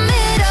 in the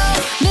middle,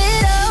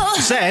 middle?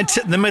 Zed,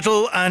 The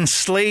Middle, and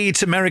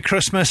Slade. Merry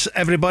Christmas,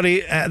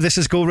 everybody. This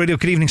is Go Radio.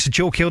 Good evening to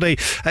Joe Kilday.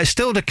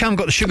 Still to come,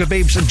 got the Sugar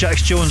Babes and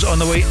Jax Jones on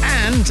the way,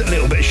 and a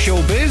little bit of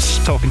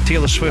showbiz, talking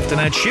Taylor Swift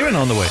and Ed Sheeran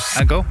on the way.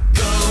 I go.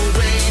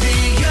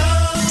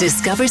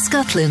 Discover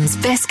Scotland's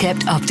best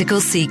kept optical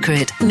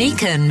secret,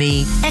 Mika and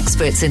Me.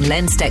 Experts in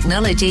lens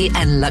technology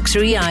and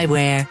luxury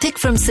eyewear. Pick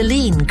from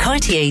Celine,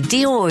 Cartier,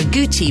 Dior,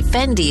 Gucci,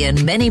 Fendi,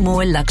 and many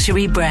more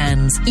luxury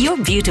brands. Your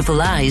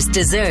beautiful eyes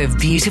deserve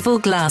beautiful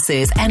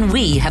glasses, and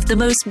we have the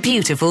most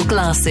beautiful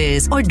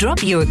glasses. Or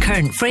drop your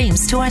current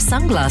frames to our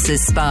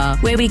sunglasses spa,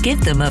 where we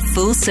give them a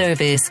full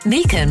service.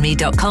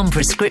 MikaandMe.com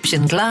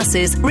prescription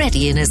glasses,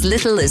 ready in as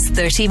little as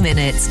 30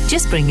 minutes.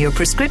 Just bring your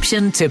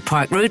prescription to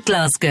Park Road,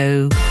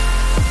 Glasgow.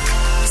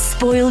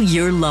 Spoil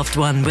your loved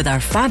one with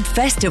our Fab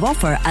Festive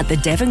offer at the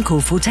Devon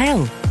Cove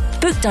Hotel.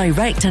 Book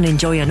direct and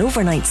enjoy an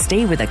overnight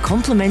stay with a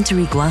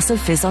complimentary glass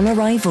of fizz on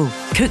arrival,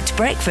 cooked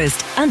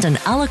breakfast and an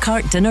a la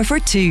carte dinner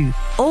for two.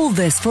 All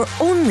this for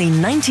only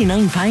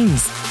 £99.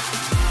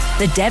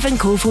 The Devon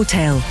Cove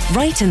Hotel,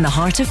 right in the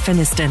heart of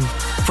Finniston.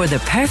 For the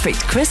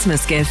perfect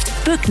Christmas gift,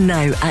 book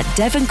now at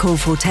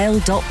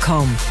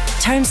devoncovehotel.com.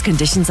 Terms,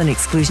 conditions and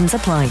exclusions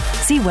apply.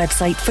 See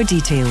website for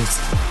details.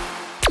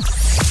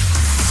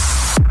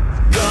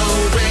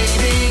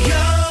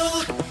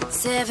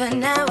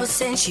 7 hours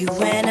since you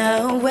went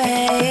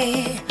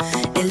away.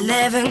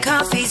 11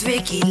 coffees,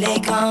 Ricky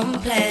Lake on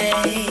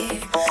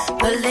play.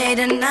 But late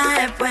at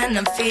night when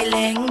I'm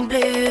feeling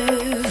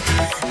blue,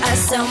 I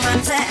sell my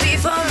tag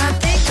before I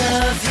think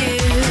of you.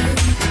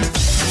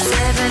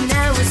 7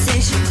 hours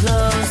since you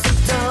closed the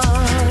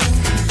door.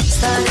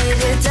 Started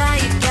to die,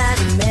 you got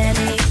a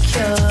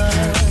manicure.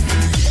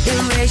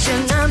 Erase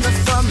your number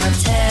from my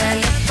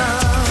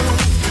telephone.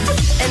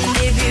 And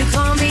if you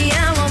call me,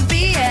 I won't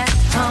be at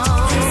home.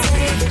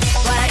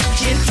 Why did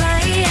you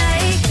cry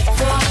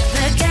for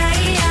the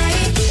guy?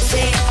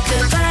 Say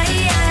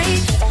goodbye,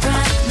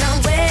 run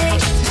away.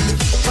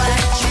 Why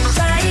did you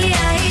cry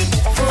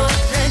for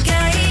the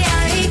guy?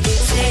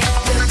 Say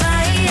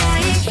goodbye.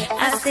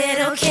 I said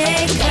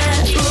okay,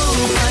 'cause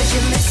ooh, 'cause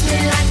you miss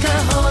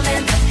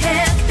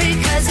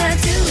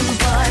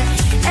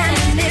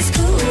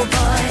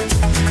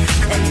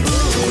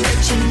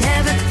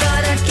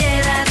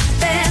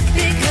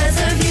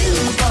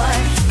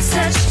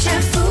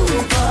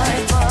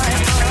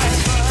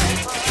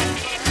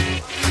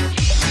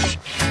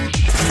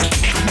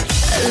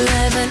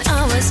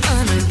hours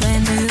on a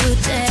brand new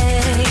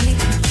day.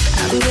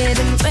 I'm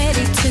getting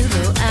ready to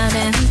go out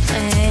and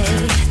play.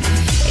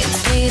 It's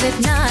late at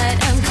night,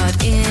 I'm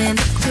caught in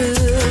the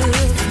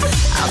groove.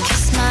 I'll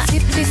kiss my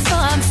feet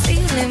before I'm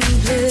feeling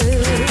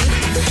blue.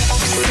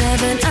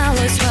 7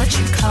 hours, what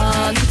you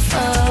calling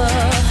for?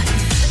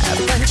 A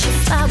bunch of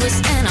flowers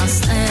and I'll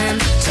slam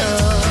the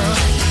door.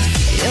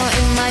 You're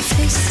in my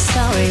face,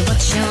 sorry,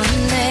 what's your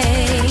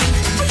name?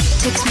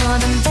 Takes more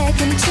than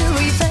begging to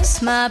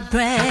reverse my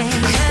brain.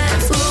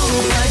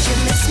 Ooh, but you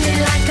miss me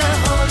like a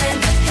hole in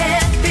the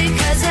head.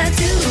 Because I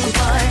do,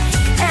 boy,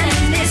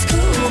 and it's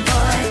cool,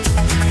 boy.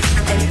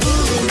 And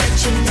ooh, but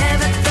you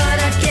never thought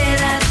I'd get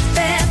out of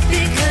bed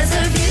because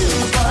of you,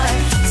 boy.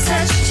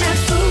 Such a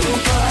fool,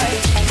 boy.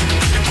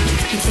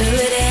 I'm through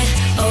with it,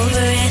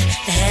 over it,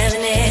 the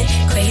having it,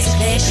 crazy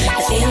bitch,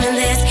 the feeling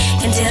this,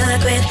 until I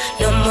quit,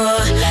 no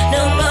more,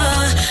 no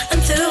more.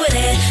 I'm through with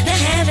it, not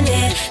having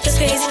it, this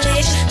crazy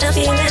bitch, not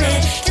feeling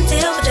it,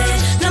 until we're dead,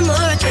 no more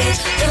I quit,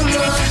 no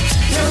more,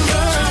 no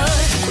more.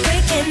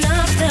 Breaking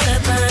off the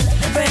bond,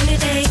 a brand new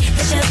day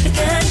has just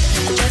begun.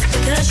 Just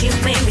because you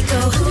made me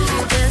go,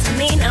 doesn't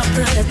mean I'll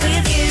put up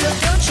with you.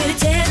 Don't you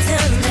dare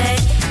tell me,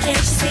 can't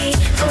you see,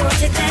 I won't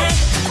take that.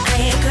 I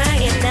ain't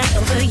crying not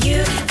over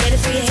you. Get it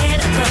through your head,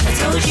 I thought I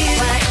told you.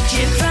 Why'd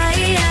you cry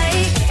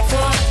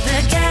for the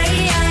guy?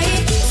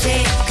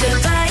 Say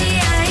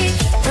goodbye,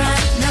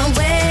 run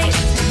away.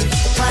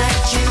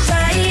 Why'd you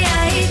cry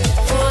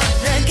for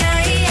the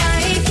guy?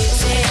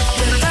 Say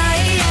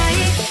goodbye.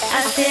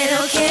 I said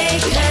okay,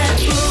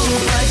 cause ooh,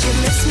 boy, you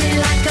miss me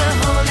like a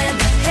hole in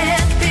the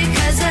head.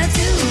 Because I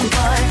do,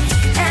 boy,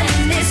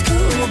 and it's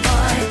cool,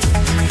 boy.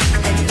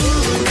 And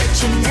ooh, but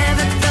you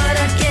never thought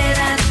I'd get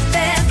out of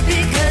bed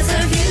because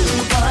of you,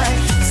 boy.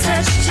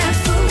 Such a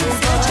fool,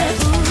 boy.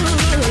 Ooh,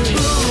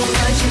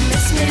 but you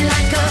miss me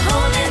like a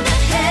hole in the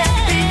head.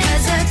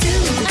 Because I do,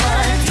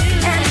 boy,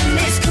 and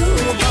it's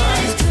cool,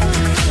 boy.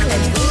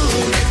 And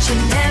ooh, but you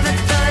never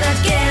thought I'd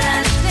get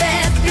out of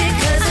bed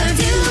because of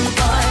you,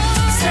 boy.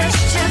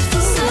 Such a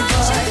fool,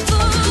 boy.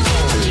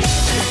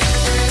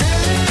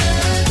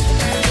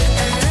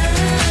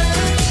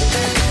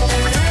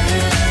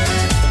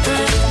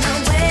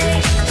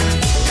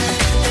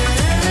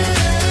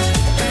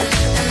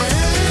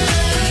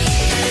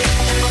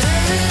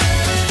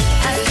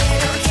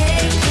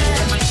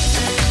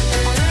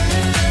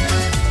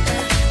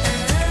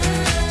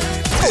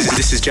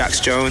 This is Jax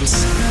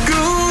Jones.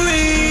 Go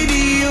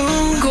radio.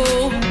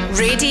 Go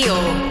radio.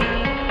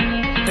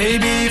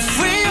 Baby, if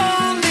we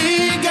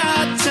only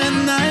got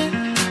tonight,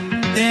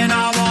 then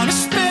I wanna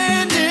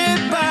spend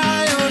it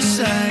by your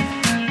side.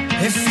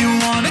 If you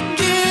wanna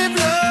give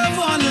love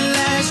one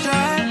last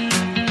try,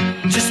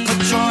 just put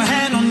your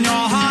hand on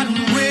your heart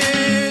and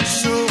wish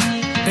so.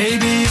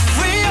 Baby, if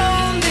we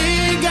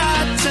only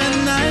got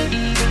tonight,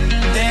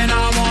 then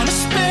I wanna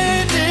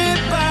spend it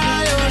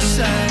by your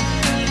side.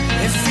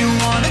 If you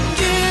wanna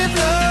give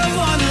love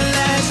one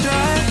last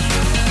try,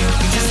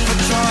 just put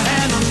your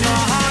hand on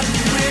your heart and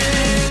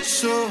wish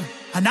so.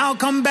 And I'll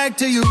come back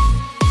to you.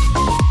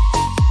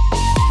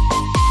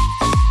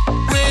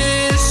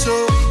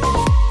 Whistle,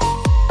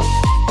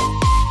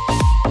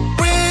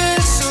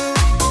 whistle.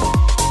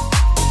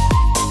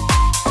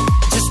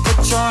 Just put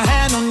your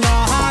hand on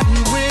your heart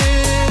and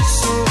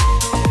whistle.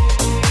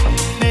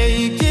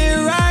 Make it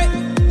right.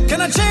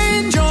 Can I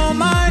change your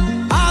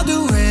mind? I'll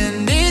do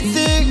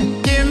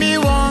anything. Give me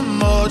one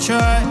more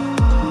try.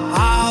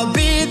 I'll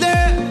be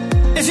there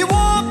if you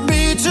want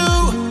me to.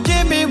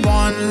 Give me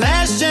one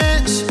last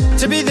chance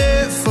to be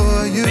there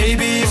for you.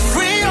 Baby, if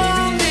we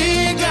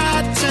only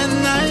got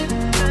tonight,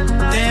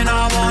 then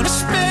I wanna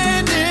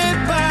spend it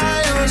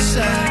by your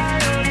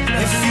side.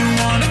 If you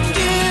wanna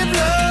give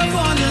love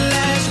one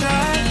last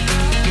try,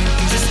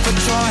 just put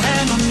your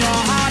hand on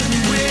your heart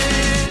and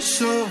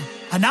whistle,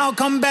 and I'll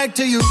come back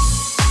to you.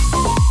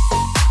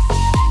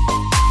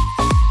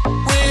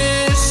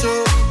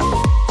 Whistle,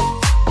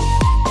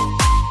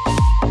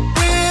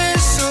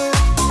 whistle.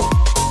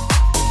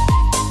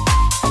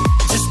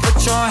 Just put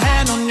your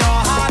hand on your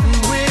heart and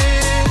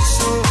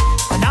whistle,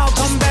 and I'll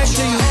come back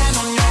to you.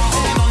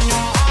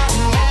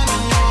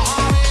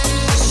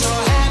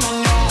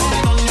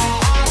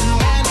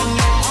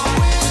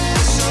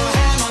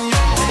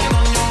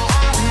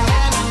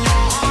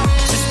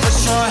 Just put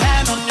your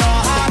hand on your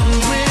heart and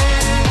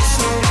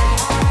whistle.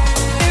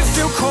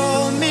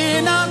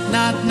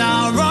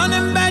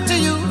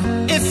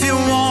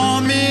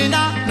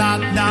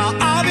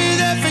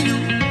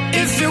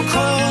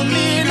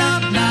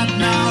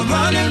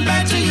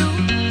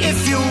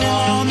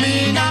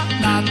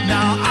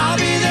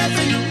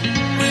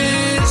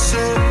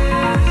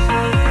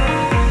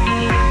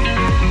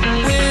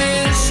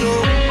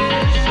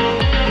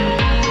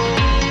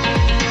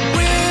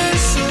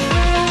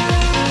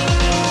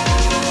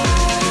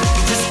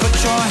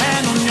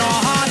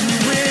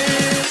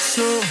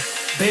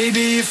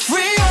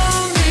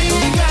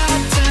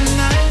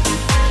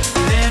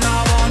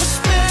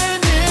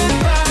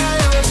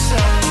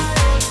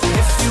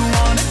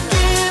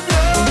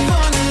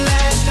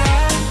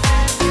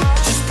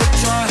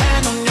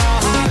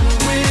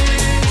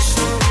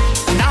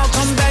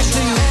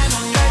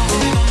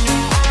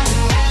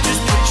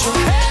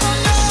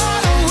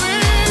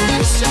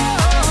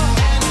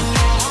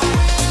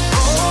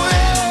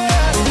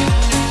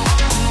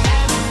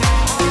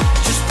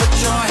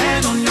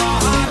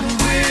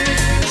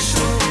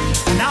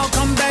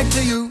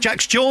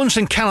 Jax Jones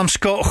and Callum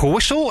Scott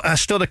Whistle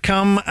still to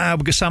come.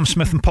 We've got Sam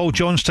Smith and Paul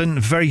Johnston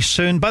very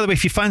soon. By the way,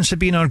 if you fancy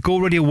being our Go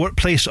Radio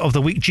Workplace of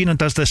the Week, Gina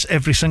does this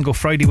every single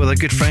Friday with our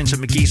good friends at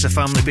McGee's The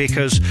Family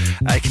Bakers.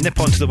 You can nip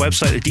onto the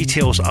website, the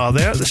details are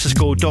there. This is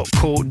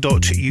go.co.uk.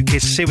 To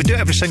say we do it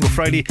every single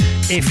Friday.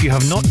 If you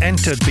have not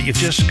entered but you've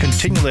just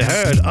continually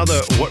heard other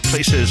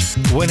workplaces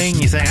winning,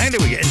 you think, how do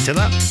we get into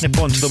that? Nip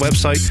onto the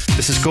website.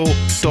 This is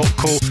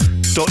go.co.uk.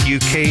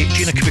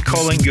 Gina could be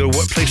calling your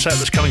workplace out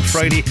this coming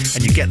Friday,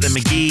 and you get the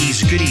McGee's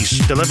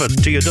goodies delivered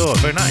to your door.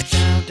 Very nice.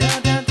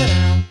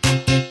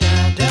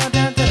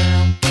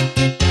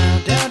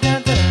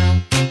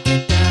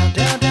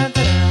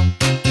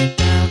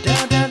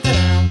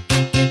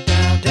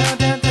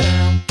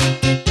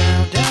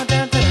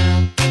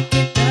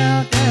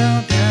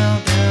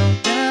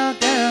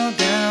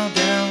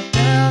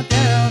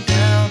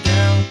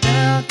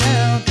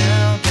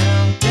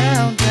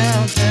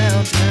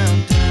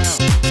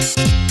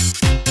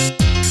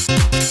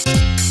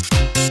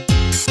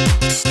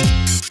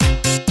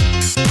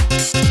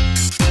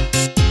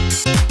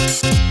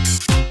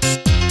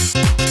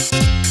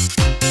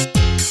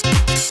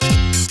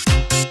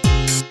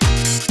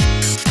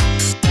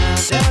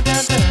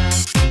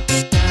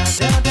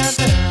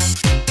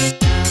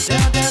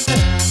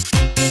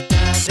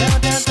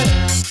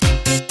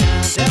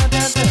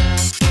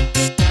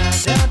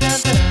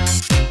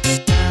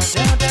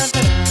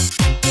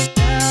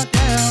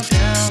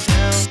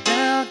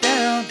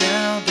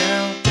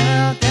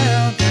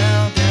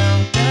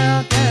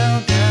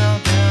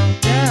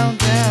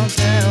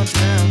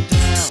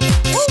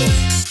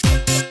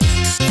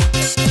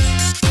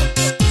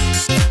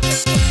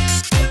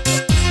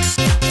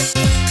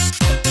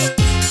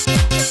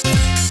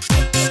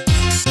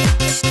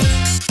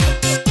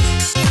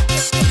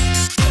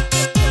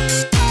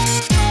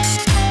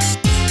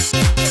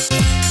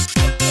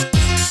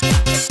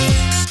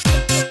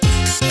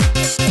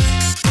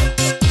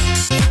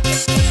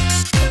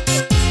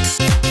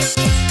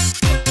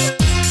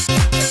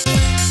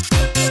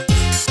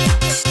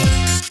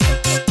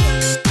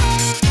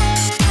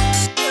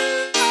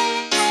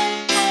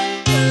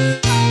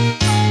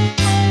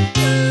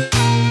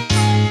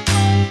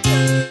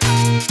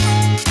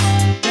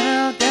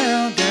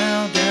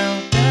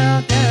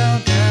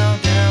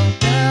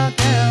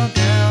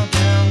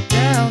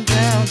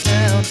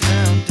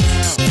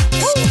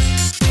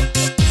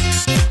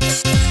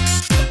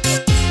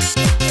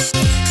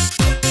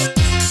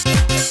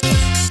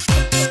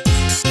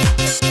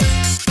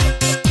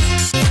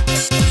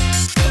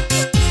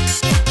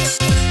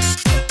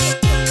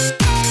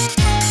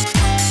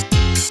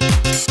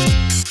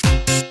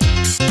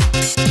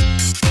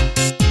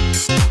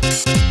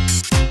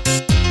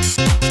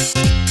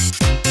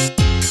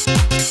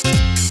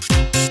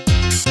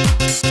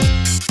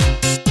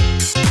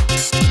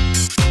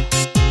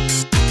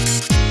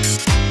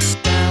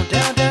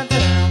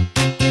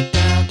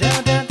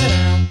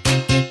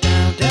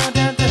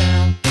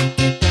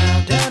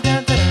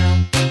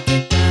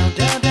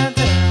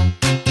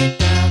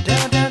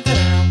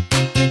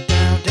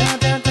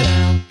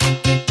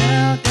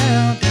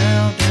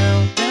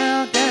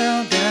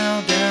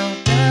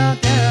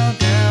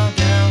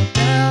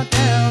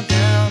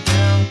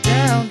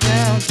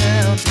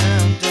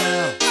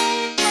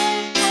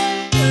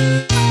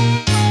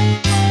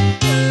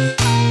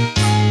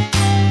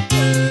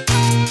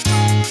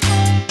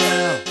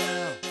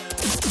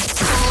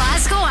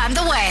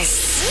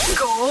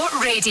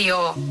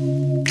 Radio.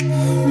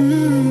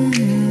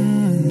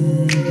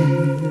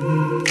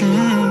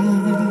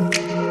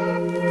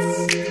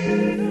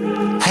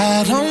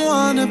 I don't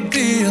wanna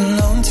be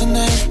alone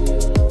tonight.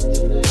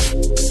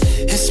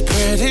 It's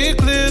pretty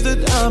clear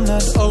that I'm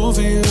not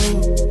over you.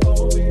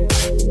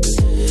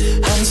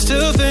 I'm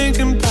still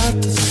thinking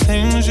about the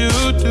things you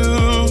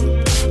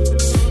do.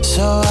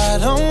 So I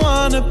don't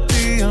wanna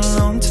be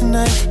alone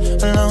tonight,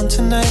 alone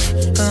tonight,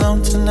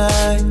 alone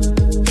tonight.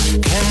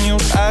 Can you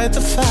fight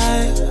the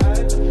fire?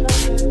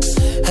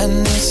 I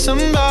need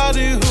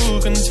somebody who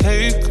can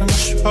take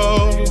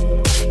control.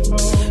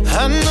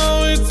 I know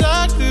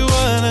exactly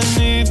what I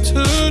need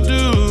to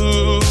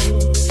do.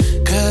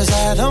 'Cause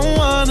I don't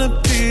wanna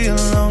be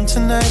alone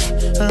tonight,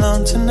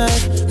 alone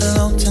tonight,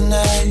 alone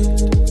tonight.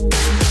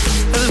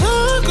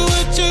 Look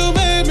what you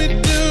made me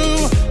do.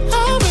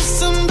 I was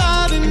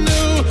somebody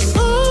new.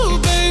 Ooh,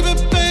 baby,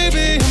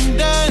 baby, I'm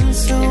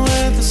dancing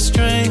with a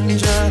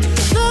stranger.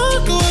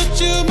 Look what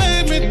you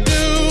made me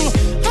do.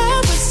 I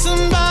was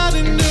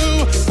somebody new.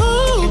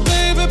 Ooh,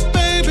 baby,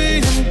 baby,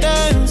 I'm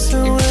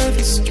dancing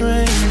with a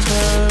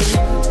stranger.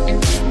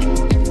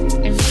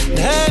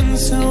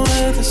 Dancing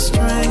with a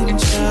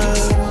stranger.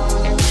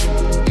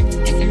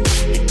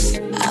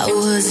 I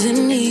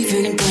wasn't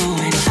even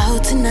going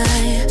out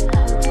tonight,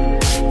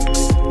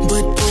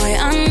 but boy,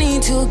 I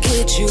need to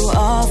get you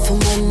off of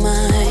my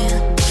mind.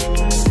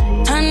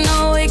 I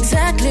know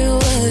exactly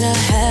what I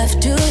have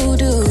to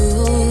do.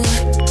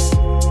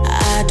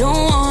 I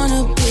don't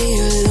wanna be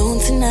alone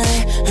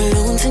tonight,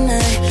 alone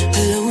tonight,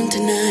 alone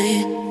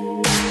tonight.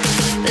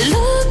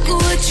 Look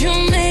what you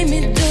made me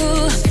do.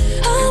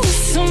 I was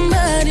somebody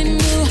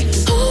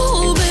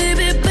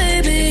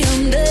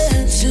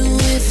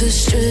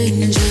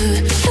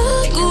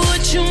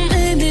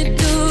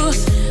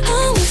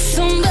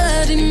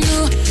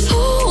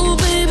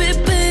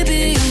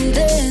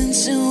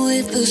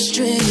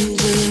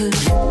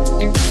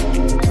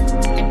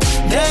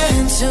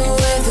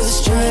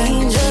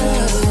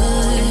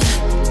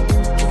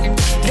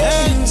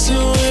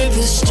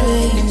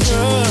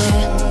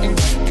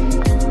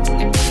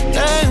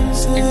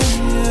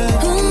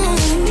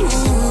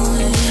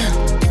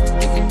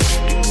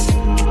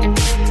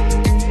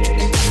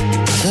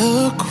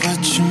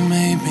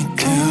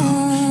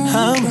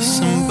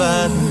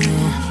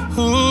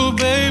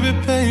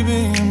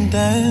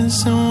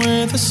dancing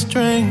with a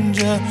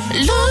stranger.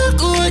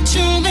 Look what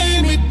you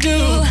made me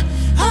do.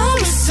 I'm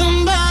with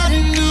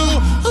somebody new.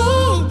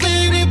 Ooh,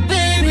 baby,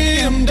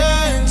 baby, I'm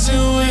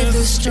dancing with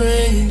a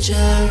stranger.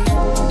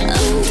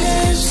 I'm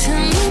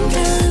dancing, I'm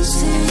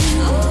dancing.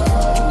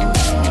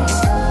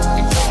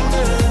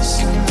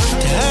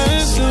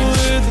 Dancing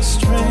with a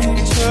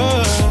stranger.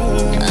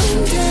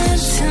 I'm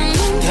dancing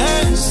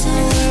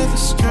with a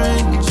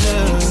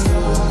stranger.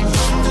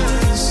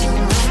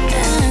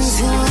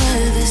 Dancing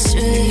with a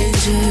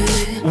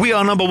stranger. We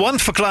are number one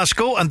for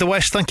Glasgow and the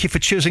West. Thank you for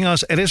choosing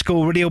us. It is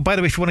Go Radio. By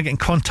the way, if you want to get in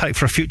contact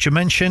for a future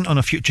mention on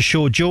a future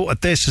show, Joe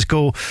at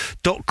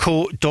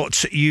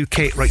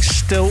thisisgo.co.uk. Right,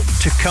 still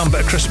to come,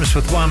 but a Christmas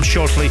with Wham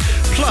shortly,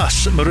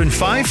 plus Maroon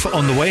 5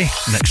 on the way.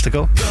 Next to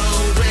go.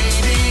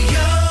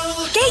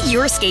 Get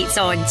your skates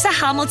on to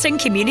Hamilton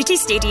Community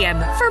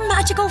Stadium for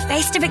magical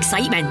festive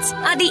excitement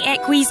at the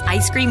Equis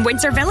Ice Cream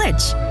Winter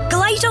Village.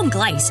 Glide on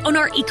glice on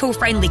our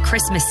eco-friendly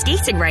Christmas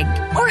skating rink,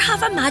 or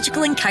have a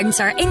magical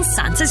encounter in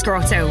Santa's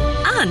Grotto,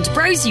 and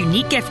browse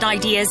unique gift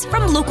ideas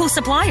from local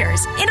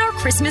suppliers in our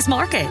Christmas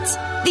market.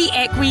 The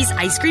Equis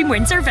Ice Cream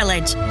Winter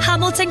Village,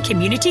 Hamilton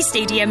Community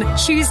Stadium,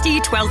 Tuesday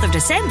 12th of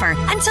December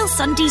until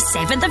Sunday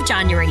 7th of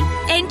January.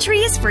 Entry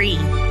is free.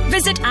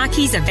 Visit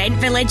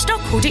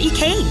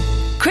akieseventVillage.co.uk.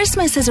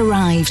 Christmas has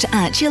arrived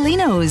at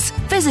Chilino's.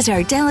 Visit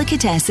our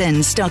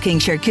delicatessen stocking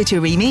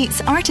charcuterie meats,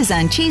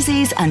 artisan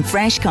cheeses and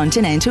fresh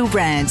continental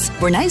breads.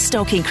 We're now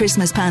stocking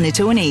Christmas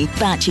panettone,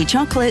 batchy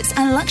chocolates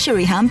and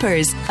luxury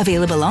hampers.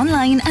 Available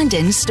online and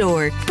in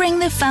store. Bring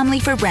the family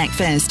for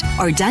breakfast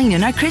or dine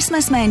on our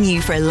Christmas menu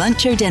for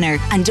lunch or dinner.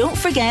 And don't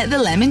forget the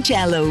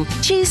limoncello.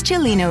 Choose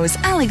Chilino's,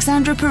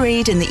 Alexandra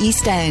Parade in the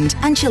East End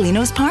and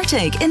Chilino's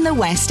Partick in the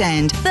West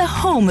End, the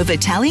home of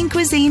Italian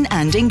cuisine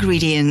and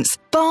ingredients.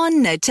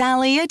 Bon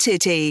Natalia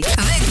Tutti.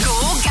 The Go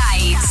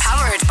Guide,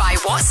 powered by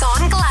What's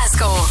On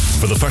Glasgow.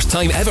 For the first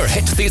time ever,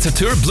 Hit Theatre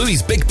Tour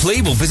Bluey's Big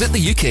Play will visit the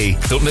UK.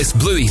 Don't miss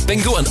Bluey,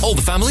 Bingo and all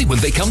the family when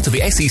they come to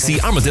the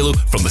SEC Armadillo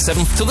from the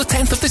 7th till the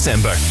 10th of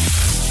December.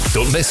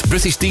 Don't miss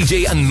British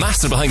DJ and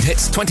master behind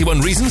hits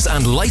 21 Reasons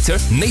and Lighter,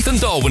 Nathan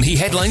Daw, when he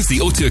headlines the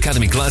O2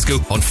 Academy Glasgow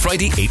on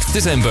Friday 8th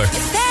December.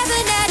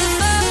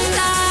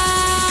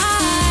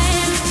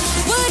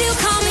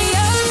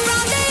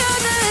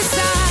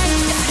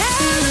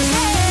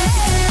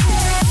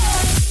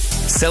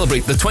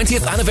 Celebrate the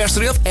 20th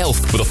anniversary of Elf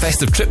with a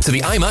festive trip to the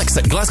IMAX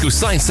at Glasgow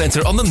Science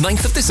Centre on the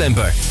 9th of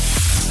December.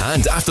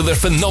 And after their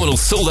phenomenal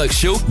sold-out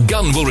show,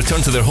 Gun will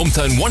return to their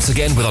hometown once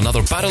again with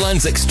another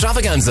Barrowlands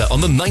extravaganza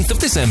on the 9th of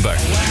December.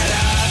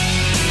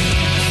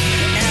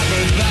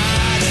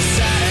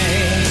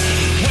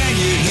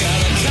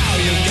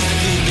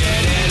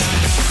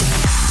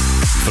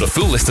 For a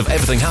full list of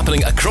everything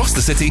happening across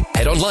the city,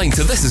 head online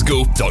to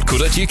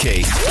thisisgo.co.uk.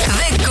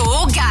 The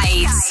Go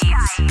Guides.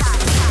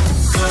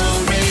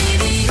 Go Radio.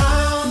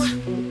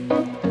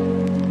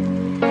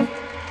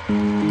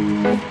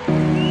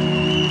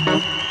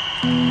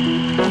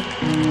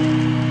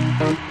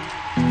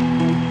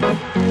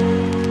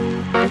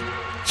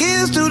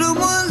 Here's to the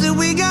ones that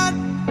we got.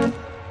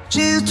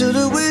 Cheers to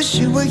the wish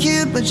you were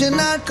here, but you're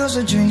not. 'Cause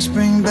the drinks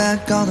bring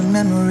back all the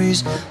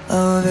memories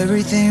of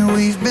everything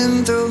we've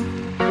been through.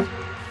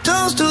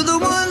 Toast to the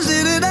ones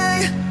here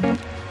today.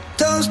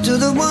 Toast to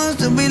the ones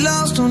that we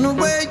lost on the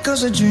way.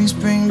 'Cause the drinks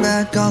bring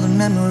back all the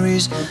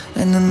memories.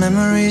 And the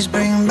memories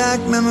bring back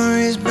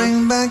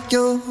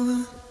your.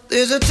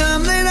 There's a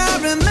time that I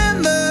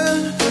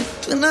remember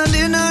when I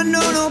did not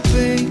know no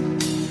pain.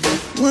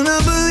 When I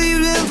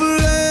believed in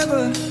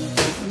forever,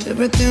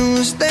 everything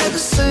would stay the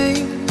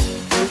same.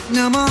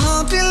 Now my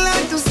heart feel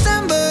like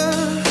December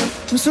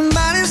when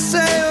somebody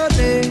say your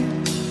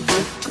name.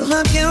 'Cause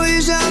I can't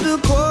reach out to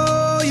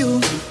call you,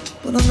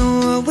 but I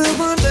know I will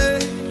one day.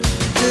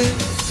 Yeah.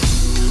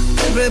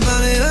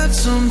 Everybody hurts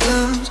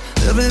sometimes,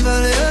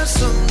 everybody hurts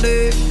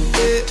someday.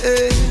 Yeah,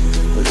 yeah.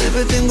 But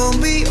everything gon'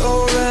 be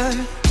alright.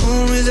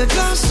 Gonna raise a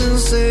glass and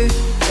say,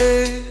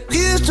 hey.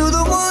 Here's to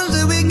the ones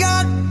that we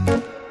got.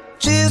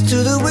 Cheers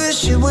to the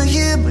wish you were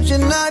here, but you're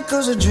not.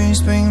 'Cause the drinks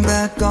bring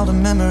back all the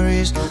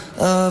memories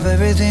of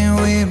everything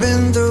we've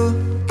been through.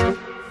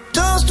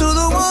 Toast to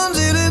the ones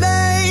here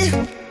today.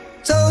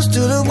 Toast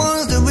to the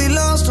ones that we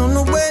lost on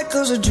the way.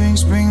 'Cause the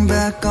drinks bring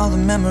back all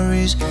the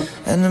memories.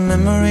 And the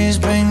memories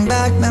bring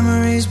back your.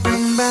 Memories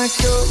bring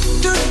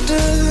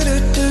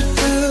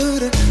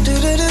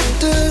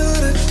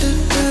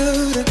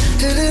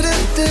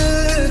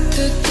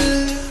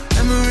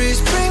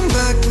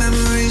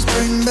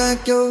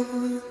back your.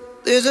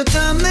 There's a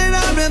time that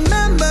I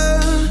remember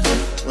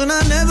when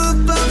I never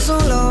felt so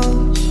lost.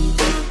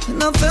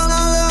 And I felt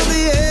all of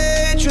the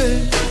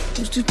hatred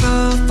was too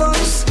powerful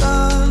to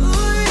stop.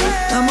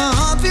 Now my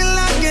heart feel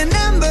like an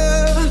ember,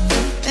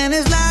 and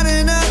it's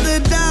lighting up the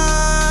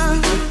dark.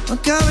 I'll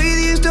carry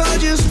these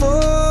torches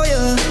for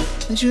you,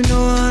 and you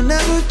know I'll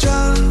never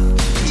drop.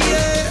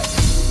 Yeah.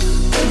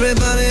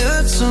 Everybody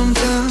hurts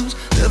sometimes,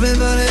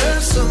 everybody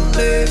hurts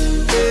someday.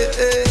 Yeah,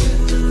 yeah.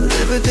 But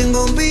everything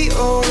gon' be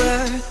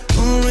alright.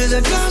 Gonna raise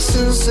a glass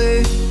and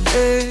say,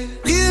 hey.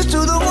 Here's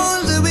to the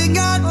ones that we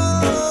got.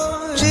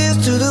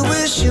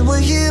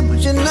 here,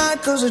 but you're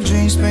not. Cause the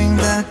drinks bring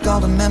back all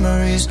the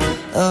memories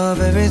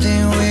of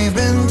everything we've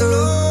been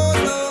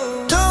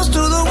through. Toast to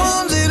the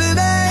ones here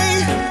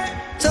today.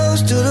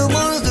 Toast to the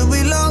ones that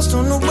we lost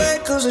on the way.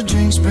 Cause the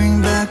drinks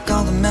bring back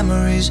all the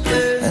memories.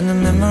 And the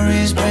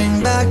memories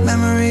bring back your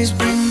memories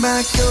bring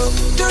back your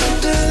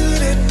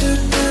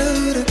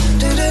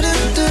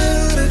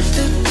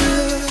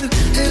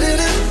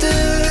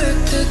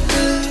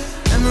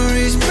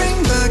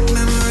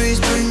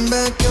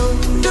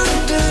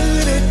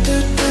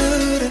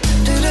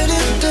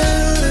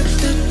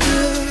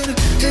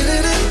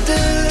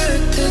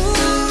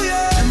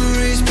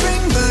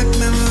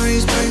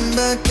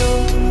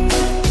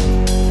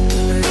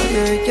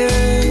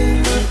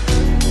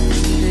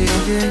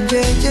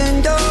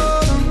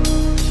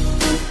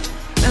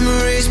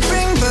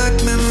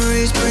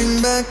memories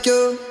bring back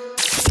your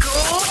Go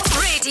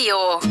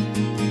Radio.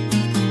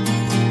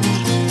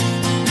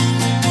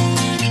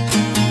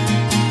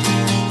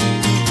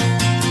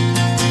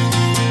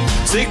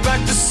 Take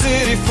back the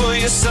city for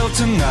yourself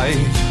tonight.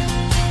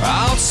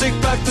 I'll take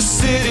back the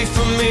city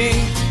for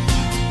me.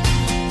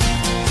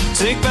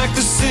 Take back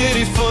the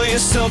city for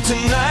yourself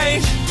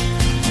tonight.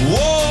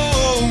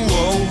 Whoa,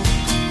 whoa.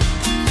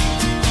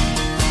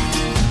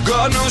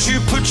 God knows you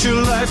put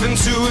your life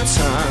into its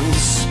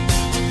hands,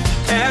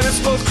 and it's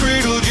both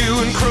cradled you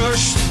and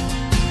crushed.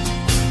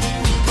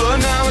 But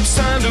now it's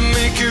time to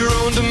make your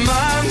own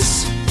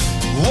demands.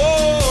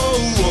 Whoa,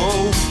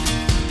 whoa.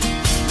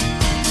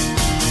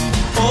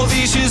 All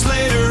these years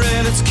later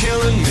and it's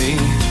killing me.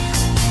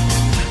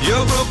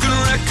 Your broken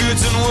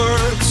records and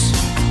words,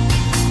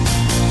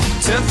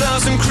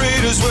 10,000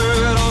 craters where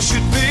it all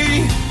should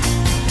be.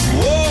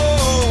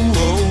 Whoa,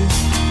 whoa.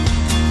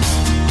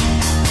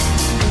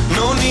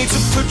 No need to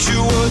put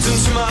your words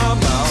into my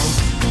mouth.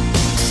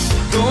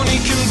 Don't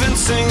need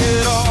convincing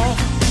at all.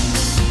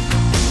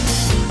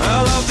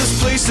 I love this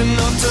place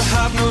enough to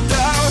have no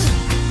doubt.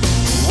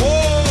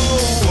 Whoa,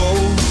 whoa.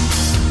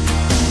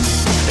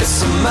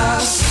 It's a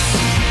mess.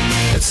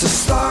 It's a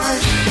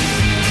start.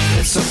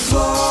 It's a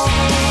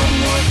flawed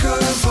work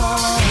of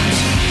art.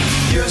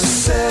 Your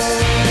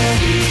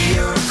city,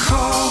 your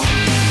call.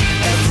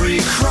 Every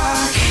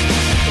crack,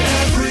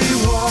 every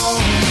wall.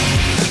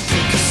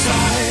 Pick a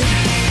side,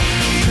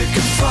 pick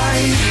a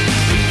fight.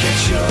 Get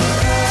your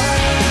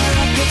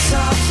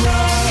appetite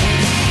right.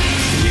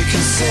 You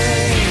can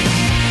sing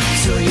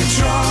till you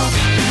drop,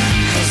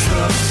 'cause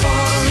the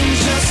fun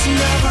just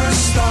never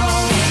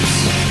stops.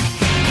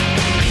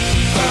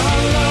 I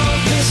love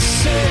this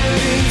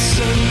city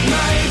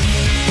tonight.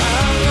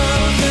 I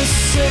love this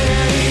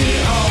city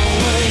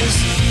always.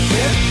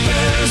 It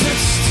bares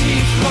its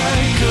teeth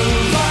like a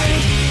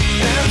light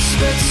and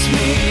spits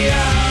me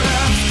out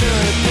after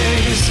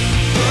days.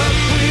 But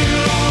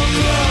we're all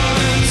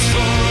glutons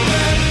for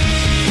it.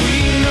 We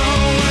know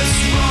it's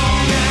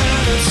wrong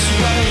and it's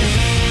right.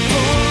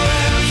 For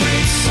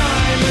every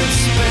time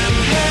it's been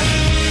hit,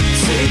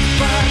 take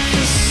back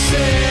the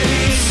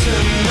city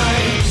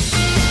tonight.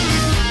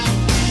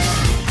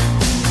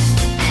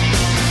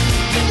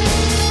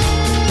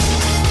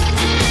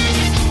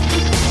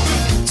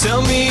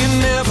 Tell me you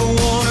never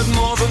wanted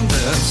more than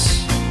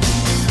this,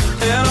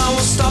 and I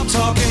will stop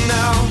talking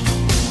now.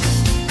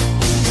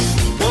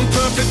 One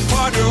perfect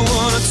partner,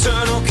 one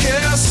eternal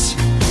kiss.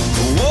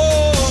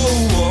 Whoa,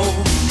 whoa.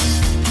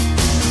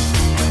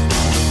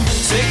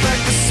 Take back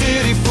the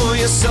city for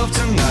yourself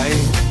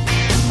tonight.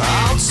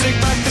 I'll take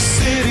back the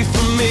city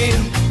for me.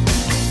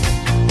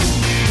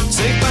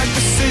 Take back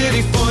the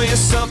city for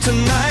yourself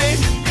tonight.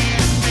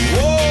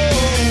 Whoa,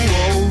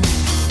 whoa.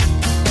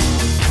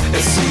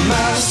 It's a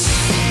mess.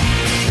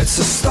 It's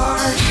a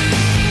start,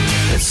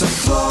 it's a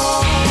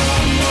flawed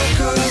work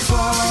of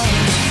art.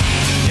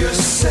 Your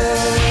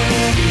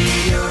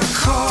city, your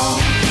call,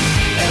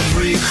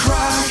 every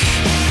crack,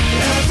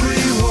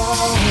 every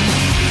wall.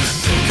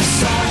 Pick a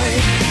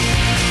side,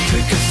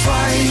 pick a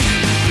fight.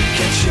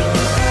 Get your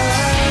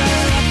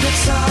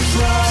appetite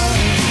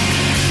right.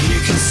 You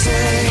can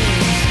sing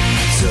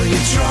till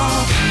you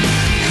drop,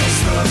 'cause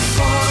the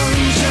fun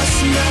just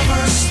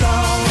never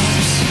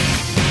stops.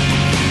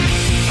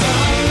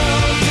 I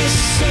love this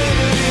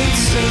city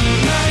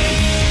tonight.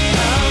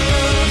 I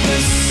love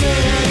this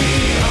city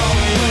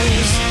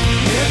always.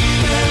 It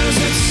bears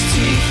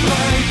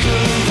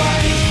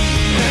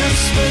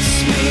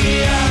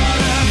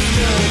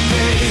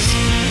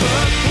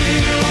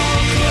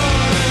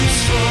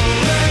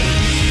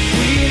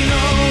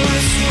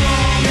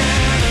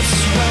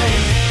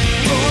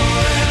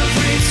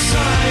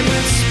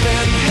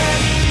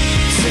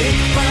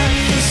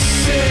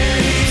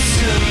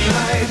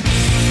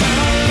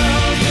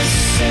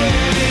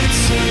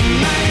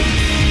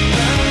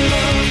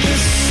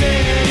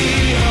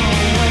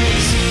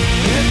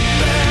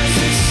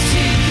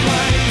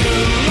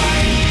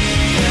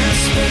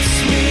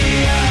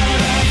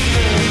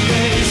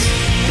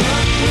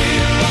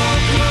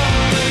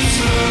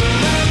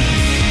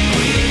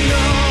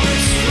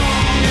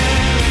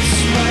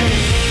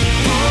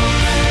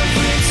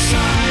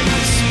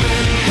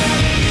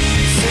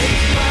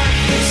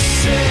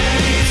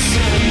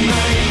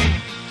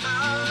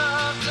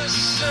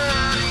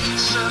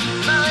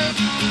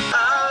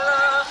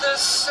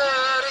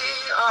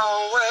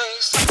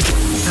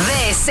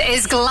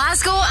is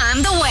Glasgow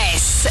and the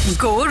West.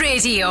 Go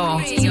Radio.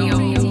 I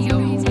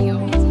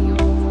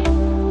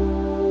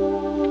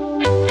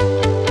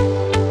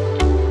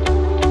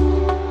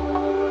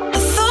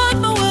thought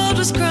my world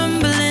was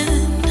crumbling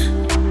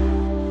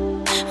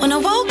when I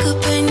woke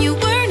up and you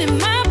weren't in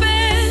my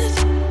bed,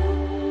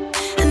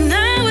 and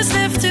I was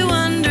left to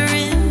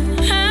wondering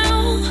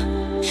how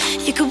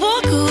you could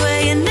walk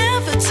away and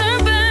never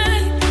turn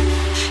back.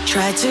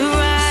 Tried to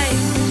right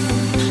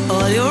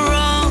all your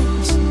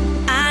wrongs.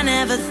 I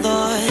never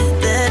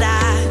thought that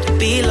I'd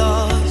be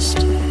lost,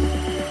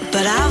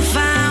 but I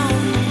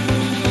found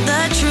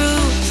the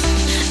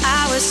truth.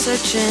 I was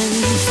searching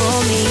for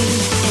me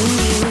in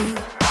you.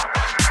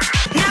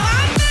 Now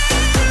I'm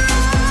better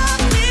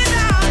off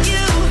without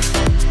you,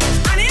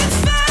 and it's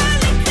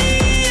finally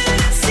clear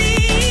to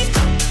see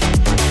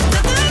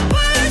that the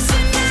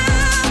person I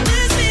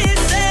was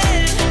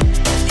missing,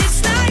 it's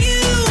not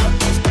you,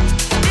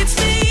 it's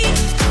me.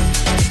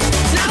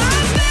 Now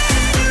I'm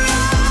better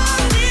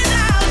off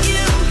without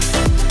you,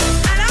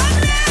 and I've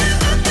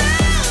never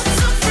felt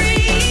so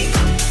free.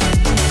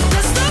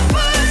 'Cause the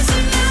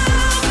person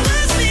I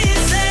was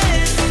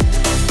missing,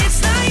 it's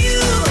not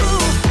you,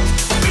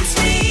 it's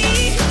me.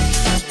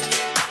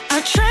 I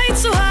tried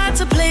so hard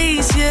to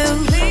please you,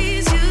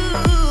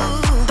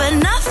 but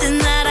nothing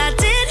that I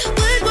did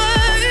would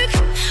work.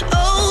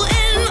 Oh,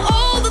 and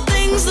all the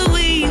things that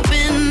we've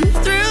been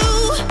through.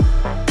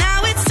 Now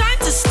it's time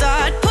to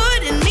start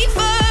putting me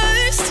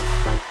first.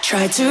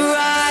 Tried to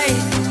right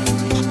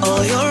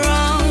all your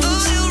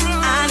wrongs.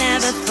 I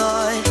never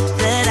thought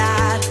that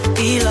I'd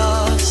be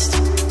lost,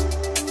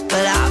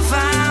 but I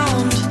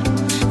found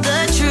the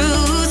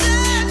truth.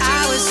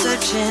 I was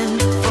searching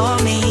for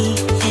me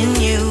in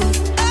you.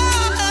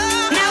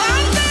 Now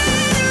I'm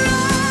better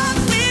off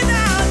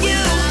without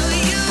you,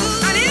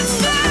 and it's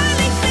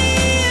finally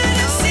clear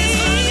to see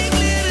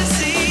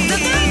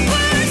that the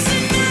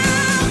person I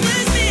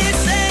was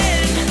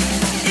missing,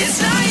 it's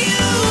not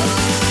you,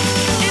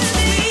 it's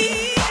me.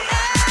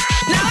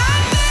 Now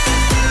I'm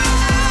better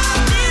off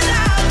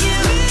without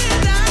you,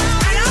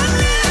 and I've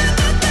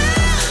never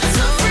felt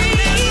so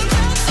free.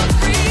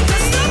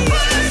 'Cause the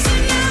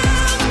person I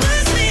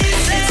was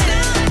missing,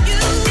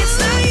 it's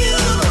not you,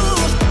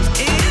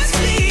 it's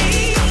me.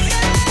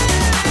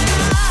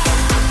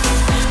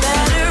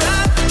 Better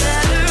up,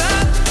 better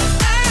up,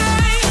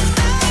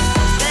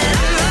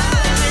 better up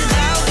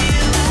without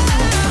you.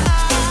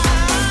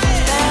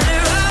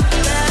 Better up,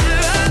 better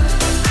up,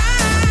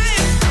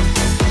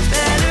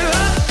 better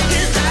up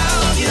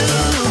without you.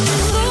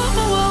 Thought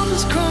my world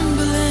was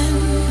crumbling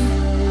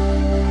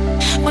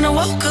when I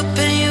woke up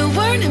and you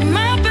weren't in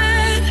my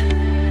bed,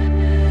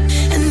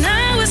 and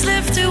I was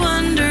left to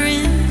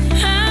wondering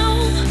how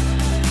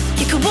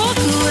you could walk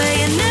away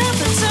and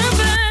never turn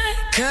back.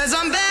 'Cause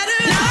I'm better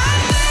now.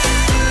 I'm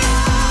better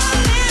off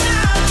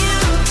without you,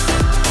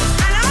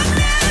 and I've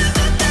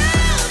never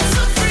felt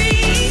so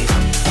free.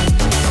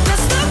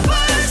 'Cause the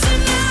person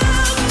I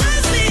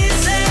was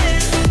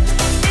missing,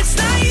 it's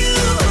not you,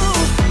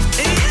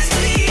 it's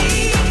me.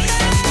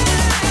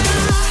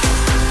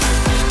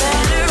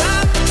 Better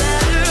up,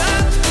 better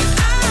up,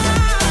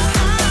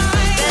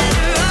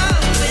 better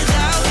up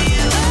without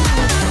you.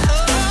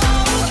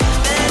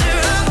 Better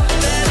up,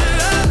 better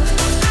up,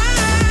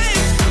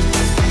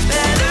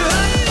 better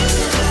up.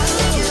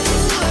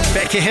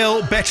 Becky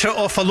Hill, Better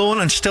Off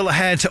Alone, and still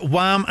ahead,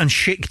 Wham and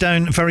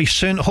Shakedown very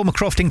soon. Home of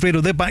Crofting Radio,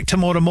 they're back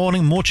tomorrow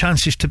morning. More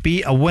chances to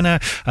be a winner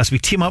as we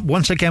team up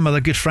once again with our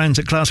good friends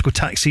at Glasgow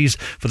Taxis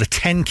for the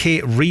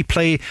 10k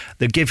replay.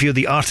 They'll give you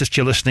the artist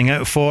you're listening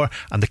out for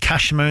and the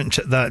cash amount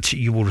that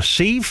you will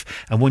receive.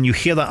 And when you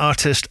hear that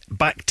artist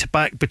back to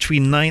back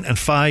between 9 and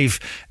 5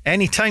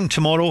 anytime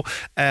tomorrow,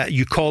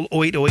 you call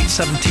 0808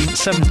 17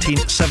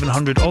 17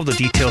 700. All the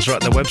details are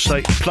at their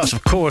website. Plus,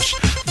 of course,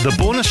 the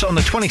bonus on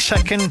the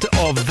 22nd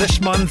of this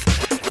month,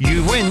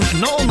 you win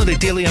not only the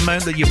daily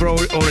amount that you've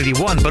already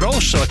won, but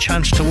also a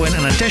chance to win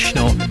an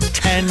additional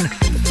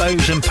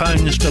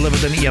 £10,000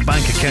 delivered into your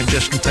bank account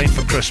just in time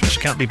for Christmas.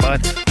 Can't be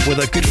bad with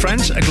our good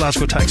friends at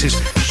Glasgow Taxis.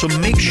 So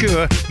make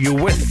sure you're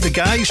with the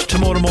guys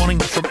tomorrow morning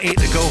from 8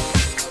 to go.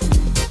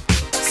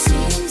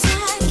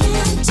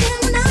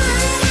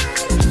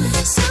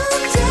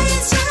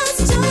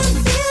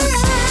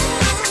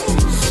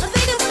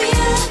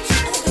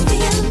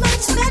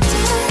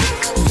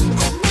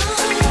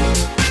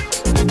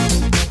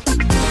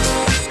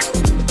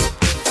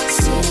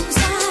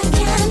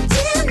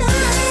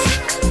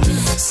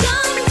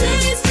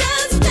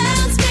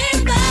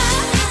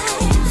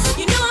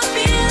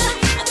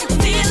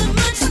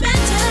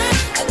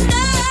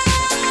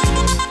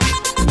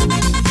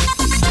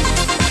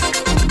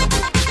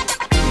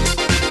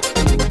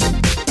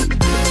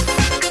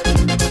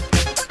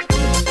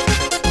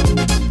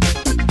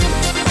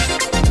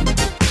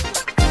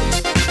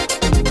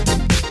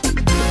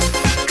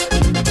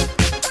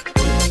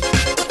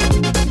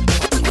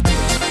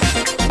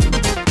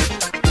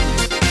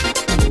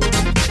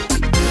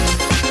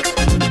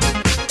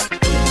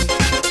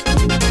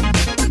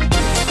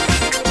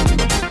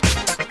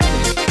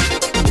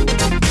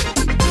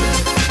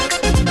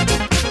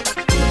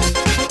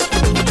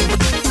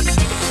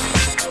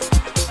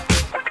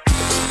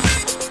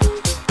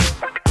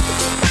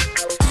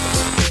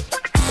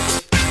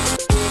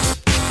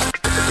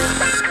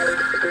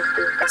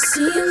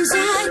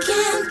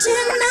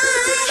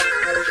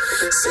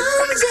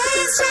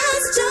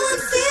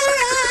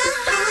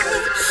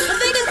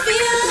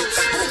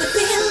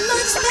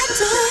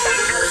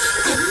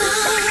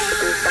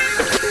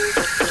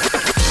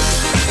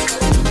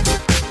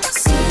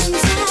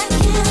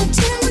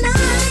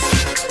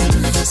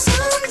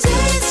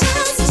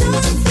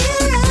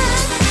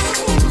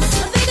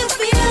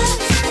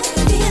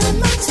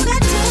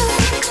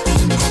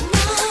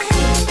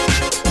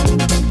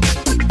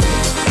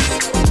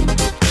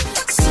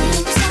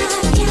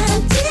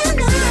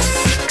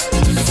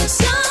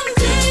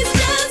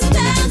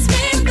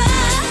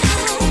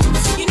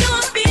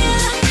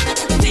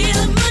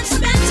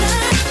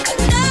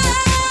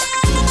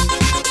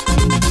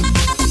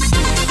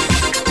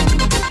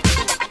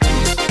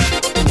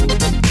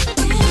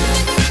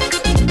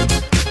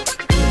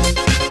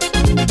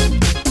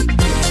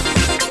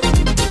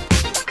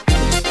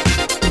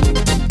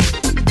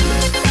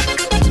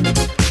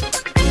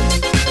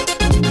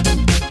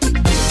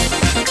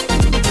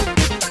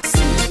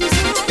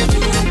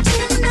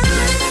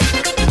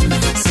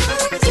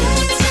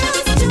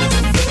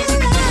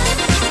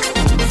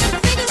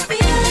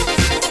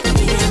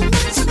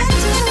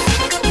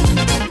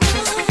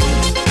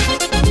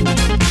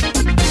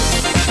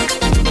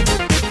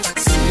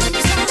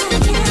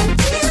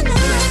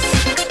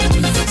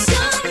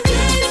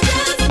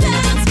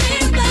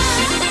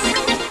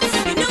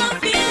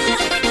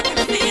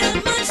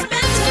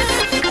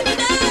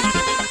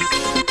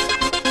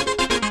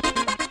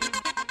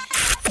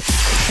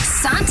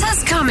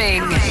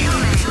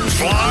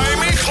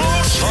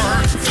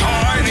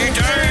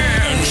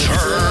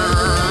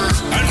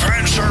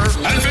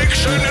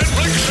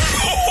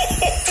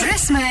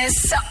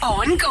 It's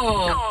on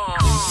Go.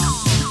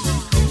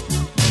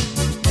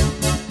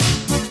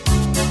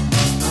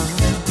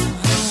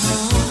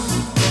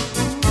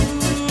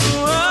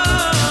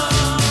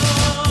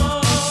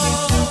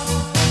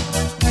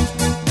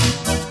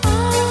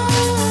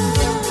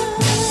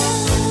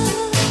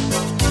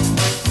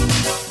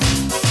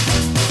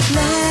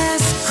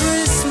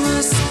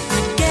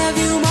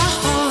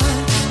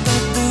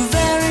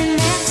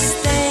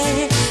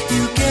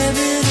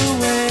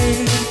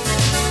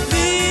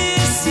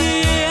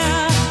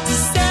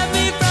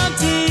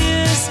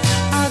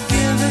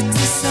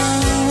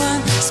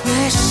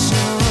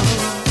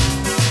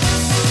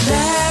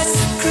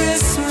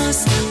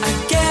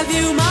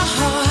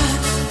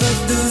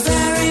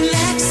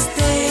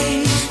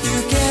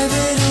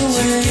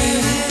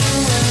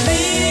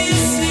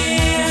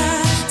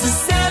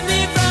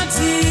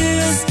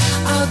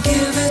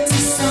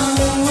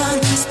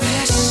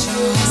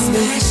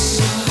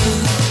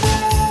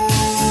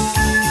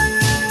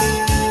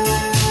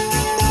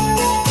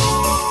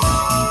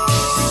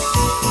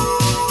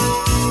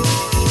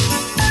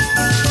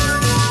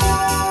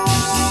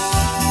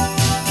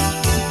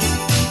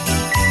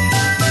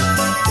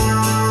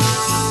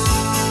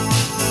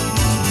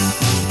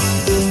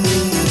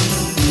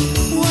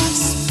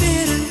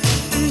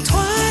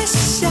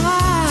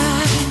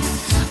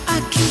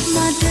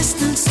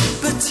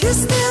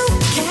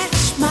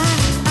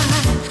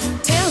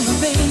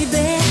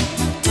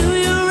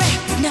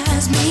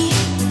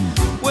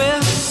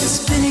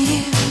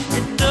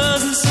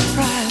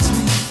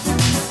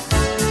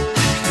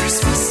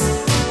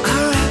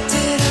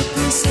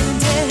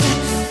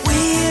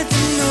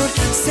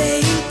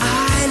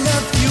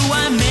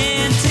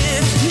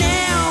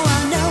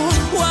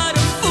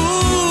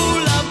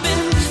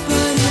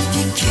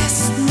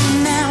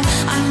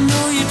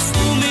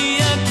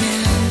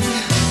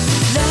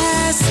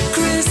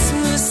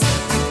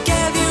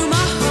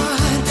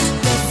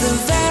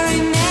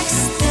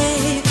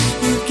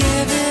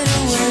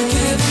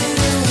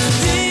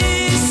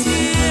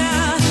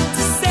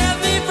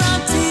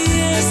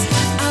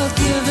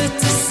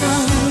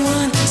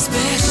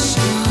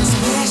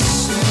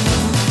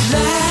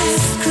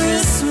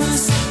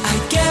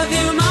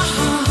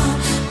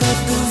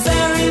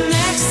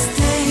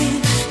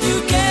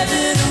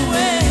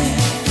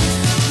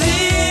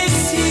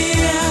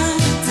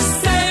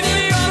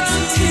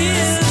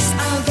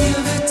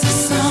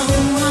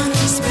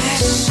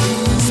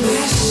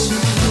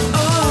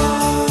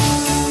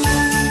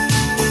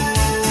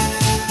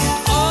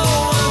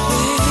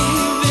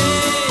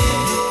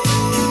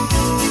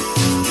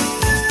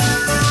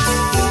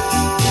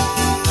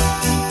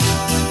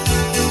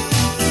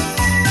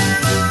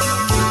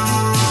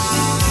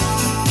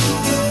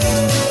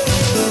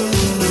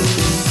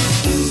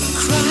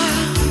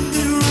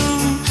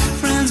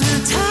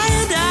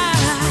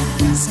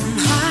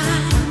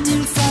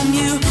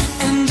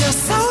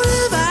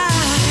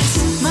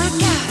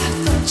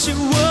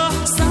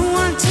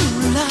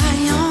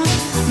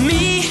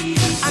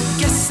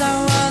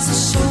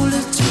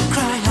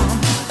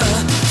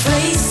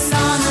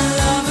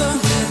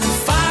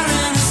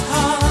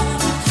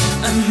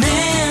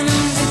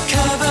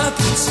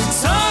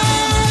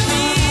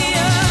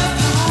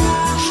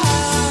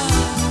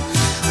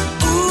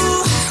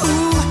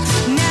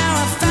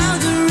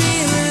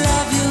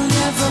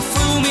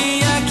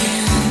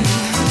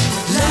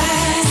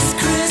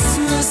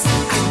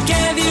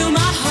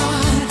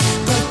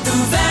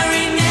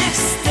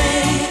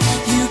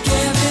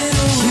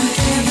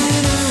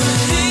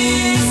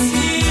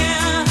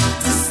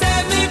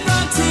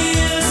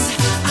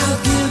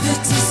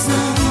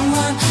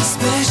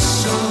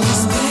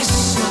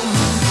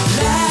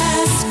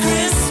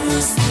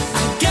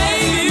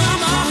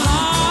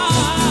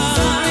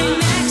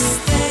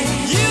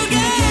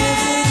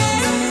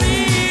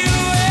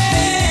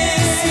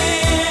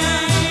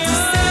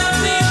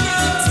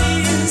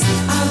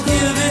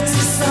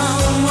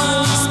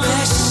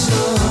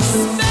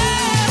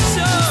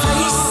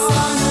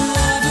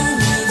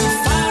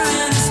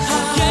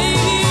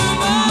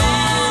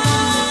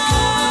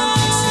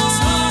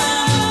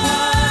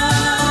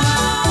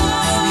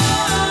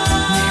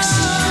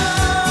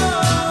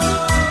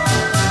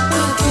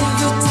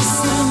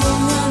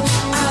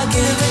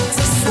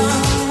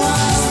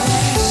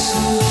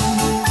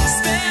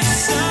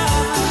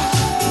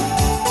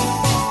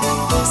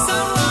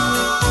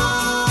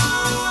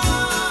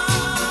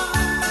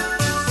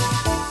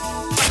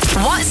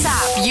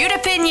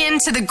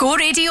 To the Go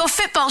Radio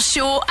Football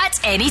Show at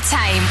any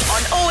time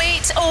on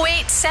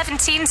 0808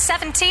 17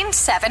 17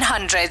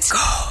 700.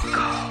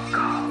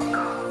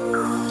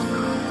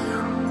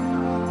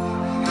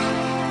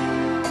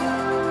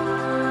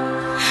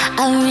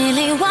 I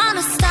really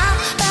wanna stop,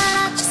 but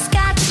I just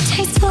got the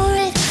taste for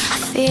it. I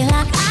feel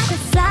like I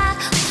could fly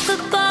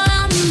with the ball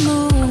on the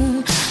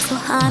moon. So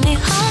honey,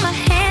 hold my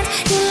hand,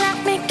 you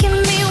like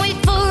making me wait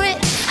for it.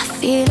 I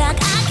feel like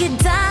I could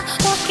die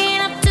walking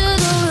up to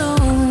the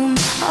room.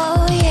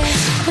 Oh yeah,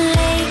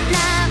 late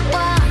night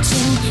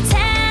watching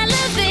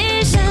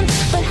television,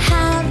 but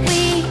how'd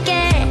we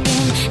get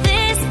in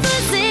this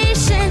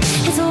position?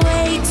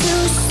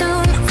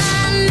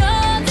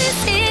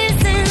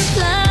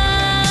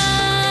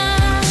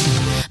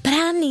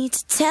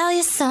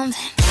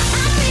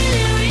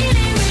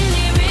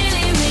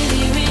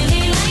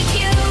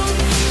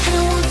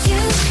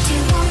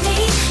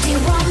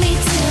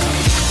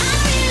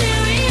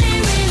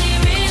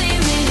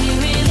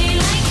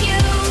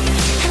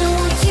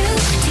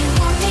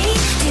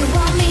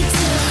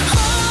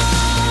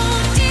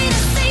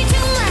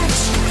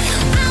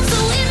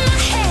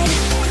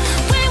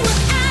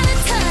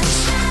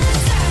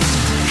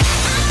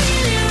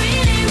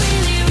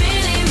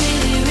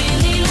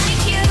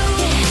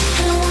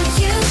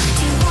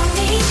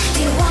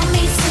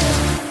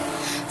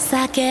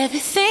 Feels like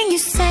everything you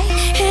say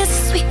is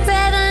a sweet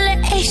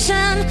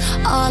revelation.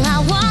 All I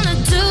wanna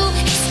do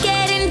is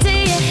get into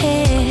your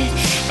head.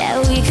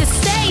 That we could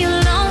stay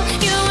alone,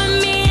 you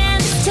and me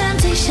and this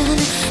temptation.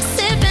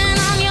 Sipping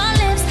on your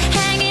lips,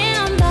 hanging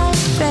on by a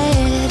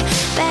thread.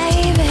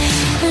 Baby,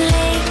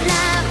 late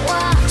night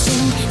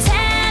watching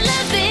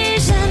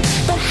television.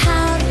 But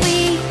how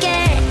we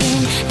get in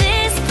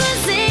this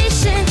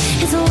position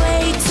is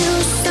way too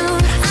soon.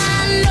 I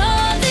know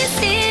this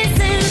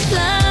isn't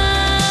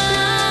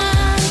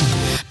love,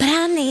 but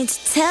I need to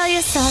tell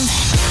you something.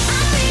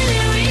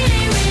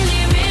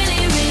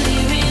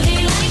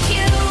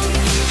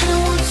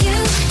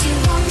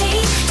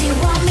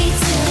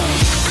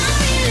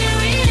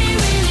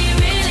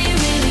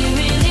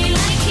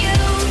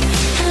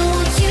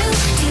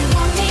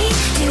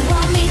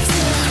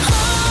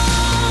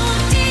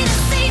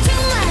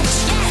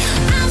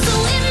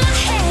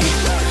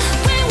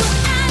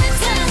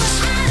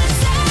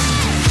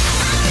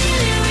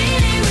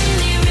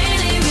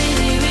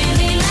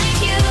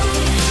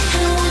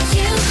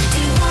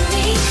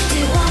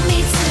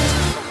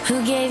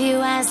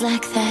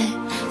 Like that,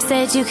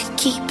 said you could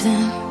keep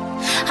them.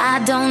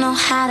 I don't know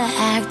how to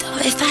act or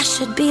if I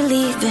should be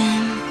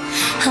leaving.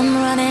 I'm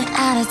running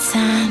out of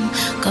time,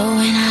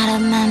 going out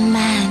of my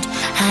mind.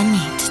 I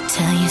need to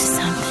tell you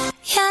something.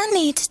 Yeah, I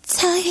need to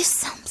tell you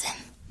something.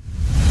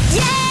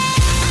 Yeah!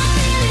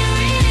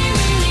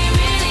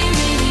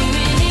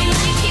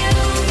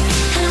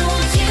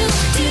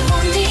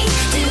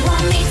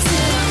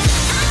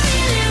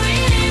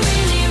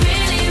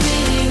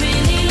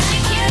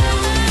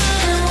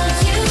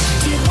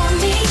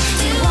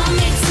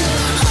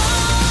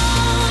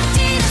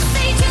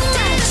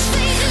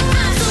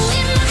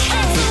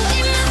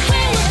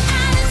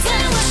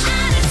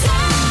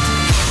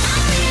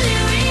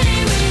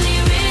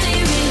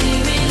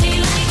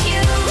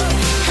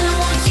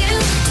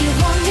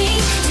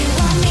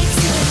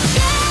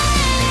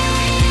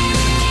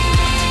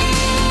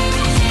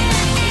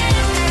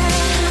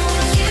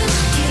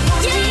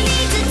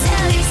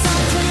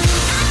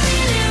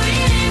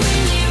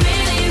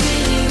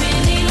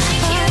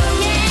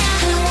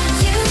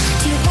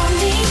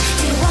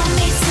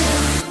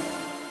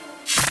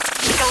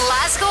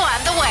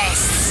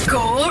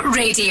 Go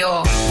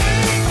Radio.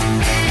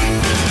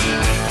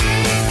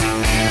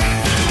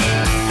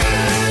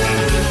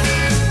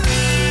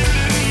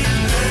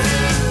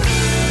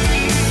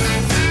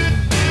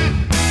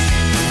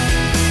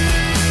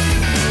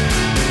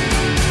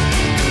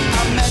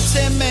 I met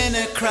him in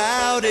a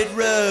crowded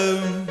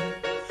room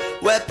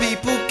where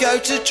people go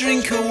to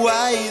drink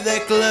away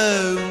their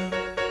gloom.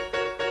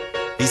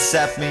 He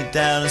sat me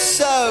down and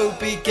so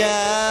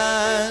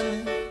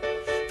began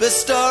the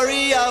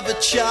story of a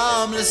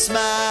charmless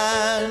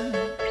man,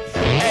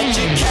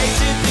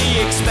 educated the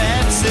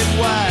expensive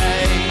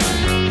way.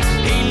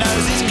 He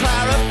knows his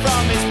Clara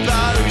from his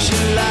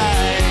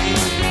Beaujolais.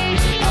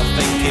 I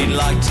think he'd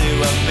like to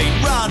have been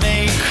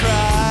running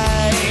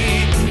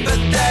cray, but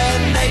then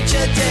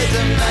nature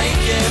didn't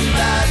make him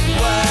that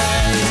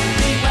way.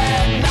 He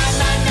went na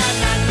na na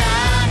na na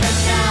na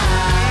na,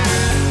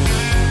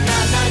 na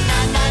na na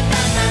na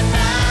na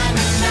na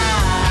na na.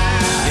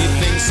 He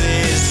thinks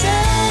he's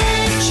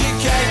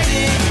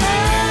educated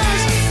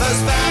as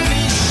those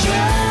family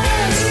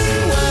shares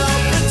will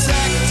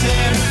protect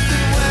him,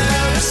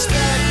 will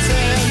respect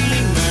him. He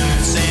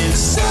moves in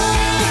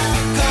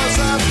circles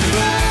of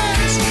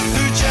friends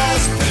who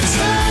just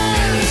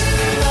pretend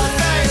that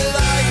they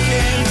like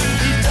him.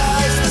 He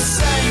does the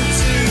same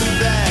to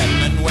them,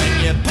 and when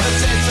you put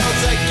it all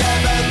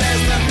together,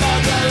 there's the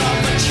model of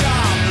a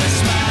charmless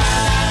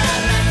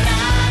man.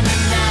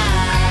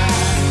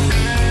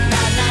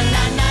 Na na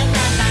na na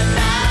na na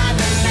na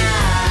na na.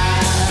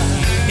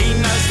 He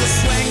knows the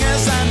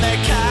swingers and their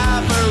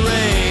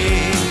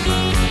cabaret,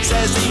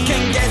 says he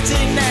can get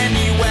in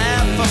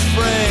anywhere for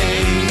free.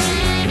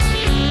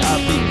 I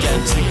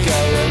began to go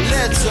a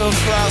little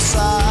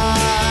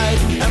cross-eyed,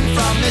 and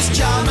from this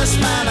charmless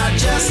man I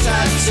just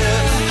had to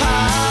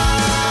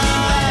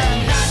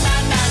hide. Na na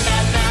na na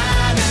na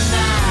na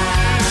na,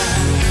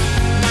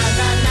 na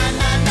na na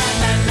na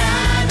na na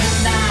na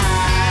na.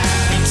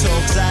 He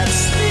talks at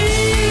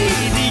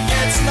speed, he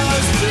gets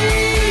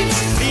nosebleeds,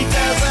 he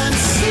doesn't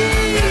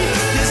see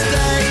his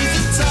days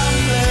are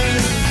tumbling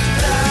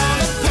down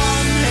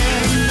upon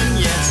him, and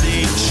yet he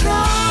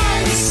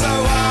tries so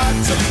hard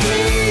to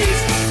please.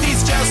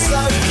 He's just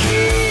so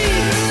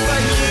keen for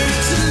you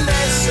to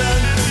listen,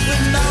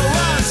 but no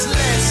one's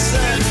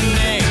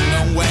listening.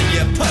 And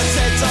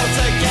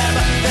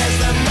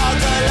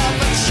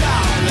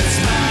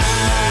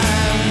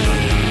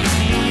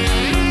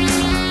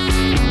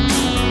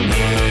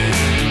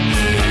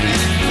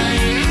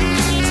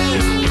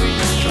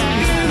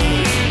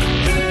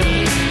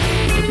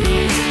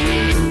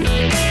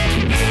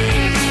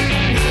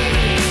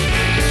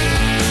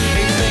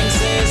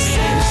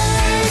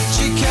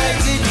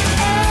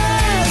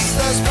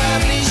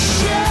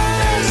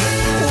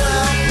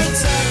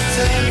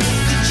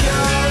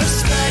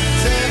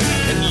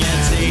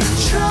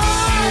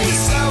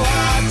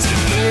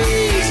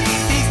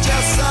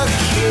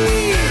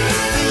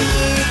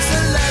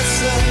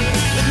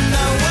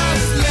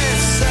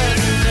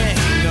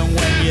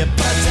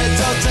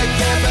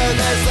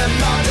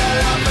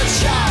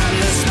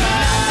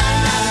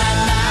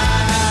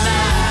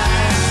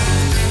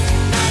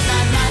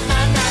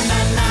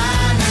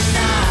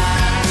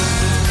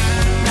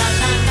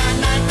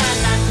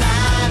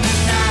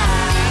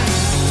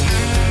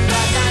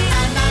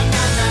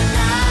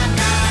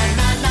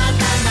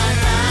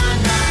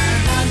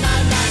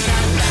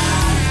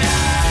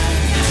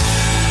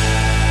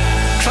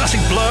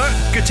classic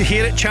Blur, Good to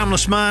Hear It,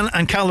 Charmless Man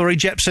and Calorie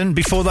Jepsen.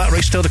 Before that,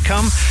 right still to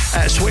come.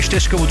 Switch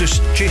Disco, we'll do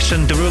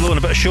Jason Derulo and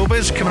a bit of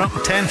showbiz. Coming up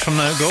at 10 from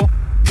now, go.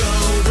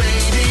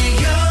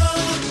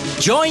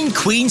 Join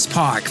Queen's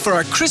Park for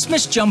our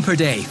Christmas Jumper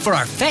Day for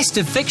our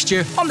festive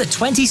fixture on the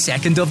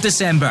 22nd of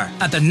December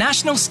at the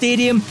National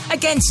Stadium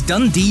against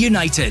Dundee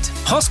United.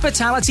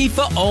 Hospitality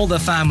for all the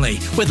family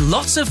with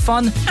lots of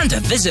fun and a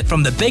visit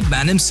from the big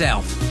man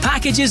himself.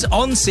 Packages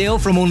on sale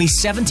from only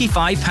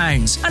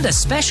 £75 and a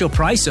special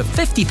price of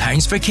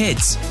 £50 for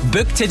kids.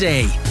 Book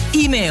today.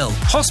 Email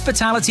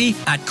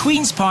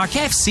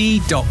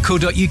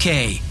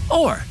hospitality@queensparkfc.co.uk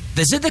or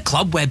visit the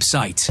club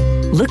website.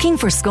 Looking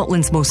for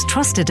Scotland's most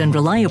trusted and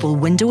reliable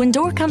window and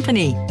door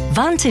company?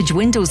 Vantage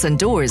Windows and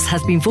Doors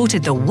has been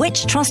voted the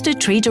Which Trusted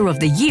Trader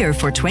of the Year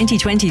for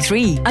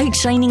 2023,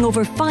 outshining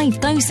over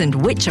 5,000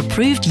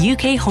 Which-approved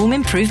UK home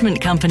improvement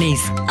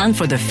companies. And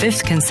for the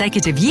 5th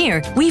consecutive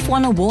year, we've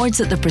won awards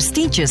at the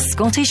prestigious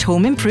Scottish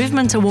Home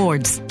Improvement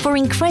Awards. For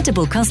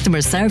incredible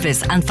customer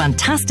service and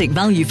fantastic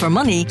value for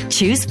money,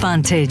 choose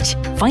Vantage.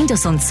 Find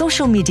us on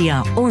social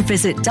media or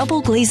visit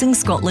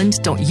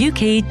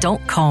doubleglazing.scotland.uk.com. Every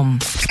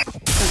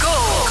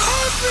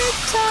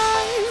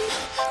time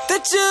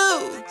that you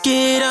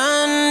get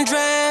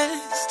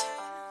undressed,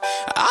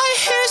 I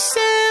hear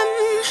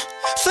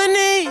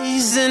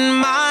symphonies in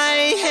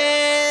my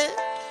head.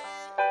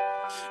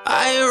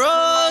 I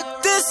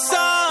wrote this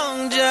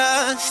song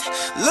just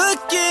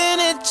looking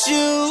at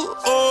you.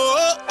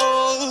 Oh,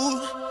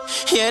 oh.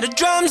 Yeah, the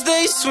drums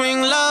they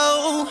swing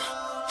low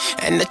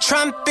and the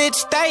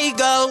trumpets they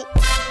go.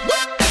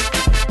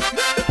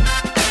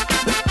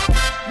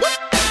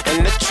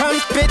 And the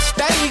trumpets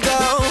they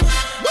go.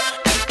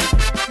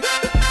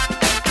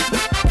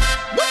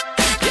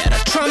 Yeah, the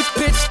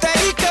trumpets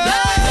they go.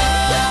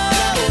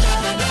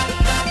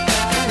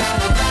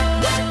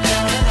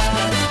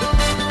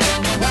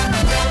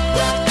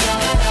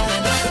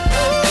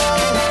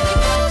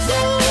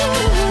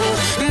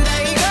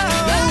 They go.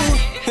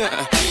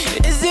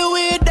 Is it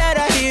weird that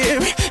I hear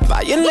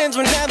violins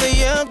whenever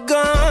you're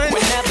gone?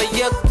 Whenever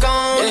you're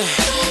gone.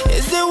 Yeah.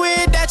 Is it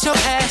weird that your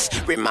ass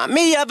remind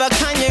me of a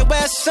Kanye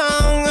West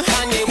song?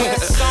 Kanye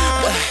West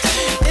song.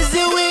 Is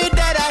it weird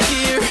that I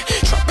hear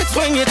trumpets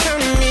when you're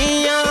turning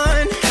me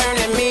on?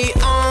 Turning me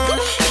on.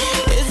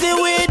 Is it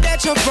weird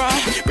that your bra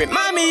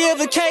remind me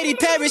of a Katy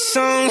Perry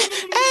song?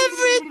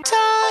 Every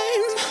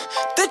time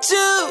that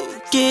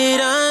you get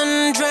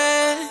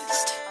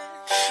undressed,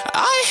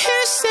 I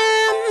hear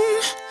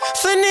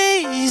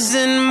symphonies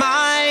in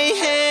my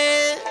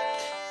head.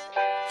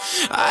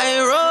 I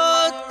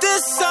wrote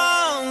this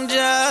song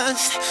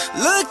just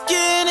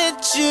looking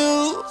at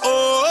you.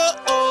 Oh,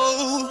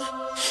 oh.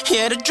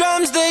 Yeah, the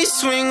drums they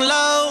swing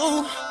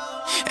low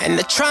and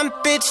the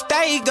trumpets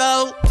they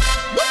go.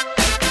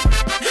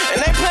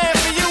 And they playing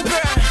for you,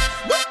 girl.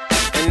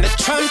 And the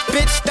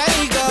trumpets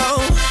they go.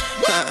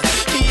 Yeah.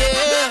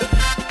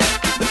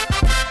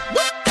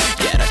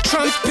 Yeah, the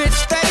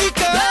trumpets they go.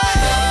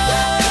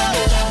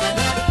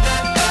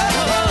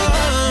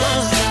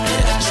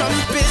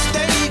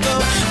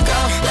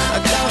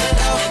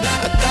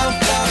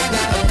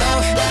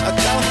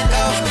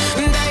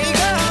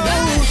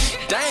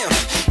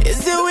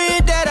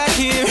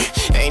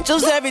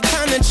 Every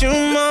time that you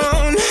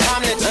moan,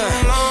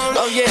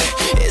 oh yeah.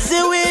 Is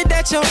it weird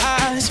that your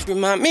eyes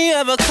remind me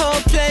of a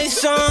Coldplay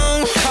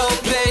song?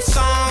 Coldplay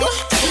song.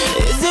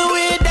 Is it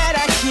weird that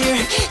I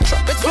hear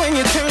trumpets when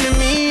you're turning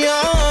me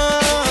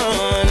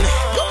on?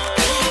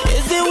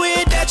 Is it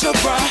weird that your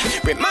bra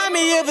remind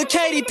me of a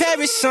Katy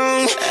Perry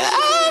song?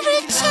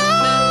 Every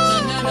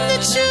time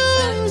that you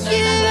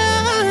get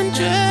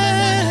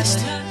undressed,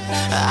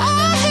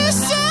 I hear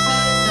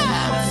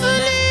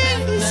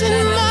symphonies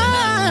in my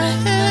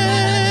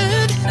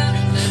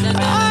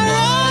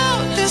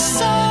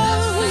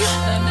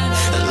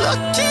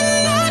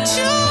looking at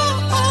you.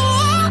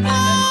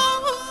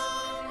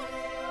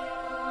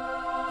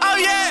 Oh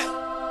yeah.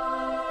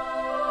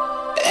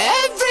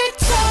 Every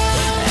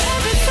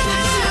time you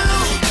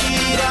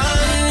get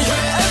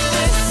undressed,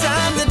 every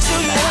time that you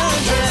get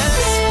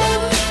undressed,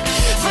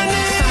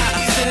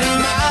 symphonies in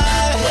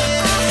my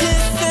head,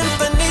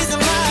 symphonies in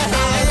my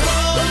head.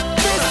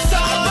 This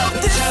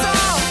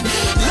song,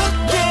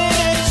 looking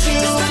at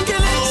you,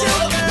 girl.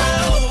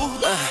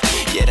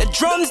 Yeah, the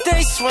drums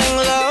they swing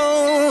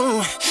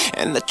low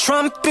and the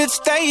trumpets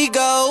they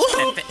go.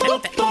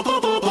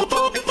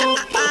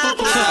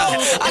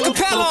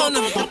 Acapella on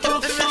them.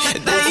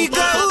 There you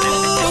go.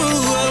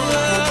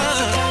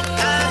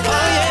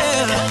 Oh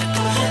yeah.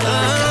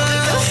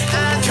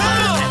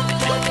 Come on.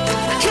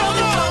 Come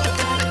on.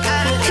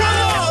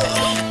 Come on.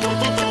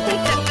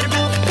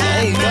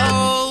 There you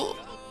go.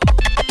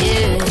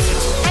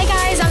 Hey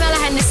guys, I'm Ella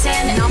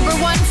Henderson,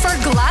 #1 for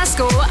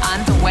Glasgow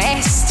and the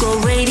West. Go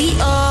radio.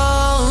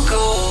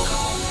 Go.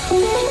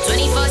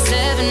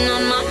 24/7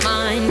 on my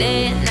mind,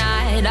 day and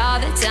night, all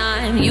the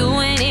time. You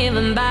ain't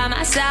even by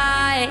my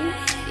side,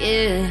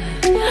 yeah.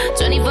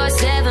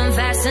 24/7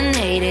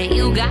 fascinated,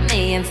 you got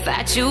me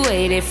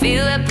infatuated.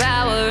 Feel the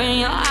power in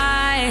your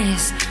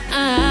eyes.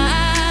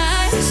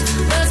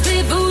 Must be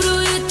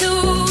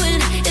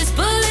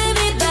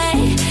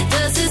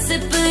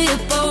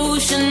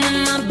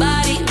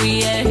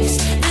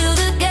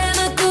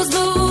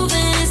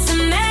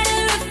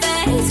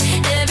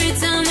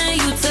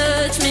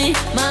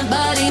My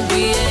body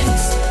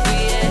reacts,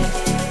 reacts,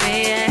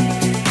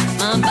 reacts.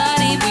 My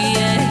body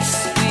reacts,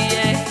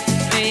 reacts,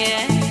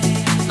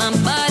 reacts. My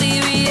body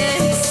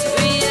reacts,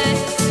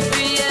 reacts,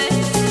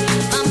 reacts.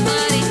 My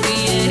body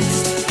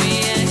reacts,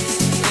 reacts,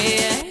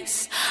 reacts.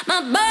 My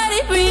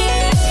body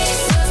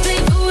reacts. Must be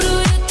voodoo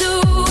you're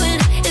doing.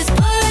 It's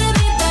pulling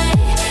me back.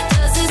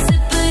 Does a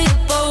sip of your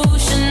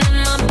potion and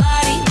my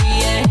body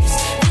reacts.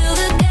 Feel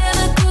the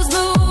chemicals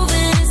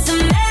moving. It's a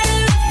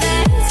matter of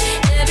fact.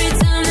 Every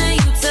time that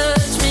you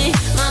touch me,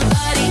 my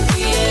body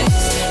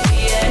reacts,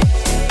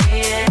 reacts,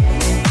 reacts.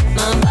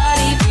 My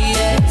body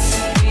reacts,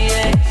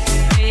 reacts,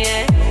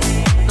 reacts.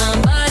 My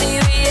body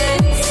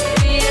reacts,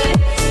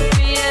 reacts,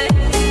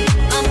 reacts.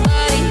 My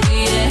body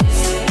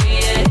reacts,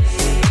 reacts,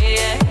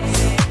 reacts.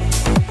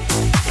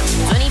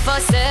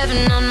 24/7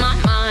 on my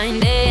mind,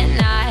 day and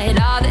night,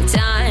 all the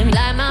time.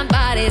 Like my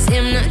body's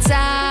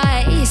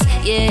hypnotized,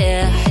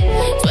 yeah.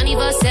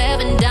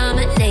 24/7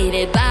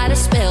 dominated by the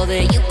spell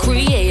that you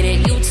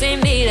created. You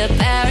take me to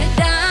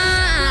paradise.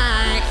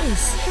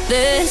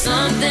 There's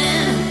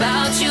something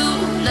about you,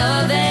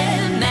 love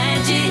and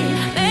magic.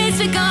 Makes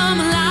me come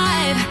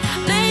alive,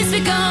 makes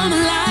me come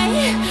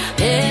alive.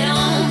 Head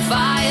on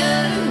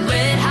fire,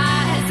 red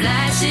hot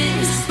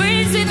flashes,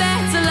 brings me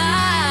back to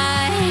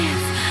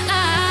life.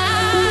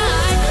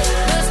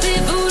 Must be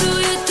voodoo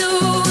you're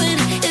doing.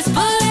 It's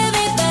pulling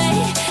me back.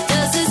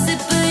 Does a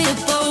sip of your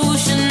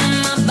potion and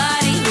my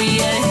body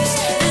reacts.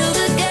 Feel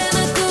the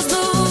chemicals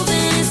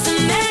moving. It's a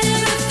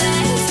matter of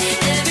fact.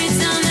 Every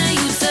time that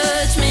you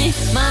touch me,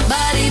 my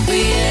body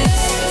reacts.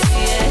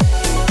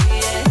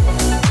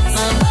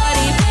 My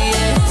body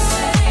reacts.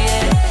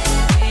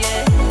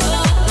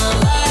 My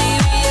body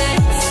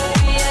reacts.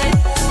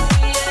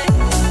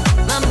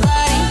 My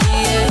body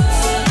reacts.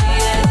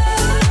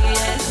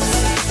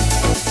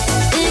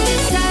 In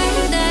this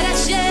time that I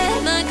share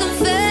my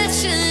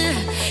confession,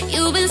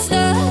 you've been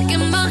stuck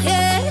in my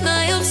head,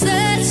 my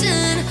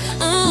obsession.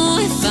 Oh,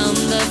 we found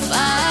the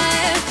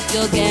fire,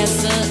 your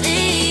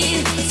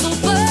gasoline. So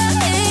burn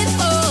it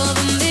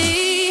over me.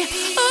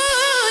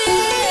 Oh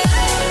yeah.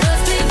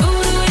 Must be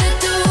voodoo you're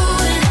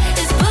doing.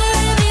 It's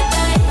pulling me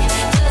back.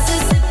 Does a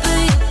sip of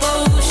your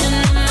potion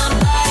and my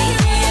body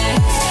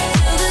reacts.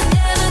 Feel the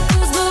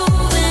chemicals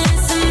moving.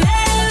 It's a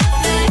matter of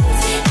fact.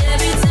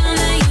 Every time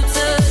that you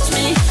touch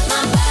me,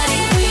 my body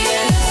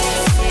reacts.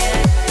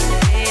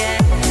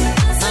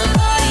 My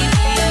body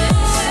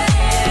reacts.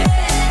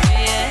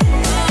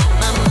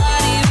 My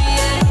body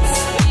reacts.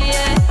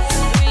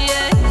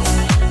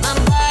 My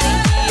body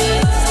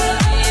reacts.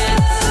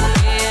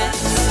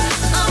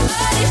 My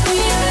body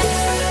reacts.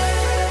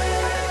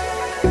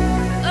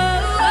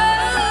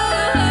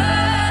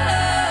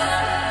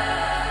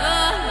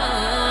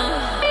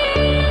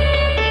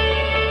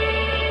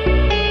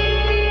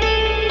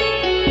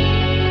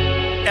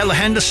 Ella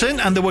Henderson,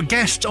 and there were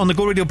guests on the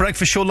Go Radio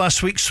Breakfast Show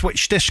last week,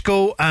 Switch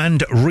Disco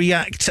and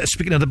React.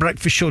 Speaking of the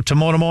Breakfast Show,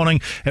 tomorrow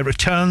morning it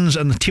returns,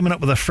 and teaming up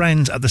with our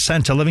friends at the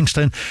Centre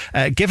Livingston,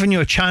 giving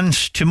you a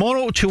chance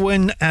tomorrow to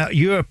win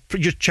your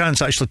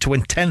chance actually to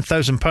win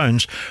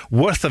 £10,000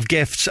 worth of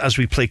gifts as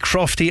we play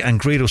Crofty and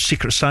Grado's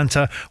Secret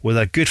Santa with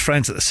our good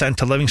friends at the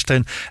Centre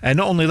Livingston.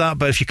 Not only that,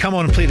 but if you come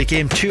on and play the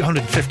game,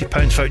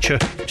 £250 voucher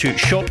to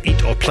shop,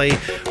 eat or play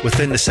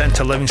within the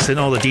Centre Livingston.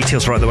 All the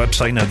details are at the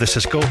website now. This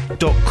is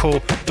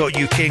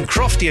go.co.uk. And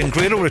Crofty and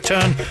Grado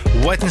return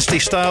Wednesday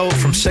style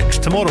from 6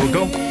 tomorrow.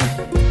 Go.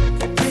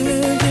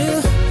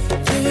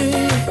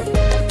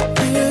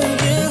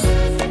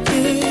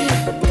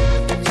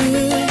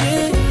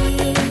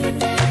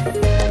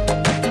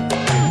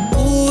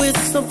 Ooh,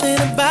 it's something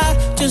about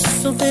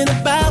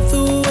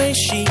the way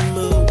she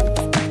moves.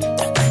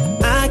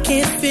 I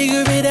can't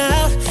figure it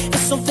out.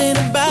 It's something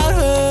about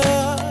her.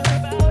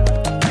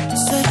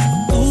 Say,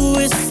 ooh,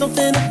 it's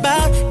something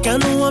about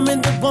kind of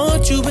woman that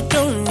wants you but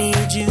don't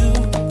need you.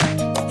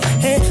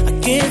 Hey, I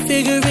can't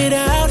figure it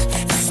out.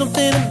 It's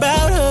something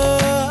about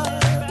her.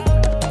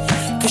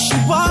 'Cause she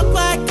walk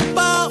like a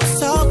boss,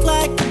 talk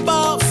like a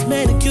boss,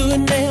 manicure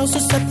and nails,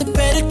 just set the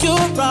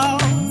pedicure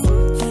off.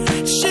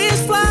 She's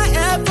fly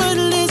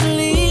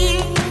effortlessly,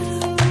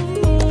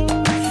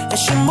 and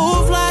she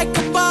move like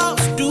a boss,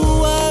 do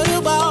what a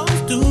boss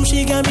do.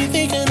 She got me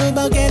thinking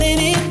about getting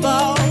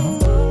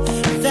involved.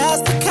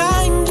 That's the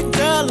kind of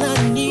girl I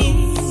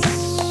need.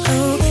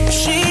 Oh,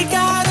 she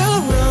got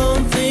her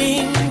own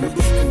thing,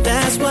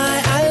 that's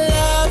why I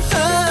love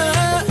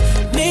her.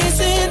 Miss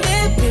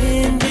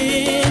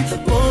Independent,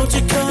 won't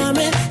you come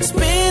and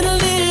spend a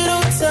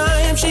little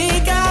time? She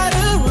got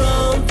her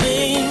own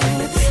thing,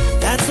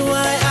 that's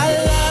why I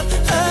love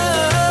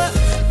her.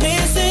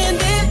 Miss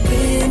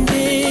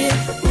Independent,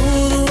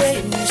 ooh, the way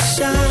you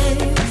shine.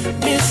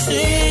 Miss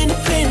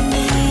Independent,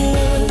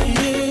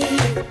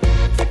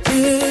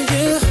 yeah,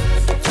 yeah,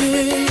 yeah,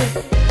 yeah,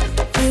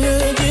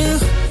 yeah,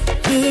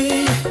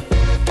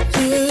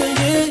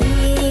 yeah.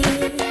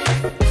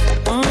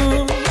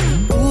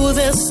 Ooh,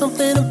 there's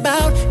something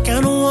about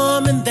kind of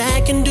woman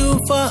that can do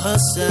for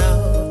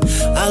herself.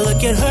 I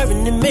look at her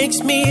and it makes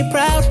me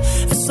proud.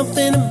 There's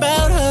something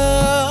about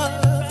her.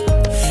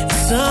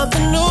 It's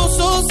Something oh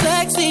so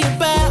sexy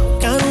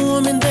about kind of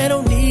woman that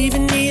don't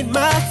even need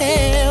my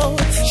help.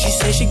 She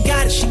says she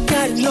got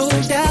it, no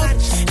doubt.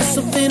 There's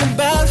something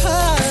about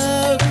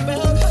her.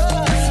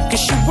 Cause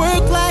she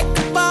work like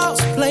a boss,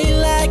 play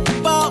like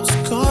a boss.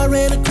 Car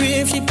and a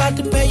crib, she bout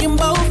to pay them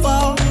both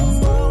off.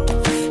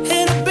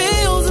 And her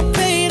bills are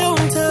paid on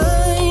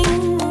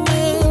time,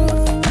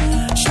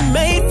 yeah. She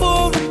made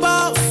for a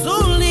boss,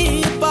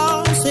 only a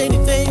boss.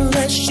 Anything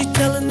less, she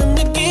telling them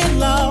to get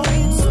lost.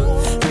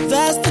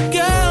 That's the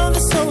girl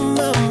that's on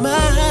my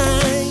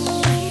mind.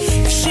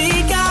 She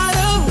got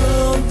her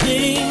own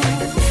thing.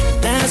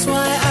 That's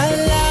why I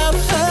love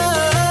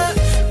her.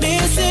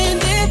 Miss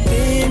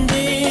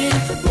Independent,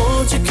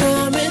 won't you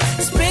come and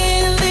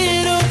spend a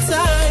little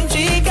time?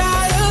 She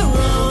got her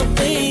own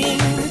thing.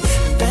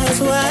 That's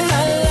why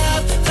I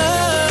love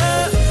her.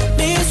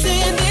 Miss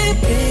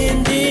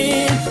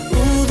Independent,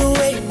 ooh, the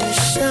way you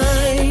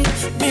shine.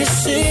 Miss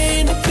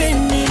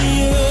Independent,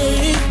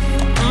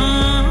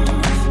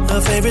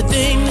 her favorite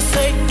thing to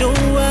say,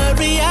 don't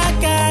worry, I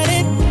got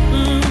it.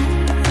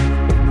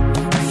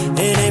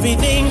 And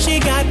everything she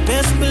got,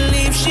 best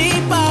believe she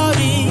bought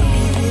it.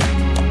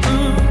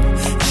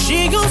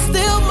 She gon'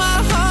 steal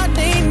my heart,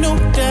 ain't no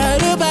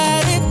doubt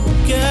about it.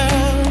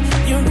 Girl,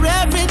 you're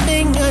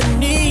everything I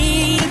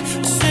need.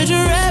 Said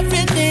you're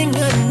everything I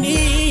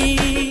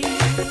need.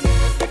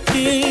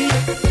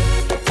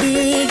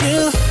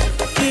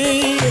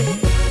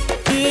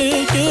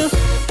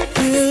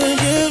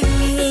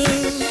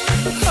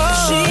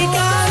 She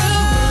got her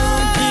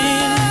own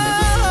thing.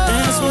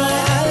 That's why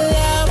I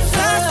love her.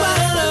 That's why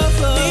I love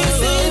her. This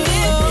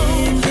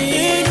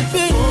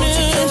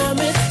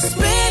independent.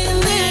 Spend a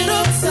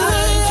little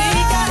time.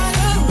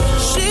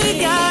 She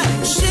got.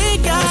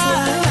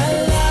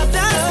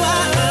 That's why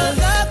I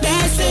love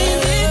this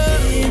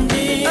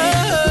independent.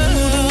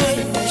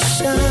 Oh,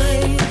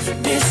 shine.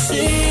 This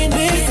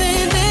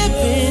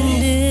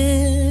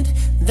independent.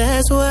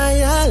 That's why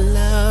I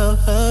love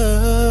her.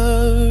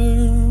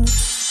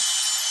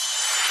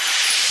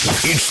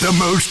 It's the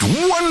most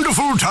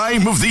wonderful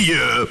time of the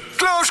year.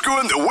 Glasgow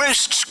and the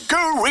West's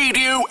Go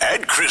Radio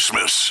at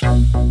Christmas.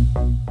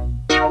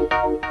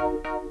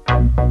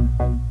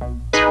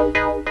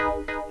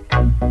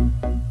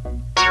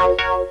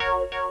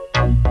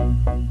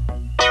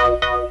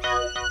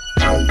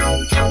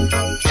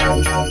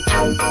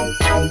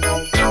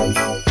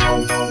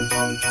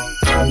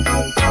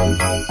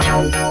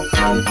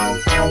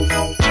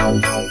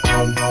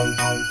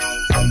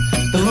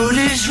 The mood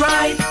is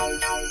right,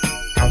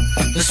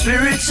 the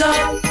spirit's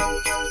up.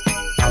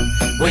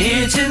 We're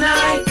here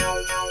tonight,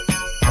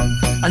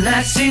 and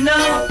that's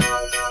enough.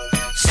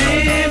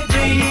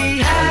 Simply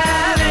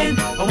having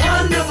a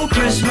wonderful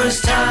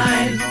Christmas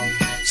time.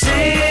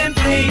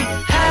 Simply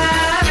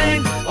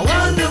having a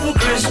wonderful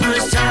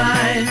Christmas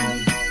time.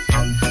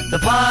 The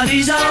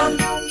party's on,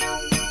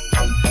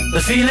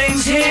 the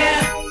feeling's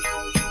here.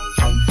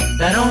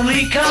 That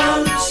only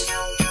comes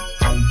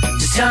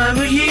this time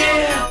of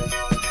year.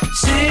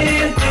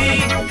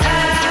 Simply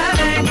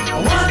having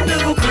a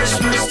wonderful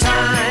Christmas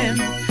time.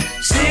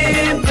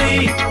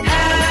 Simply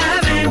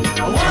having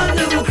a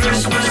wonderful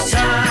Christmas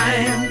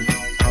time.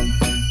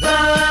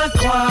 The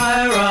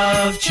choir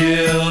of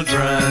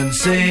children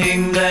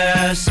sing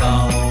their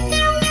song.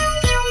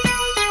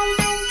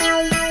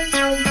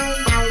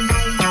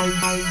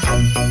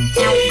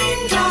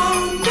 Ding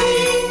dong,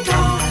 ding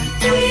dong,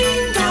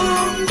 ding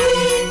dong,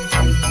 ding.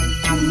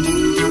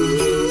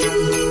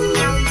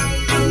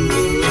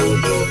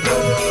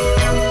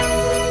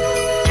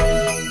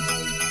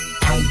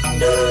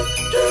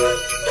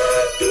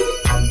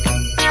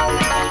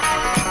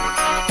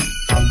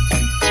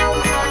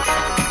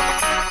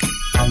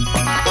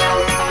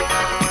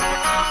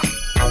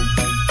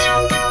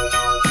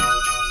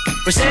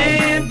 We're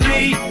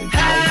simply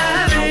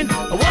having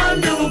a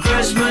wonderful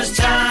Christmas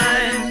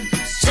time.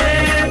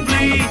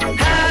 Simply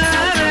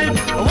having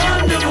a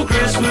wonderful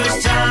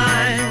Christmas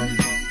time.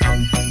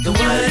 The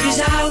word is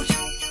out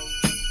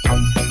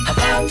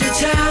about the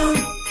town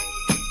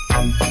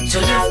to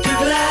lift a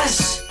glass.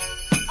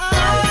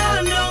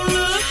 Oh, don't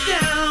look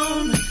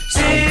down.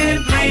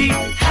 Simply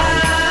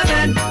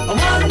having a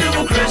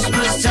wonderful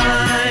Christmas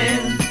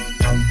time.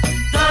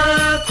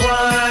 The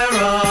choir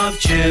of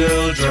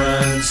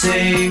children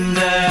sing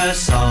their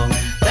song.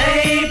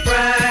 They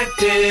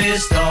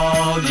practiced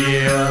all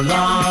year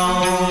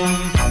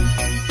long.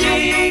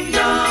 Ding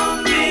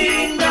dong,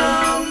 ding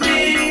dong,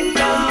 ding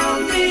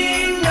dong,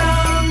 ding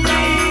dong,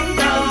 ding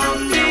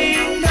dong,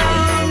 ding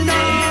dong,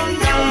 ding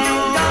dong,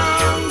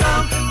 dong,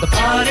 dong. The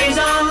party's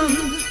on,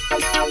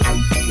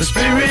 the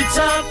spirit's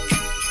up.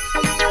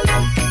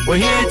 We're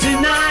here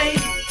tonight,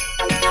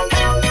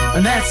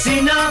 and that's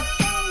enough.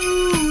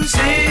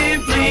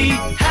 Simply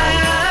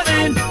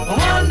having a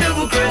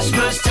wonderful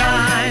Christmas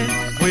time.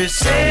 We're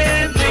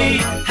simply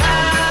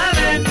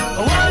having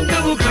a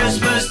wonderful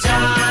Christmas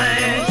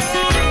time.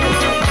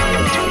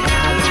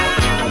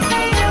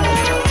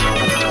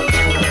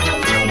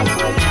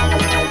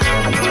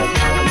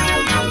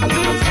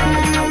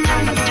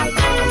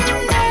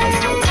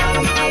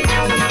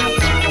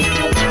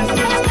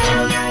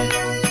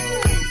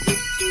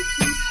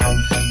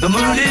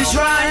 mood is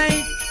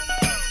right,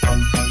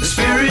 the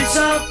spirit's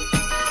up.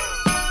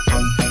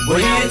 We're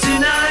here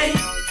tonight.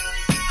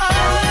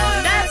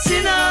 Oh, that's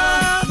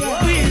enough.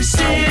 We're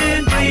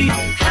simply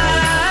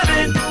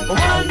having a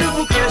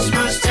wonderful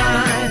Christmas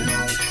time.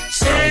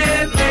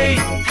 Simply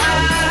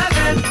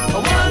having a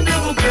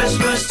wonderful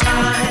Christmas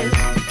time.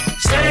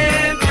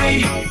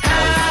 Simply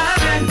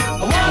having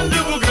a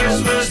wonderful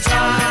Christmas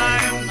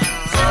time.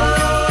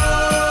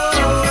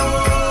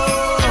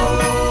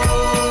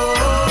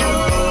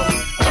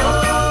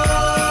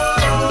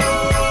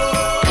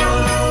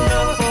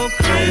 Wonderful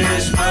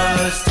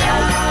Christmas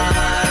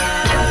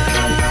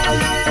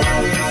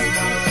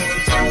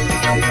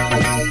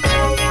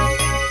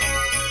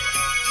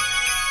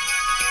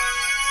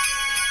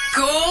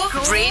Go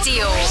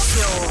Radio.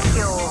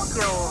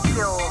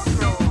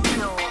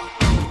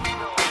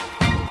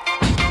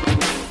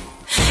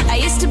 I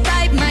used to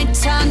bite my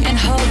tongue and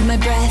hold my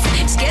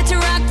breath, scared to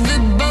rock the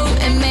boat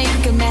and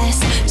make a mess.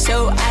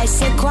 So I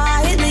said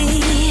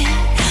quietly,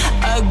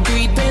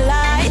 agreed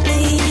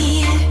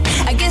politely.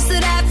 I guess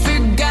that I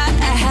forgot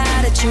I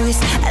had a choice.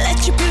 I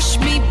let you push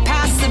me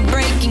past the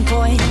breaking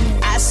point.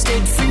 I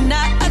stood for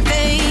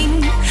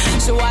nothing,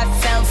 so I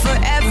fell for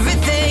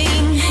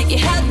everything. You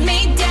held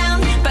me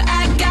down, but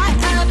I got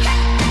up,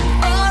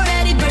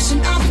 already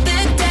brushing off the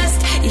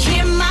dust. You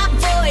hear my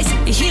voice,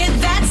 you hear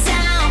that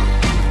sound,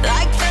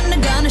 like thunder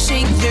gonna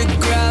shake the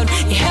ground.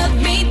 You held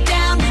me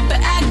down, but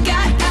I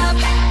got up.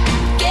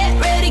 Get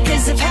ready,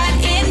 'cause I've had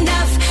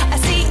enough. I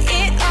see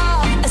it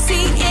all, I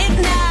see it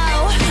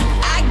now.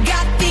 I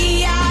got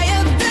the eye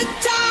of the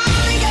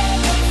tiger,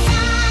 the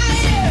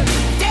fighter,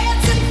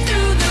 dancing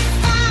through the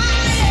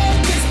fire.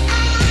 'Cause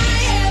I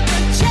am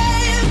a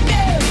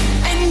champion,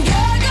 and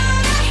you're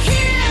gonna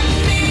hear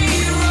me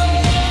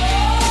roar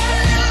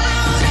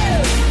louder,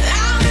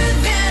 louder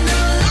than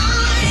a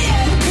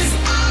lion. 'Cause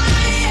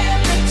I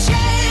am a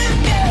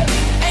champion,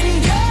 and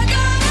you're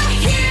gonna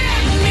hear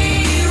me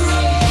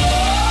roar.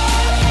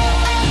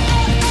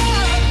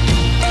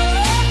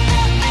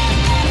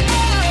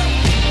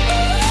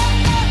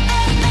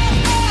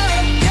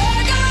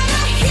 You're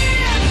gonna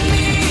hear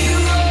me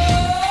roar.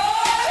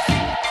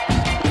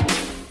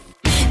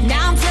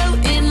 Now I'm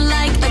floating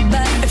like a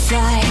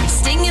butterfly,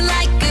 stinging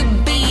like a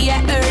bee. I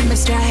earned my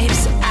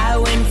stripes. I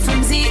went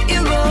from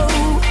zero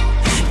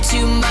to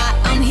my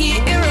own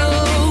hero.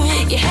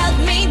 You held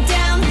me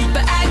down,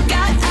 but I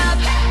got up,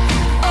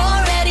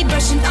 already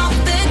brushing off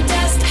the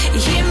dust. You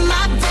hear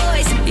my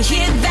voice, you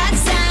hear that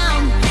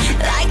sound,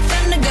 like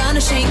thunder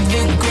gonna shake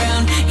the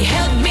ground. You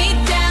held me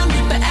down,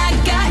 but I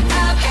got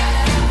up.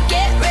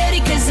 Get ready,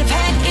 'cause I've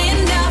had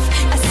enough.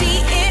 I see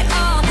it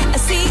all, I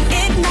see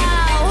it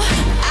now.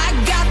 I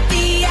got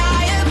the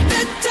eye of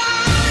the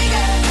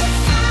tiger, the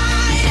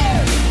fighter,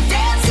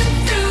 dancing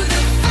through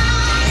the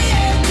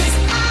fire. 'Cause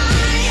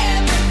I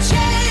am a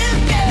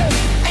champion,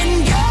 and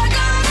you're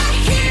gonna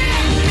hear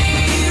me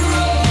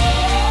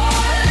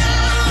roar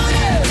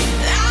louder,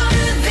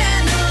 louder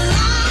than a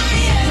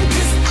lion.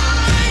 'Cause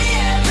I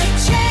am a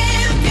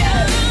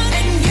champion,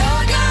 and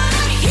you're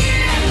gonna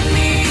hear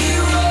me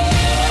roar.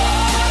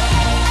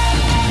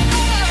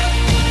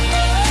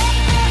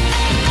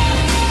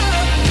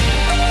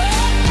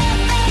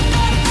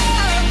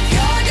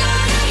 You're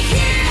gonna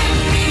hear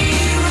me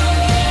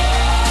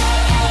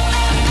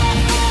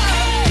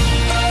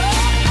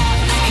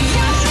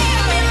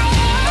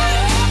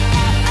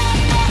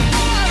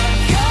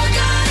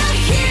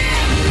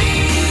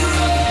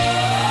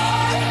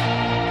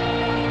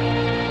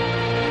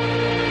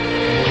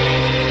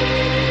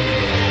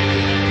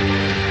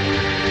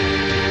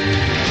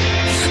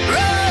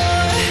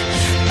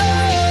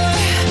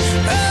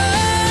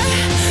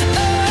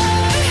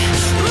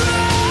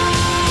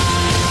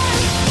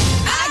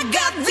I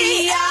got the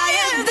eye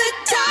of the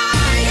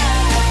tiger,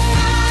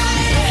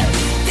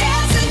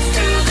 dancing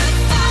through the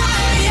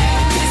fire.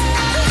 'Cause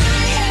I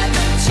am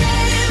a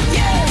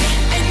champion,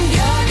 and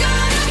you're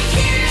gonna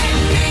hear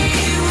me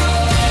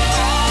roar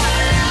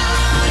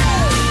louder,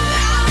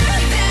 louder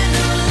than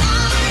a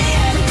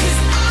lion. 'Cause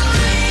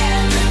I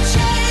am a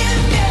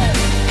champion,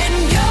 and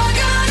you're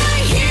gonna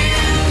hear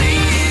me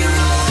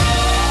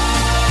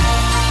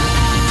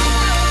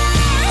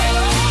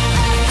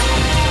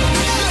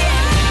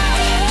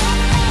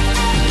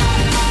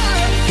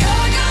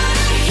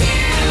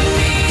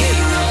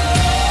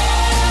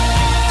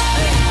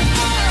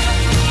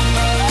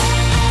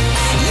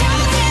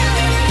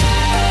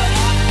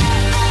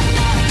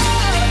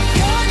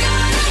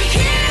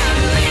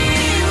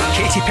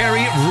Katy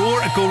Perry,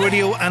 Roar at Go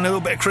Radio, and a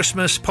little bit of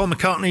Christmas. Paul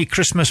McCartney,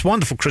 Christmas,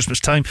 wonderful Christmas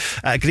time.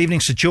 Good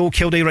evening to Joe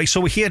Kilday. Right, so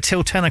we're here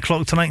till 10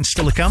 o'clock tonight and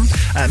still to come.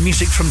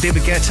 Music from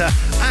David Guetta,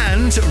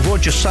 and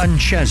Roger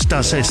Sanchez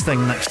does his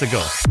thing next to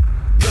go.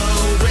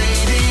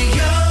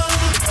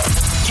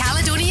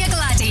 Caledonia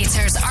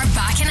Gladiators are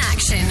back in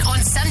action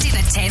on Sunday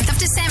the 10th of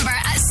December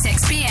at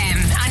 6 p.m.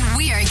 and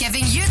we are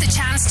giving you the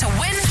chance to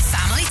win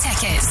family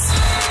tickets.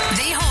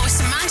 They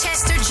host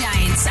Manchester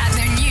Giants at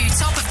their new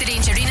top of the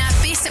range arena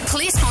based at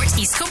PlaySport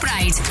East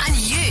Kilbride. outside, and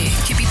you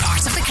could be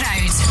part of the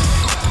crowd.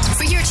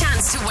 For your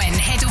chance to win,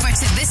 head over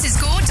to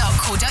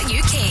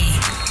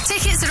thisisgo.co.uk.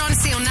 Tickets are on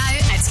sale now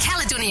at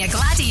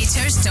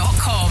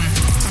caledoniagladiators.com.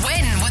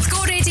 Win with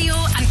Go Radio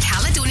and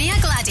Caledonia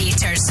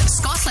Gladiators,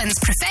 Scotland's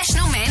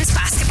professional men's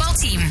basketball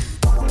team.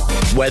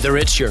 Whether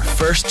it's your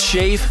first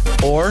shave,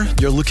 or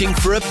you're looking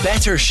for a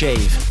better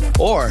shave,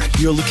 or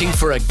you're looking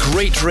for a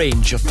great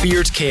range of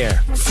beard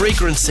care,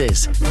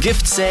 fragrances,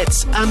 gift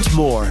sets and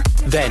more,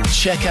 then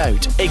check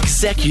out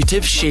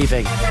Executive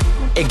Shaving.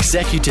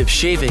 Executive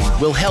Shaving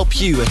will help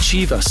you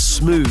achieve a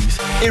smooth,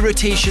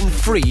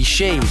 irritation-free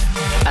shave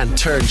and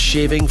turn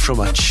shaving from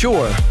a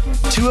chore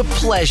to a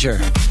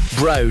pleasure.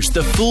 Browse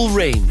the full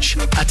range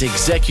at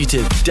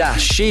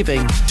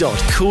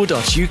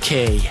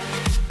executive-shaving.co.uk.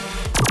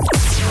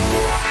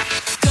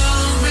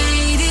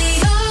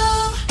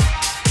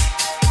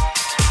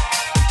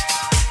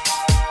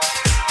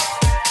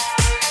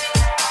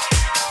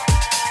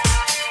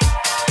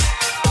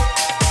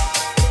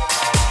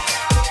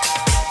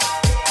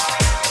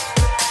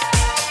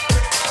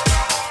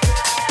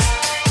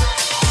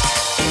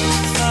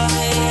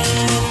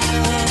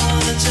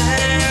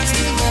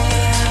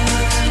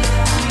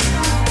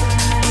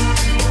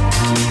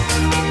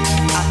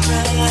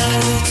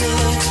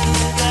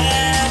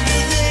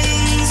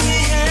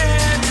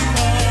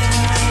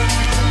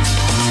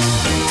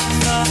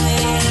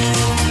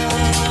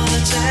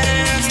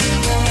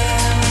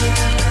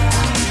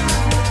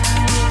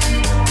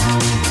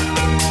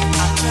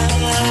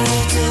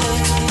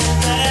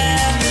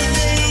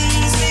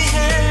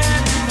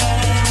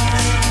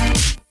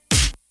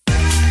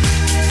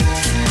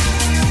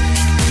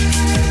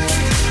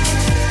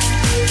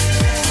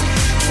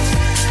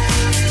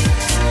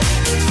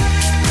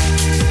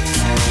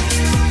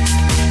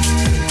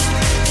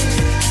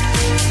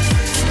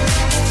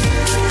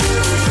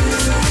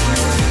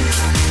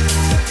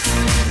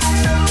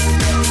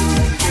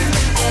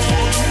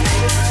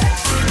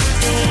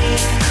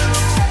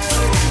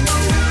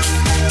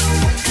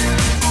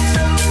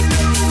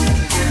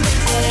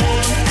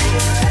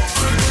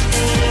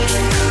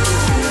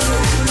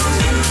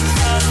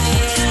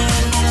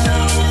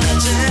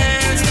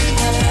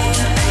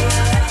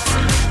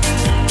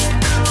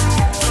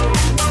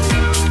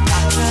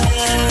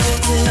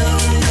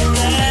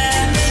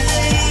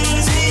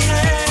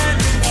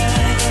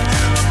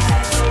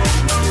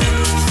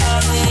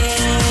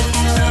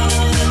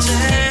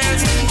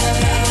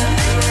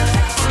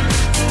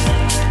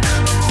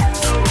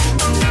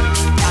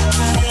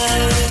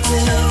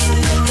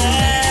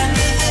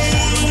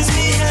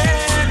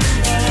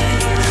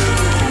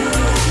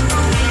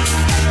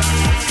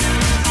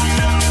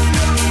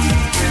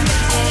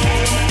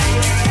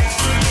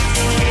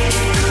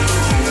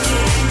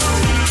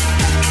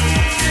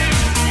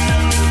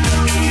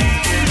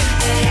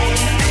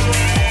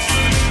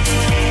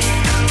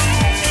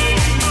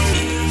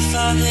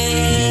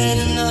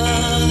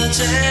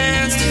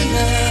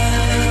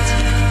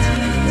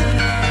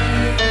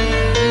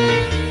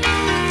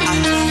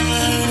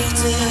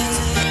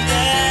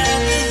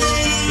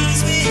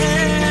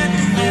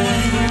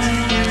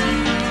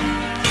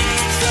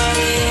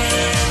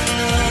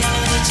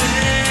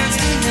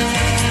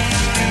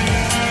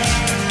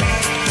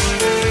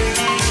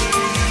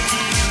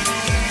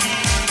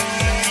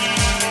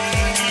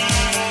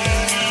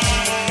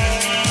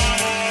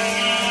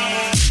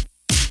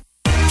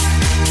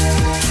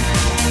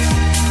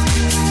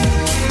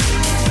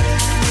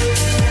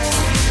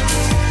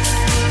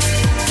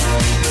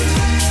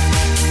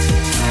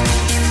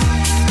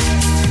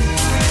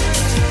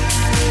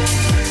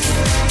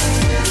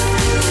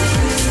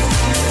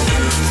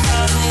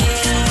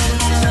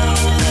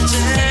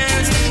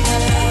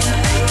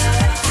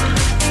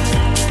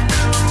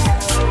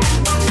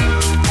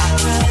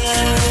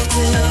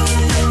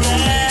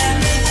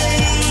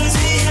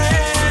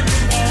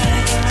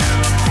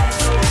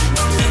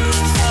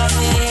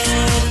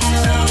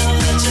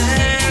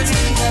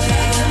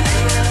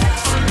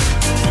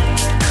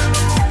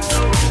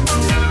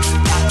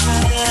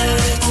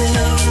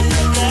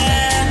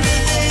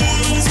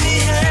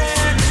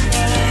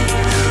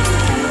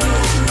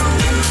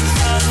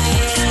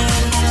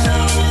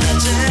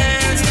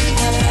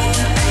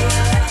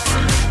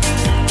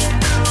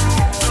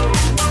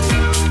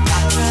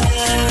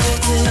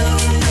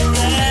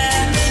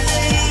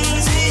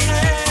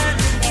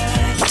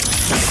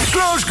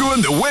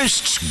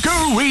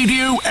 Go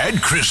Radio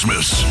at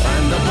Christmas.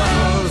 And the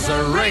bells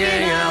are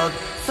ringing out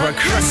for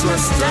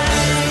Christmas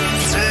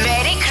Day.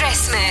 Merry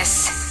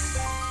Christmas.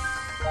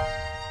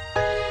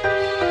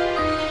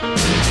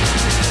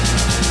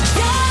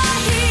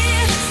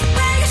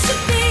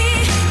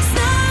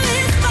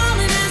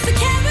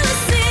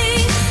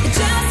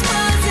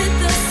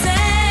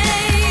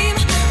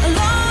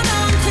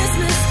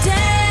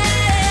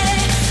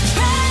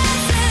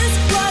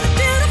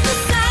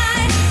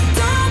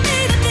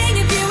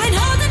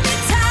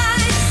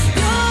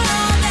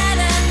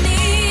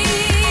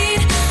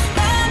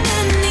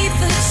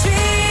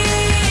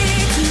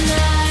 Tonight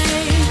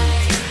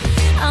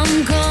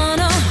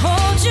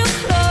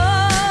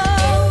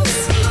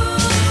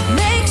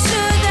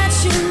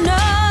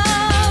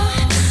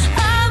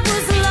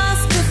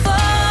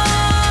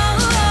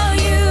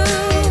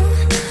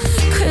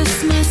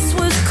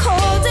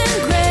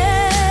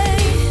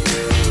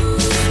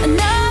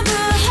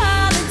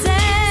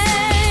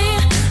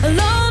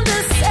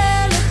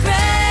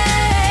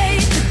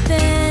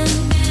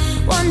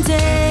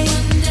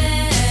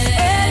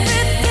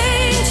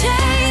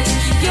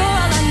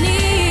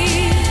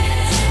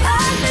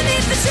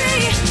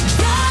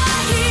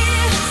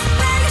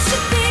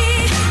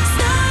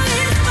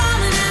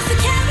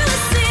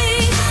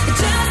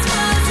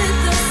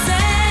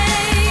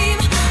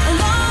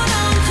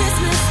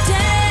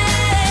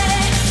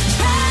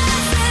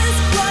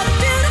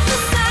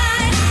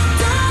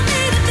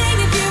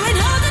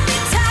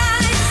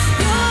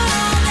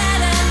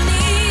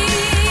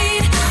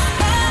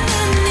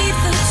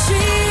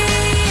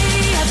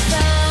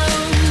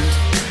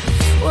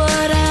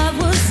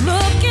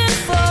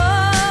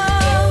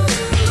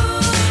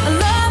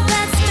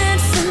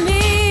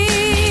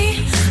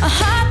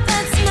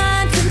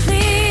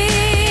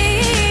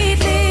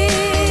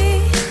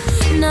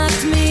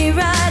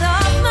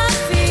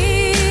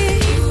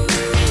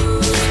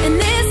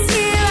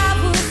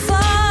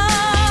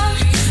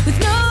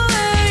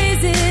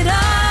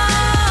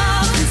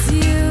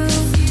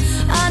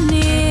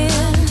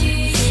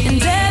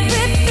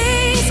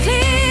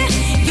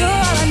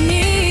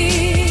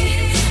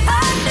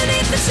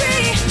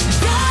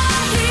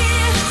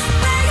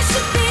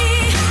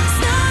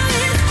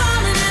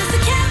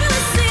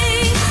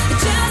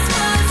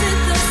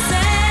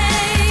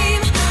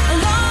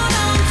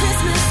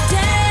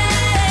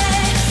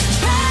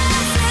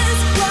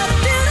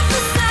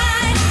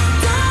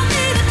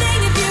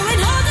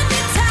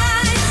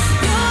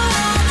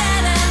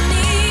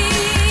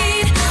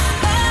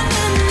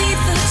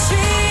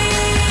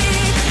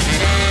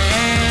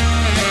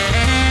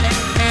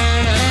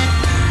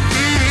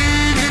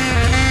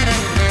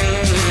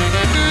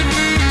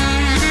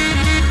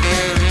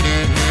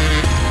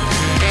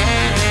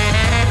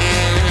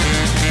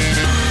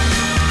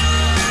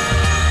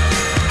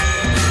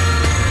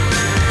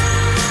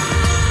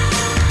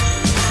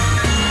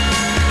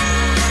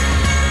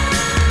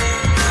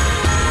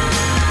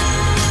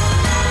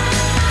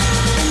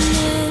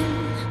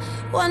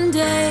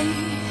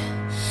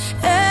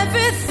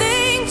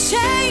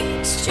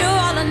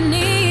I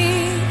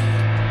need.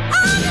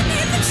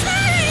 Underneath the tree,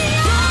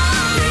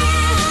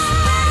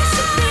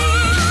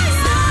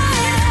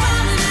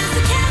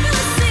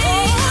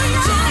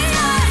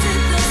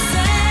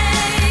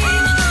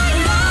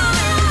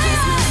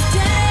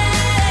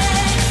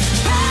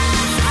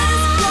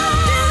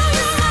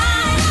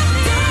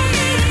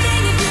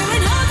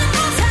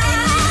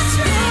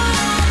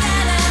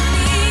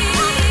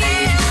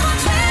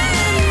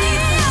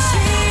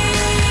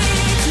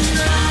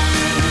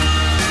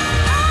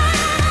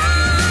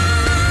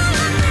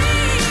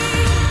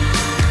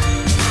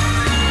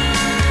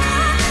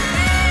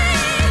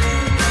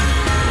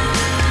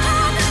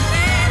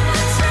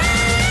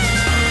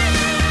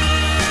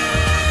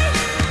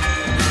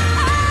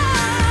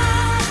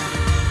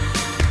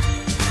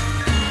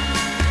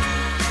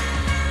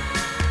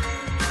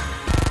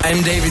 I'm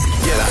David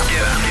Guetta.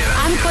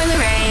 I'm Coyle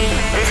Ray.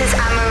 This is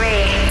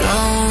Anne-Marie. Go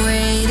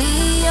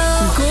radio.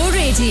 Go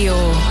radio.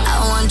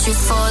 I want you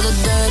for the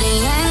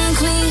dirty and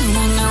clean.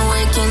 When you're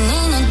waking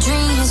in a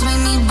dream, just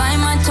make me bite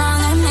my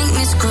tongue and make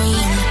me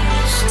scream.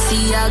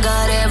 See, I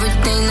got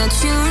everything that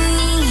you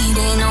need.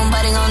 Ain't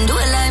nobody gonna do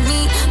it like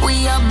me. We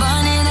are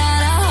burning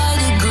at a high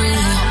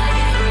degree.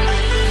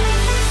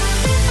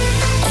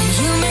 And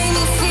you make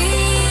me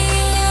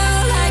feel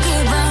like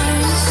it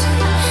burns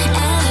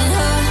and it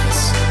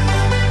hurts.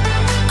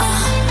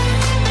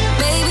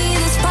 Baby,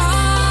 this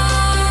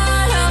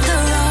part of the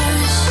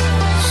rush.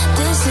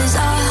 This is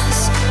us.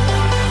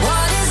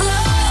 What is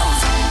love?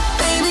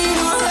 Baby,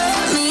 don't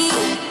hurt me.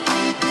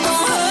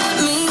 Don't hurt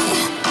me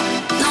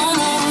no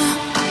more.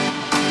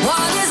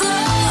 What is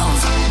love?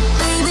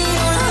 Baby,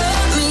 don't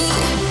hurt me.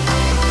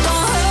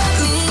 Don't hurt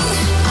me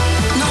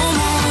no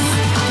more.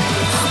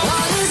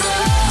 What is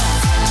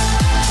love?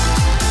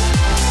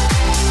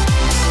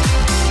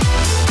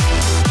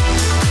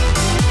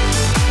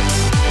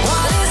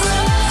 What is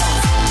love?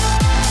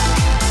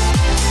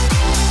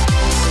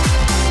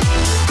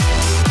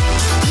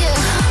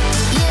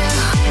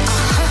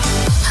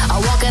 I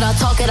walk it, I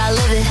talk it, I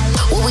live it.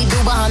 What we do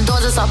behind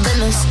doors is our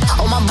business.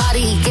 On my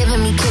body, he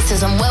giving me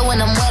kisses. I'm wet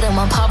when I'm wet,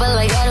 I'm popping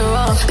like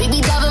Adderall.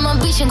 Baby, dive in my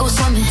beach and go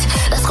swimming.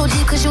 Let's go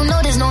deep, cause you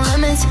know there's no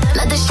limits.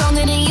 Nothing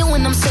stronger than you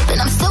when I'm sipping.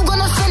 I'm still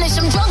gonna finish,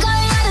 I'm drunk,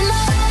 I ain't had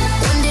enough.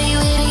 One day you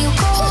hit and you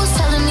close,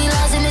 telling me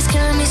lies and it's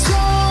killing me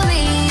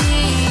slowly.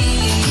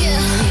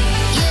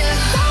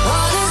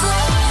 What is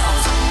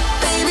love?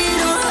 Baby,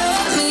 don't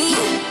hurt me.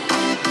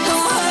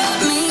 Don't hurt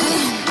me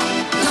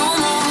no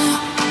more.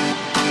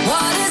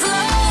 What is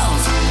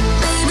love?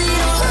 Baby,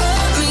 don't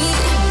hurt me.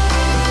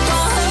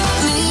 Don't hurt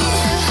me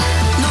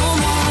no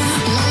more.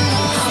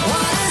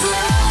 What is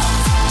love?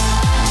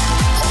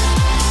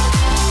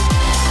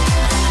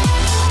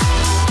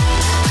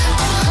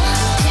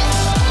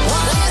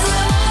 What is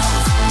love?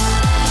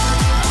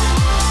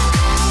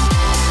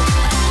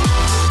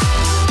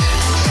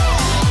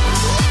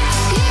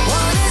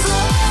 What is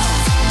love?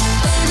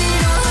 Baby,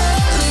 don't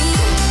hurt me.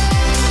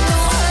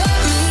 Don't hurt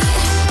me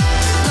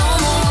no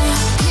more.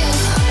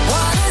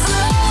 What is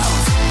love?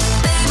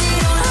 Baby,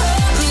 don't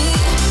hurt me.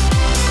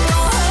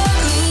 Don't hurt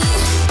me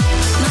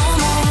no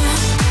more.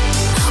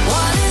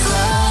 What is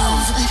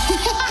love?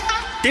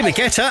 David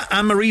Guetta,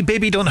 Anne-Marie,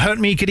 Baby Don't Hurt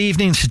Me. Good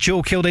evening, it's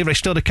Joe Kilday. Right,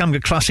 still to come,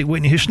 got classic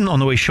Whitney Houston on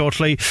the way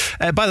shortly.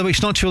 By the way,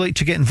 it's not too late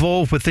to get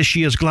involved with this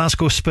year's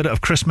Glasgow Spirit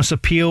of Christmas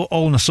Appeal,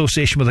 all in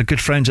association with our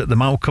good friends at the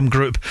Malcolm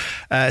Group.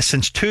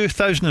 Since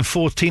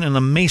 2014, an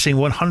amazing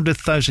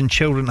 100,000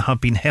 children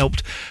have been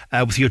helped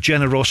with your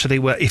generosity.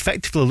 We're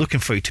effectively looking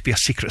for you to be a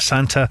secret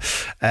Santa,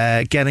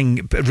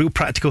 getting real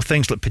practical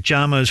things like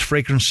pyjamas,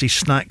 fragrances,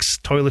 snacks,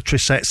 toiletry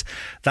sets,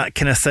 that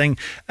kind of thing.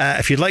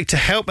 If you'd like to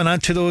help and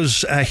add to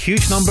those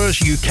huge numbers,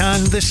 you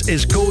can. This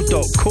is go.co.uk.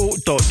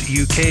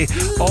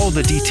 All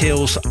the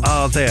details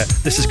are there.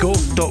 This is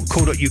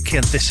go.co.uk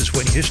and this is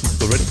Whitney Houston.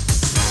 Go ready?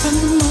 From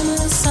the moment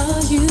I saw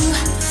you,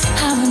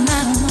 I went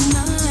out of my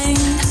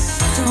mind.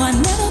 Though I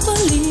never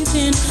believed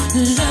in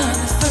love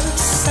at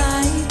first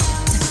sight.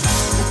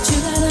 But you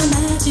got a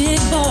magic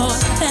boy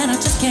that I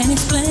just can't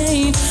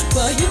explain.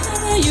 But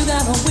you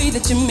got a way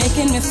that you're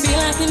making me feel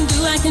I can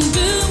do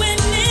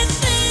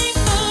anything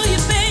for you,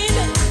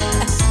 baby.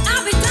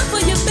 I'll be done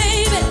for you,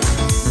 baby.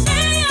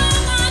 Any of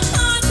my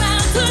thoughts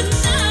out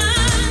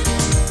tonight.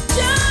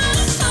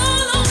 Just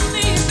hold on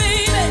me,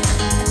 baby.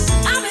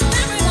 I'll be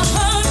there in a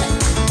hurry.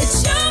 It's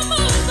your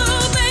move, so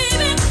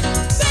baby.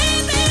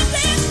 Baby,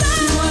 please do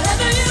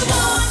whatever you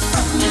want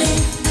from me.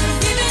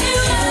 Giving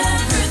you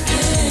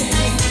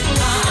everything.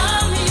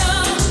 I'm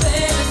your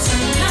baby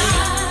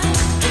tonight.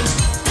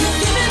 You're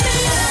giving me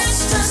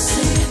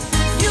ecstasy.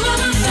 You are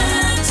my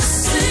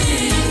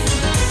fantasy.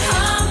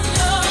 I'm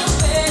your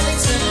baby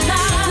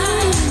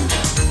tonight.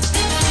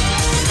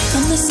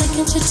 From the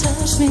second you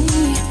touched me,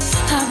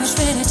 I was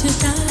ready to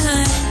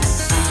die.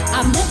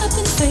 I've never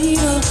been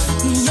fatal,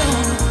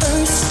 you're the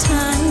first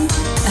time.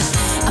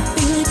 I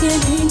feel like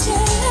an angel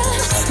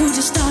who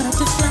just started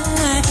to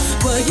fly.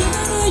 Well,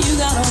 you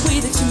got a way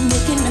that you're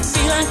making me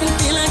feel I can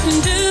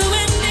do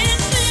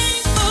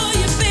anything for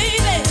you,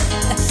 baby.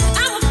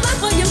 I will fly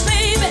for you,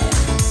 baby.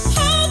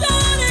 Hold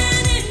on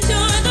and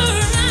enjoy the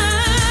ride.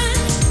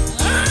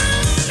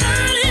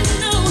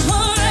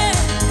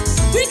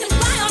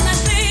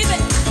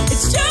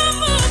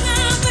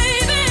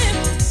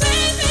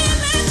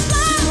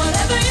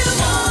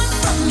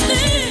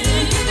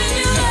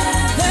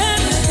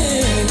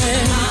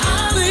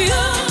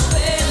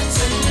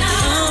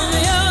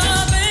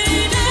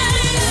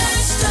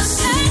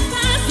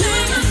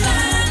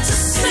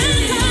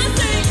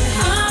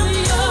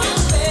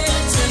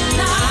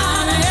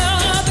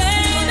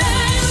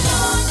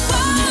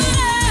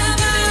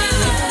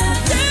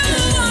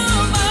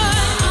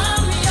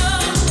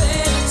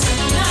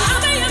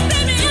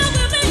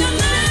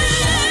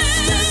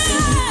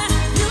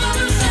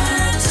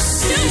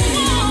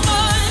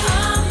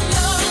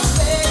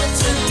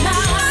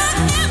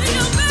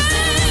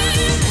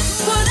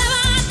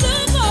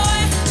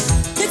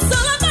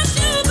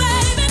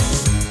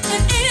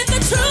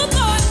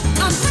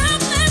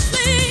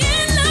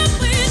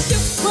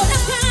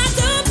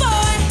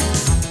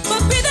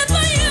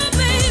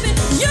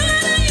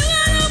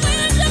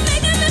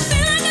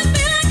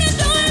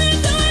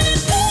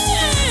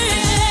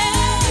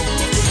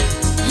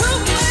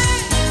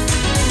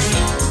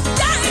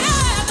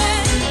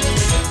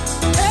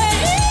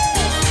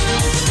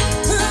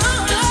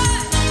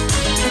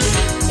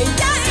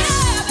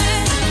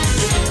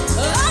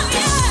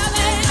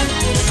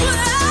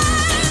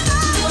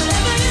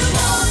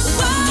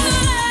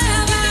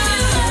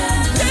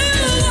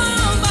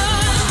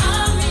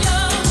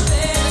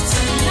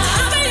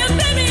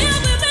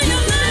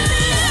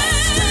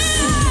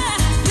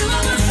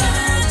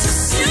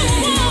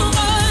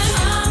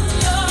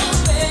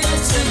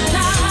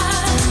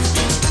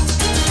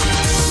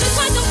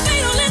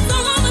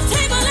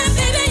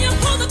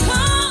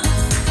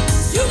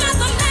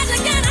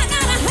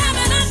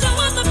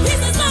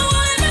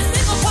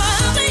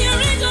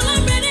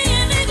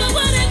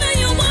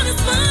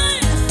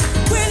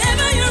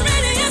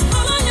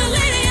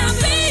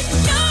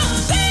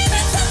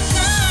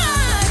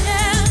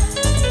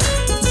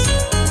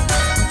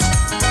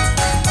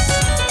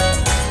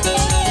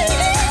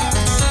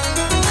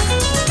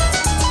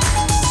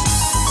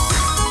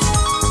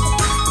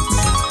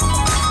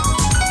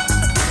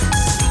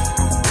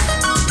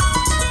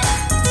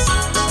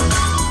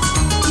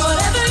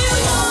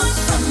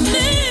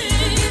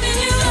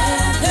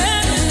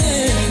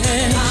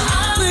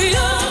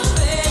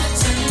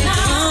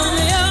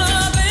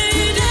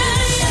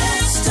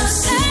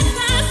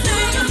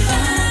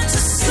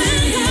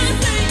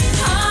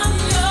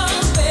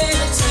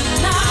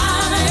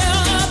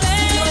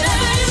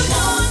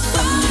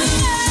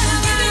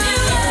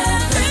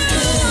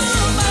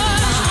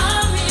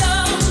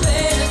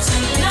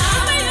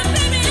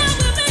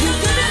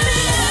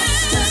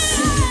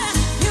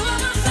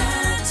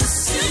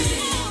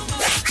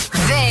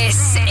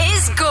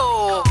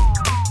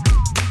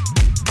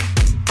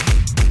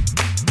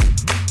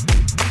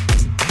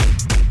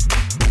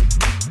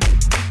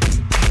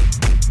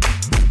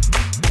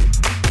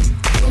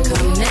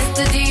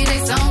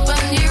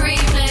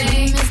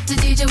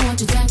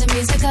 won't you turn the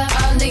music up?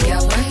 All the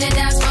girls on the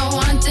dance floor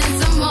wanting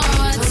some more.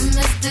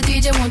 Mr.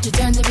 DJ, won't you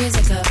turn the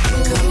music up?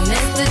 Come,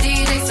 Mr.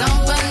 DJ,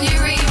 some on the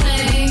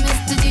replay.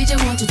 Mr. DJ,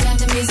 won't you turn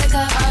the music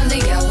up? All the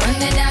girls on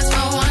the dance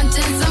floor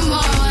wanting some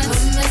more.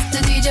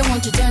 Mr. DJ,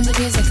 won't you turn the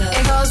music up?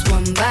 It goes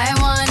one by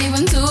one,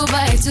 even two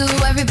by two.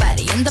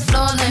 Everybody in the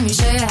floor, let me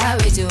show you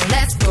how we do.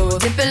 Let's go,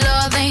 dip it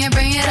low, then you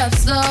bring it up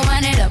slow.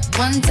 Wind it up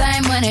one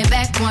time, wind it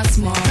back once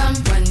more. Come,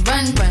 run,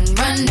 run, run,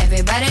 run,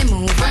 everybody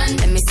move. Run,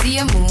 let me see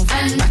you move.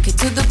 And rock it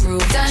to the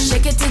groove. Done,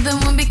 shake it till the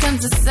moon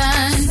becomes the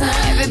sun.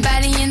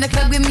 Everybody in the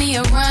club, give me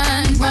a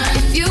run.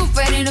 If you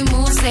ready to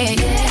move, say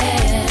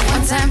yeah.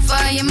 One time for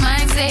your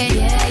mind, say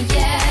yeah,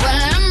 yeah.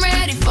 Well, I'm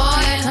ready for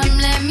it. Come,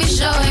 let me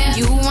show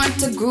you. You want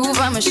to groove,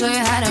 I'ma show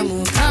you how to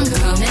move. Come,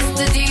 come,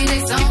 Mr.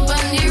 DJ, some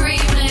on the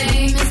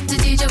replay. Mr.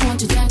 DJ,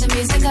 won't you turn the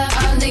music up?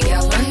 All the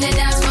girls on the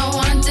dance floor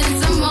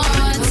wanting some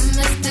more.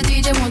 Mr.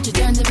 DJ, won't you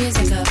turn the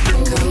music up?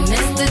 Come,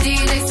 Mr.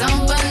 DJ,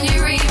 some on the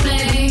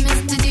replay.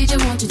 Mr. DJ,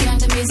 won't you turn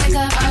the music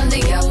up? All the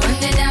girls on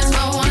the dance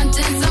floor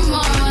wanting some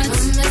more.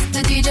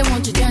 Mr. DJ,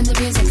 won't you turn the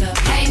music up?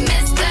 Hey,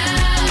 Mr.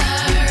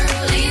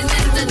 Please,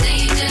 Mr.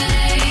 DJ,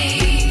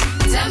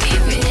 tell me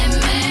if you hear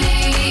me.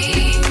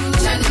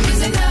 Turn the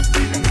music up.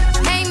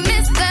 Hey,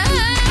 Mr.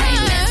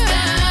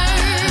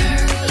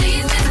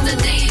 Please, Mr.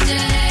 DJ,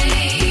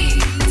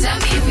 tell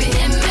me if you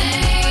hear me.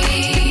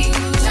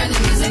 Turn the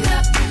music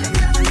up.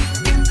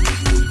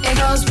 It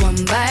goes one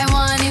by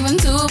one, even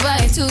two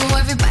by two.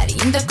 Everybody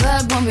in the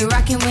club when we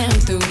rockin' when I'm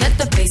through. Let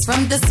the bass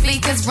from the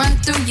speakers run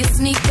through your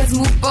sneakers.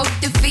 Move both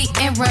your feet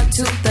and run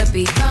to the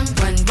beat. Come,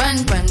 run,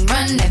 run, run,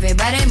 run.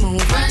 Everybody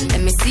move. Run,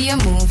 let me see you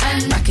move.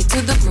 And rock it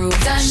to the groove.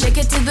 Done, shake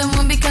it till the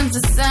moon becomes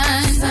the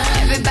sun.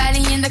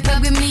 Everybody in the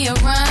club, give me a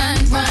run.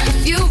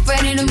 If you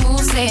ready to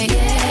move, say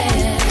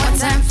yeah. One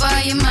time for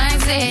your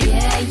mind, say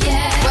yeah,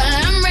 yeah. Well,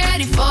 I'm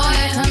ready for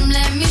it. Come,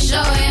 let me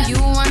show you.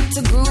 You want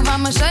to groove,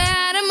 I'ma show you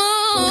how to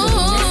move.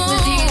 Mr.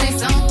 DJ,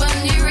 some on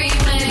the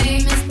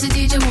replay. Mr.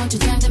 DJ, won't you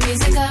turn the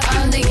music up?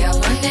 All the girls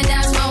on the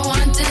dance floor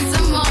wanting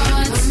some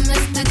more.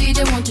 Mr. DJ,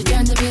 won't you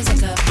turn the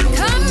music up?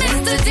 Come,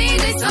 Mr.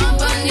 DJ, some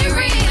on the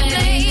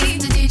replay.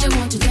 Mr. DJ,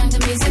 won't you turn the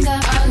music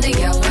up? All the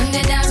girls on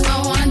the dance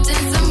floor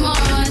wanting some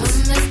more.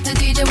 Mr.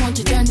 DJ, won't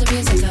you turn the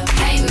music up?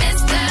 Hey,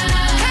 Mr.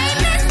 Hey,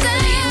 Mr.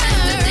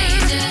 Mr.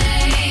 DJ,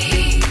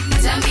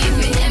 tell me if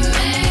you hear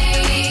me.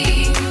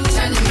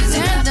 Turn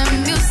the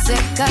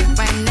music up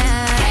right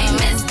now. Hey,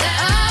 Mr.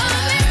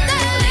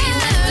 Please,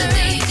 Mr.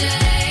 DJ,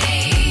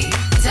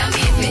 tell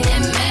me if you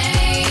hear me.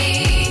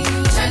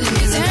 Turn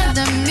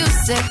the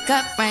music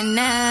up right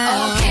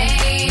now.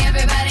 Okay,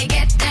 everybody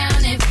get down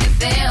if you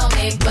feel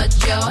me. Put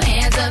your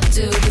hands up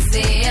to the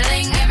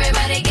ceiling.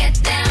 Everybody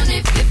get down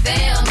if you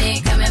feel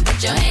me. Come and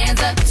put your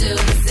hands up to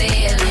the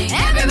ceiling.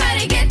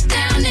 Everybody get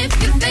down if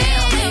you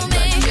feel me.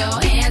 Put your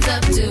hands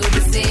up to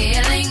the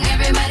ceiling.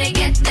 Everybody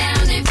get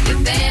down if you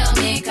feel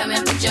me. Come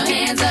and put your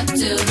hands up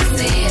to the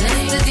ceiling.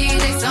 Mr.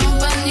 DJ, some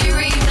on the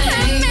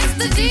replay.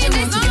 Mr. DJ,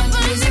 some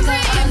on the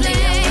replay.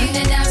 On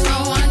the dance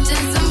floor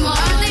wanting some more.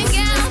 On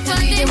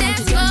the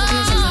dance floor.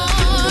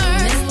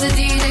 Mr.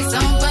 DJ,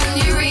 some on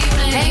the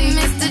replay. Hey,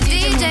 Mr.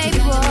 DJ,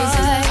 boy.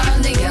 On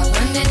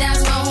the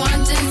dance floor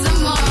wanting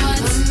some more.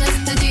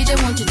 Mr. DJ,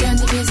 won't you turn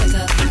the music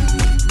up?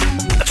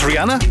 That's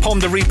Rihanna, Palm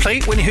the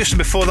Replay. Whitney Houston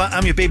before that,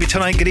 I'm Your Baby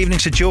Tonight. Good evening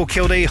to Joe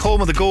Kilday.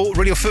 Home of the Go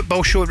Radio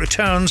Football Show. It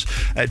returns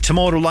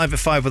tomorrow live at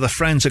 5 with our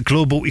friends at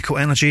Global Eco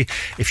Energy.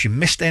 If you have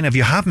missed any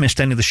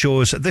of the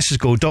shows,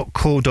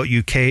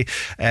 thisisgo.co.uk.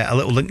 A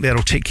little link there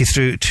will take you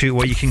through to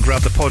where you can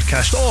grab the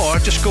podcast, or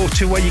just go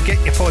to where you get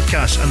your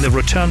podcasts, and they'll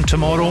return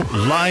tomorrow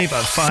live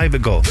at 5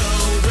 at Go.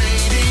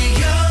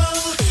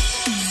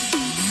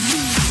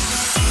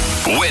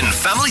 Win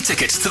family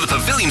tickets to the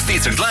Pavilion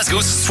Theatre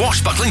Glasgow's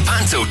swashbuckling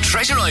panto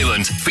Treasure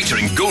Island,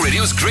 featuring Go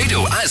Radio's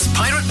Grado as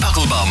Pirate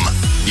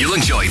Bucklebum. You'll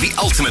enjoy the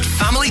ultimate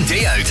family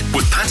day out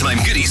with pantomime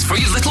goodies for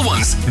your little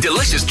ones,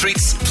 delicious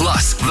treats,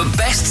 plus the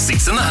best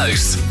seats in the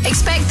house.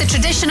 Expect the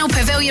traditional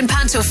Pavilion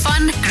panto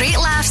fun, great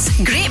laughs,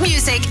 great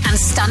music and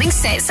stunning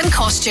sets and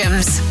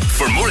costumes.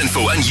 For more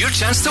info and your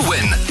chance to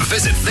win,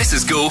 visit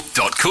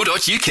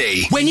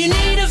thisisgo.co.uk. When you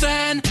need a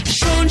van,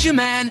 Sean's your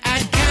man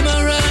at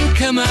Cameron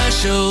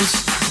Commercials.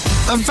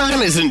 A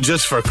van isn't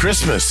just for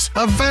Christmas.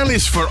 A van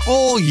is for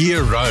all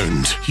year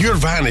round. Your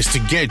van is to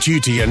get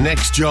you to your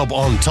next job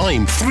on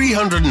time,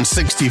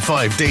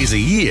 365 days a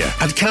year.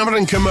 At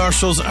Cameron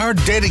Commercials, our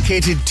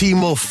dedicated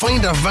team will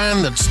find a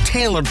van that's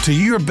tailored to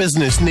your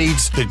business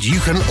needs that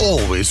you can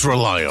always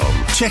rely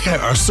on. Check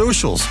out our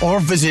socials or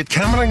visit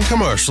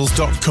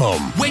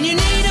CameronCommercials.com. When you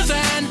need a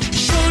van,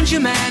 Sean's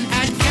your man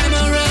at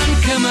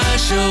Cameron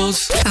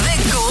Commercials.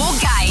 The Go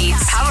Guide,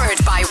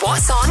 powered by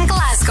What's On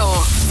Glasgow.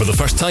 For the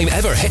first time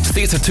ever, Hit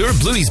Theatre Tour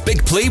Bluey's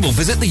Big Play will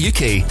visit the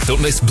UK.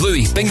 Don't miss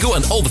Bluey, Bingo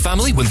and all the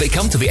family when they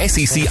come to the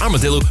SEC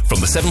Armadillo from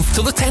the 7th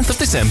till the 10th of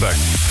December.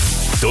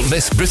 Don't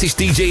miss British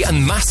DJ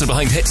and master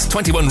behind hits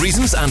 21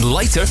 Reasons and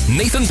Lighter,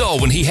 Nathan Daw,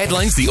 when he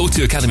headlines the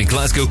O2 Academy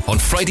Glasgow on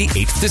Friday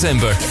 8th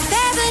December.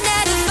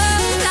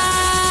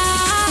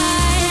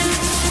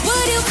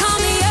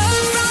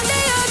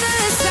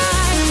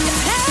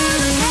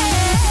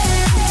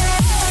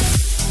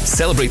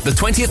 Celebrate the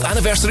 20th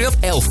anniversary of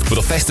Elf with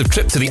a festive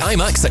trip to the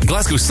IMAX at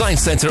Glasgow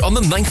Science Centre on the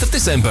 9th of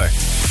December.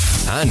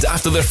 And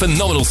after their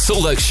phenomenal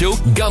sold-out show,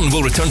 Gun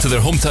will return to their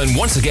hometown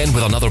once again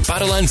with another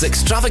Barrowlands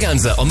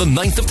extravaganza on the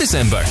 9th of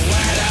December.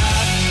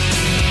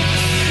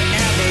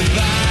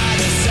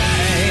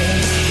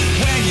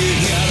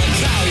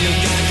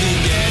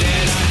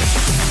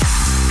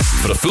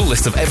 For a full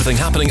list of everything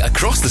happening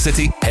across the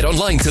city, head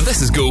online to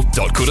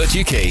thisisgo.co.uk.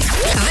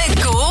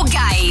 The Go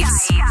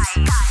Guides.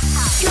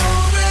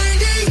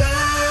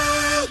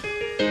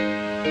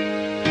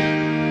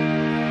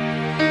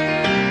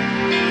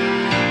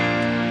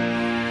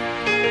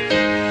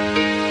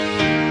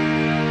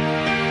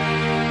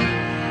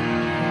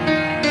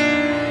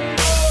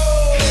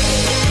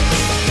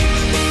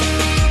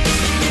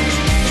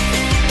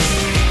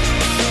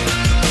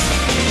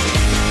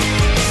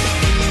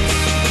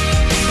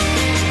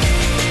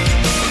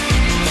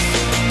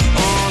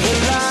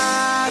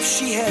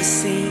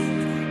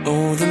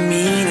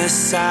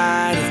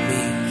 Side of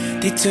me,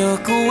 they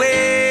took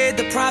away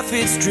the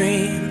prophet's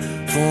dream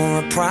for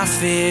a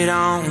prophet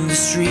on the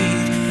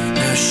street.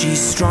 Now she's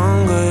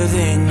stronger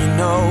than you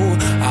know.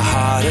 A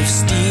heart of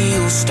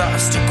steel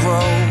starts to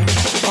grow.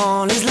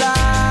 All his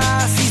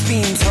life he's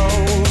been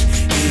told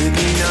he'll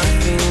be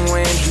nothing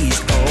when he's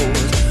old.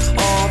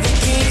 All the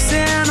kicks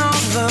and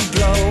all the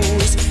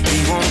blows, he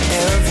won't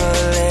ever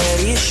let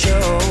it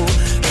show.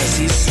 'Cause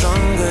he's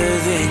stronger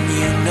than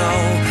you know.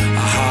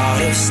 A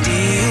heart of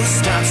steel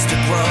starts to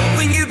grow.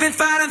 When you've been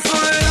fighting for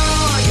it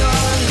all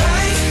your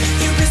life,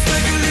 you've been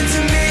struggling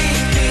to make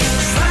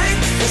things right.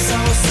 That's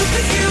how a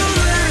superhero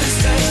learns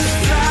to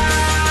fly.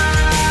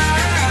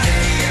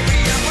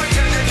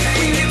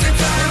 When you've been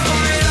fighting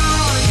for it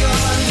all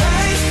your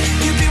life,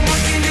 you've been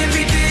working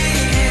every day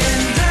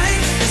and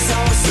night. That's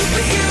how a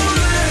superhero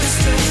learns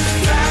to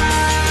fly.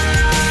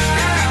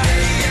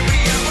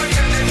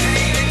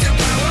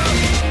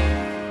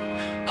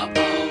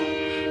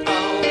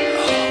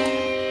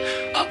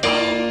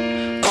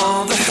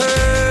 All the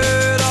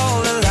hurt, all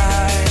the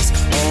lies,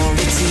 all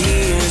the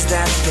tears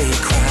that they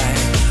cry.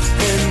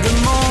 When the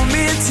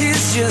moment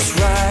is just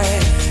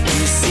right,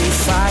 you see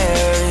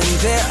fire in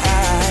their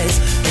eyes.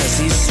 'Cause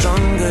he's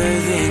stronger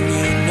than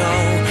you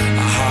know.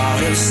 A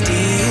heart of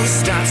steel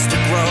starts to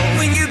grow.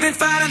 When you've been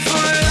fighting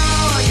for it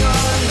all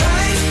your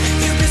life,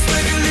 you've been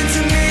struggling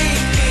to make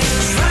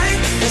things right.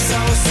 That's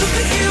how a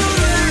superhero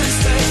learns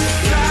to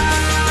fly.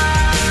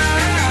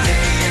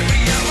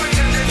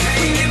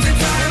 When you've been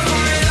fighting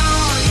for it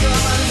all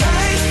your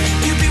life,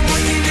 you've been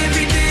working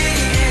every day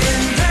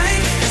and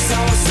night. That's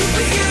how a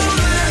superhero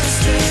learns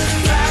to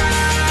fly.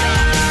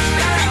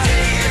 Every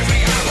day, every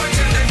hour,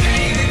 turn the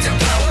pain into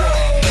power.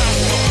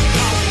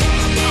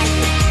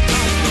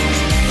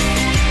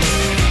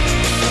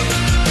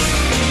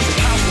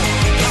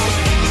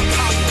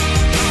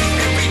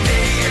 Every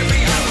day,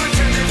 every hour,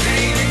 turn the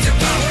pain into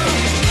power.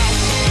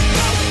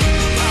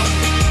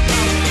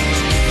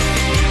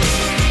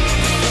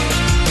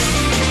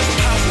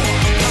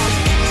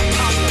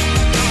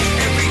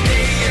 Every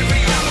day,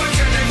 every hour,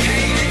 turn the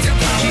pain into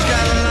power. She's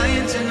got a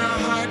lion in her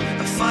heart,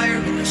 a fire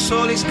in her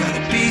soul. He's got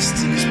a beast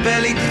in his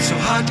belly that's so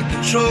hard to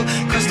control.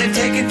 'Cause they've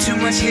taken too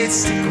much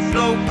hits, they go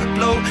blow by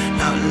blow.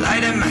 Now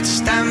light him at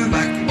stand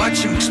back, watch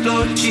him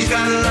explode. She's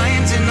got a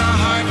lion in her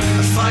heart,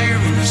 a fire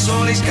in her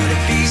soul. He's got a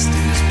beast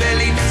in his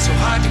belly that's so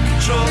hard to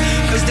control.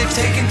 'Cause they've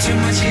taken too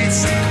much hits,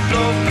 they go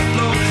blow by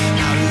blow.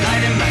 Now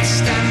light him at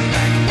stand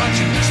back, watch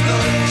him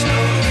explode,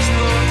 explode,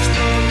 explode,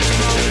 explode,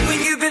 explode. When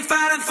you've been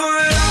fighting for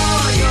it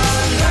all your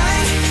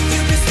life,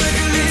 you've been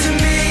struggling to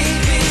make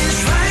things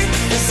right.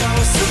 That's how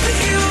a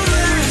superhero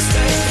learns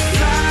to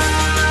fly.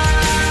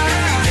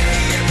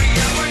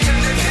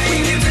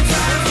 When you've been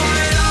fighting for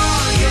it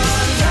all your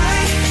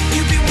life,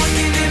 you've been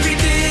working every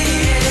day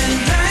and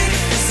night.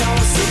 That's how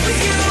a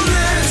superhero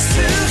learns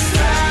to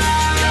fly.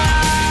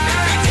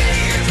 Every day,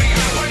 every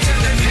hour, turn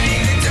the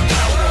pain into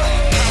power.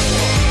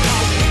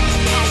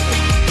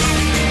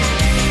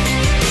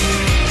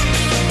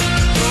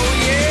 Oh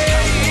yeah,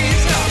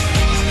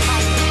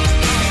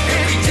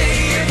 every day,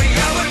 every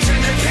hour, turn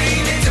the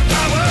pain into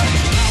power.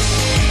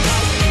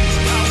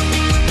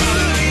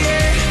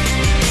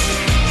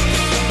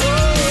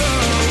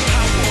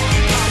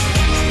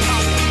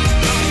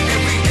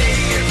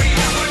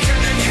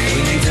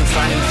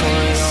 Fighting for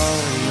it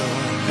all your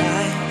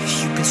life,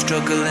 you've been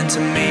struggling to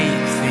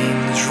make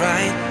things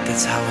right.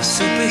 That's how a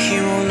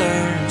superhero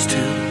learns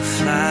to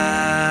fly.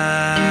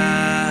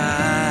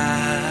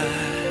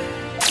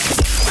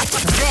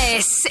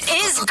 This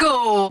is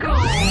Go.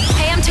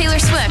 Hey, I'm Taylor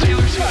Swift.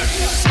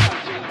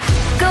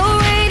 Go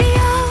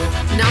Radio.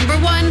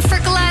 #1 for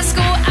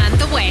Glasgow and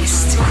the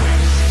West.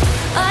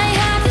 I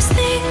have this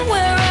thing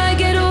where I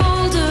get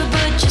older,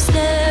 but just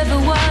never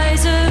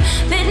wiser.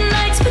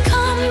 Midnights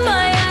become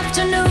my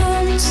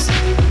afternoons.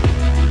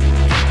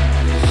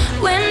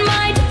 When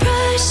my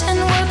depression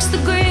works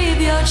the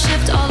graveyard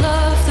shift, all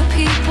of the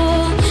people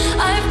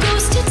I've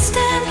ghosted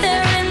stand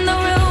there in the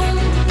room.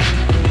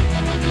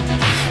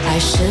 I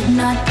should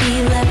not be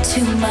left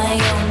to my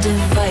own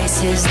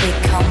devices. They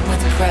come come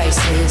with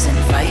prices and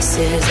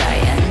vices. I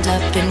end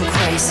up in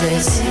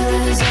crisis.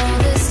 Still is all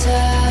this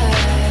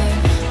time.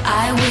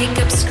 I wake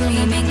up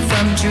screaming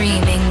from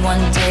dreaming.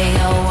 One day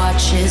I'll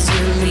watch as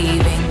you're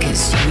leaving,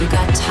 'cause you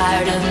got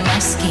tired of my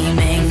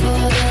scheming. For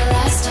the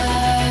last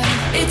time,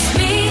 it's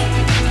me.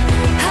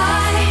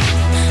 Hi,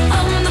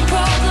 I'm the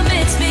problem,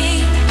 it's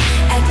me.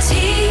 At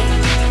tea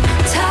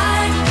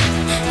time,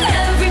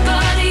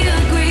 everybody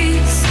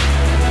agrees.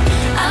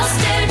 I'll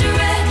stare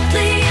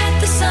directly at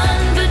the sun,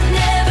 but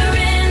never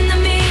in the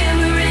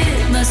mirror.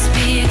 It must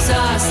be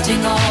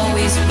exhausting,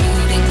 always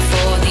rooting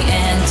for the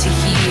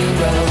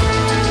anti-hero.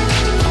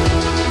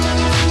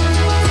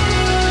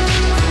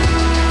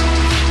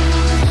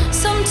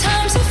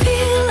 Sometimes I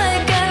feel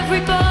like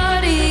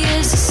everybody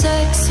is a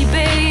sexy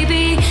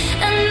baby,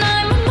 and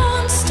I'm a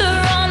monster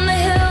on the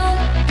hill.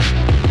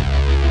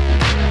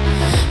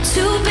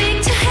 Too big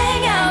to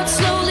hang out,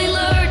 slowly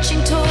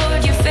lurching toward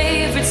your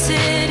favorite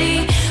city.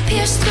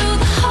 Pierced through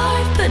the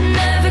heart, but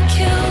never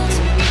killed.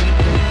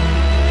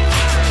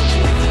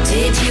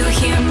 Did you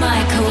hear my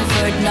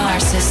covert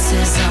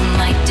narcissism?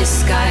 Like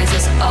disguise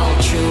as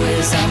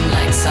altruism,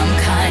 like some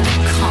kind of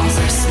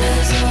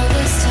consciousness. All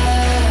this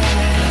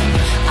time,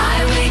 I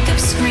wake up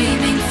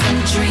screaming from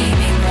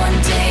dreaming. One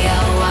day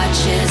I'll watch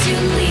as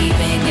you're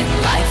leaving, and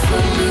life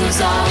will lose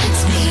all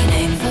its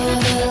meaning. For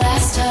the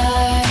last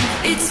time,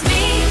 it's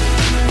me.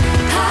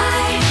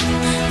 Hi,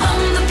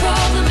 I'm the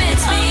problem,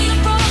 it's me.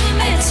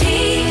 At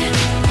tea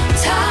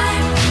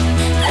time,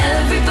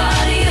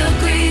 everybody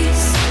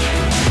agrees.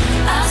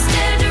 I'll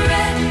stare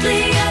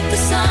directly at the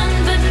sun,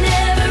 but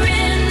never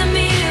in the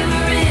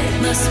mirror. It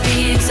must be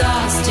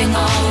exhausting,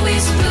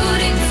 always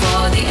rooting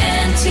for the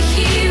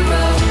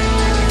anti-hero.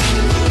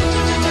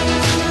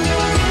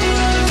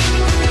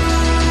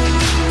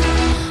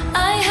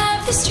 I have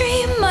this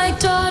dream, my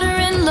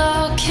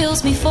daughter-in-law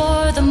kills me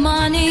for the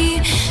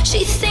money.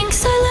 She thinks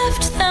I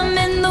left them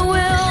in the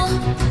will.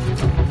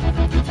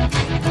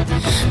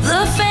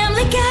 The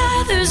family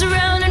gathers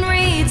around and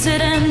reads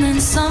it, and then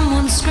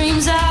someone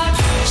screams out,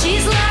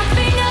 she's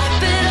laughing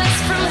up at us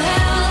from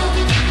hell.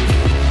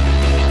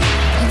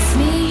 It's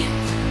me.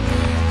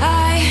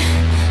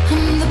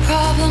 I'm the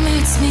problem,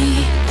 it's me.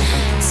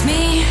 It's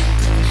me.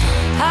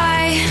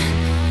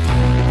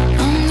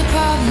 I'm the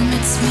problem,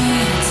 it's me.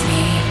 It's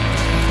me.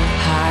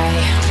 Hi.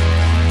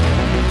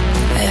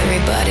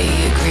 Everybody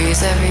agrees,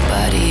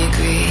 everybody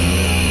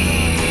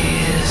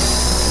agrees.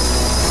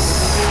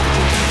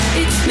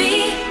 It's me.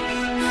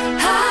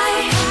 Hi.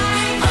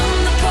 I'm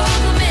the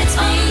problem, it's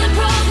me. I'm the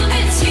problem,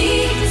 it's me.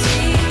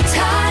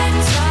 Time.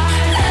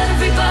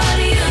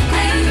 Everybody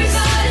agrees.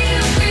 Everybody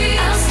agrees.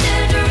 I'll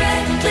stare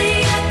directly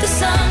at the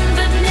sun,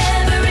 but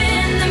never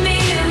in the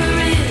mirror.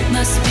 It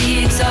must be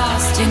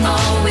exhausting,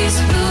 always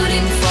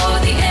rooting for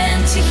the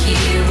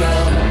anti-hero.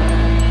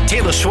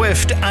 Taylor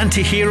Swift,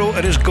 Anti-Hero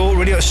at his Go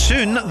Radio.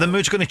 Soon the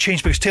mood's going to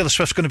change because Taylor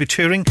Swift's going to be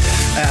touring.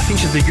 I think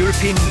the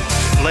European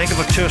leg of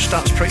her tour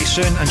starts pretty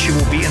soon, and she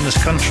will be in this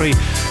country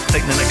I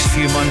think the next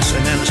few months,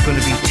 and then it's going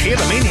to be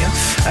Taylor Mania.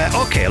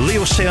 Okay,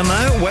 Leo Sayer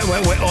now.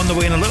 Wet on the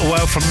way in a little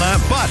while from now,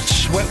 but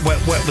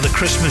wet with a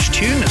Christmas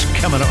tune is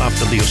coming up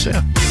after Leo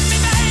Sayer.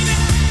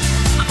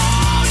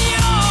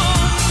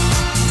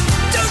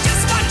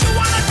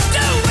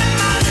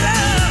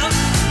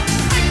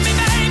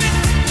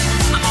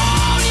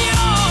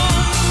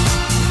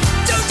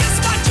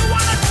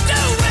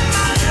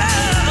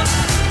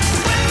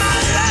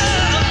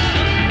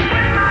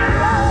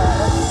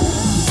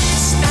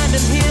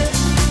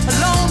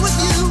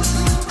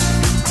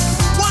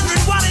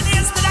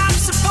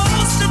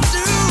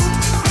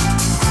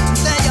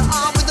 There you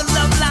are with the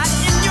love light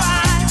in your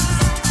eyes.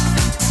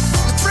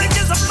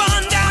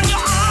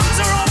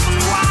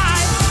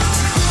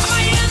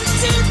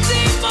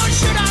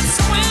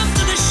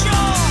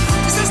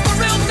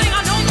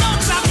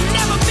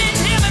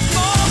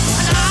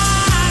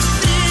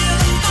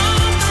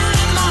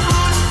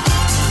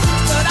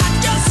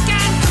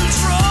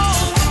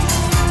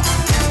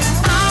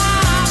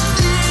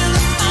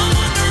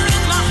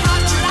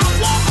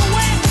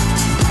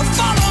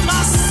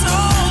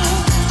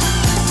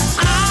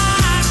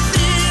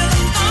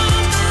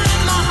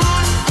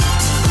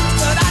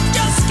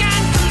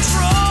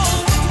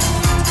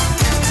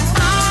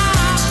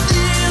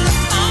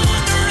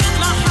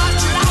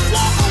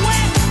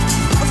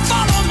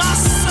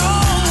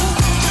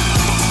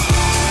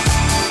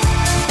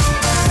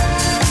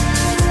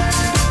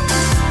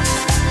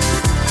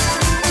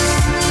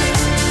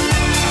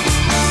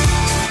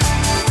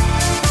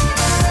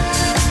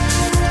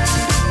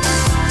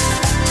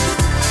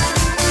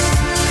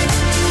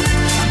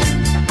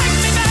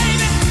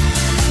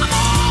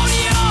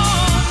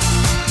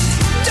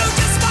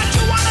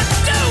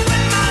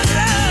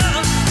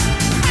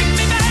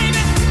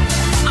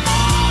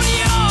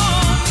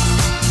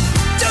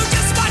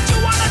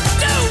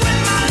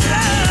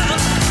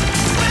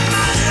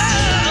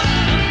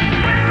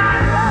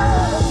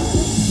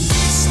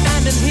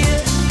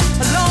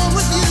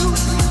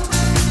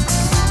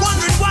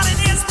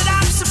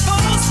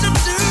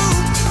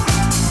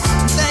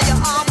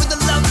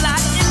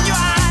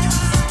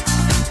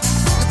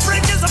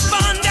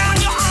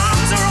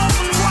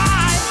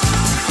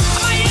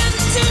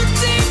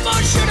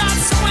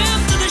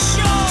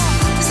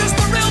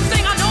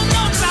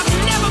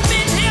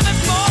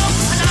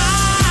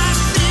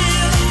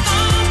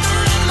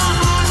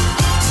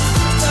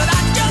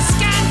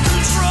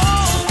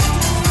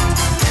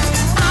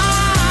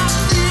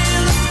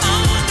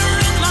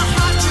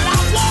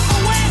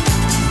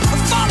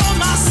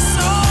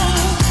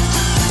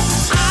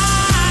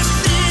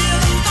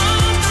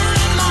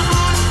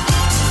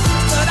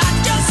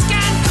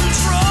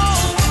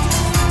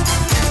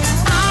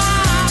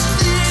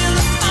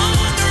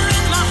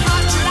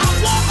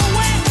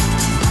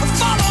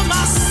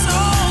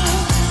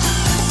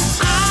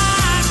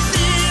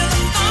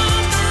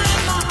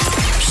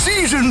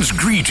 season's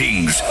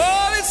greetings.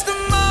 Oh, it's the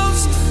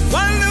most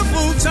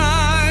wonderful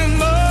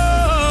time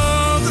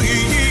of the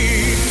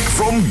year.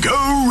 From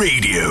Go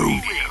Radio.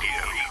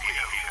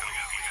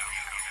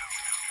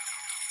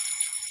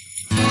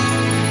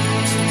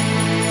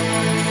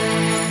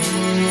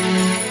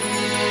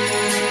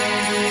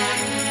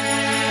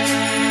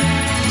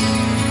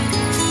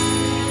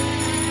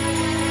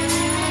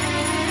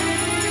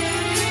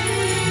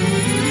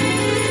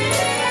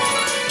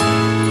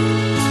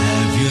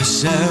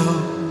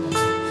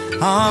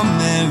 A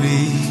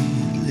merry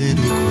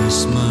little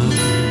Christmas.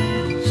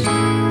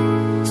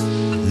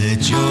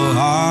 Let your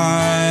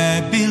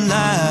heart be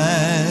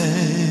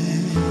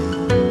light.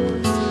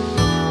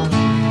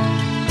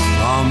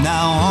 From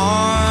now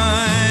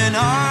on,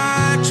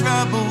 our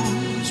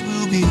troubles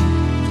will be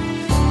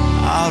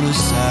out of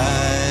sight.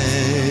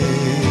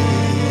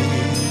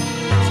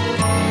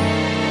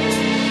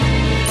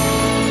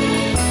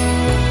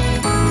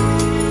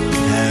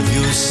 Have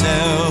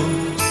yourself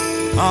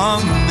a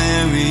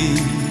merry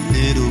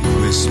little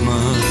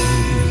Christmas.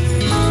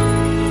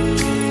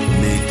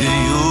 Make the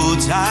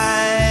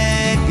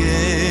Yuletide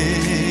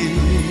gay.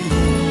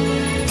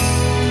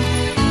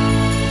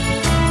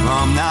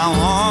 From now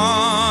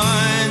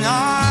on,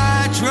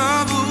 our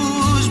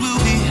troubles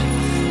will be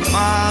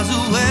miles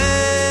away.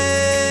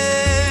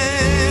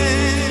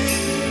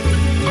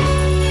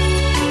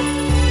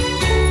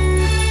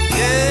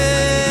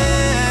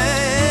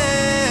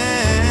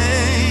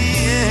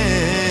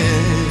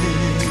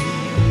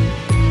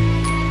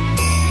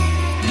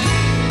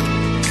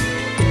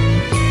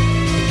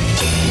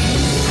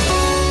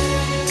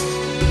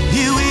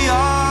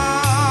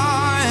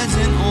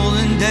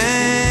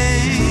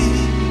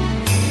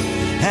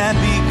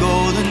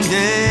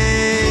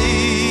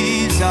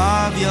 Days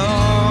of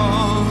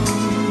yore,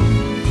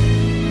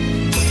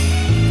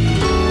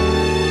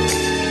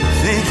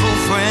 faithful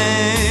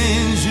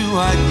friends who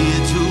are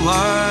dear to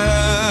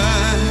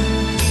us,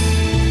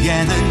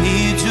 gather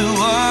near to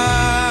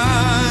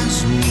us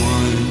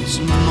once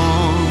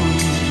more.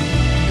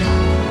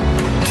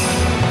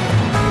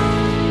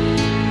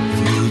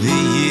 Through the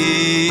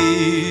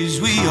years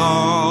we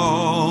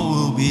all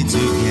will be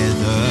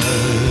together,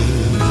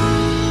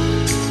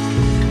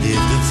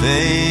 if the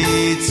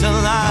fates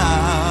allow.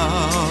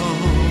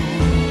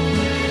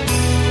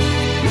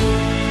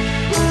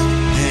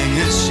 Hang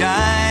a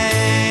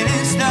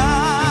shining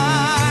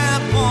star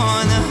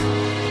upon the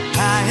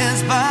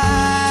highest bough,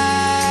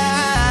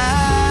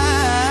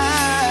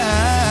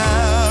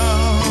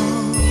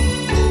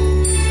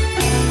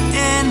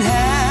 and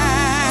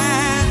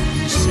have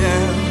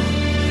yourself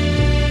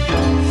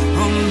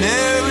a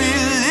merry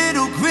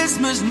little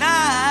Christmas night.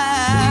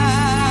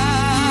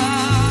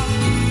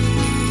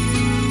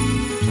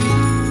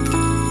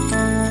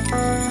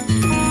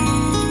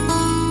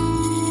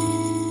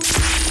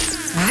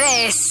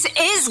 This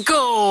is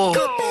Go.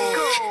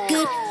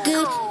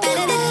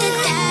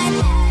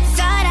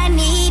 Thought I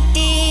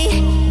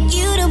needed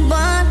you to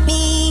want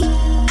me.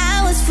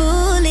 I was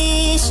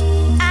foolish.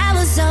 I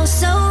was oh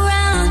so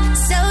wrong,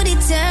 so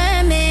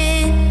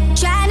determined,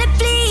 trying to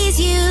please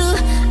you,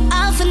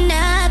 all for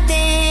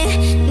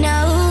nothing. No,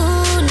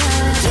 no,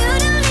 you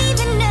don't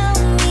even know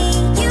me.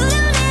 You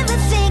don't ever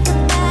think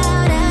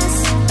about us.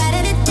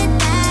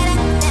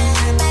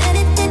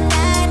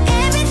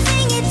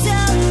 Everything you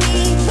told me,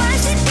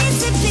 watch it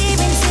disappear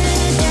into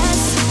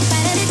dust.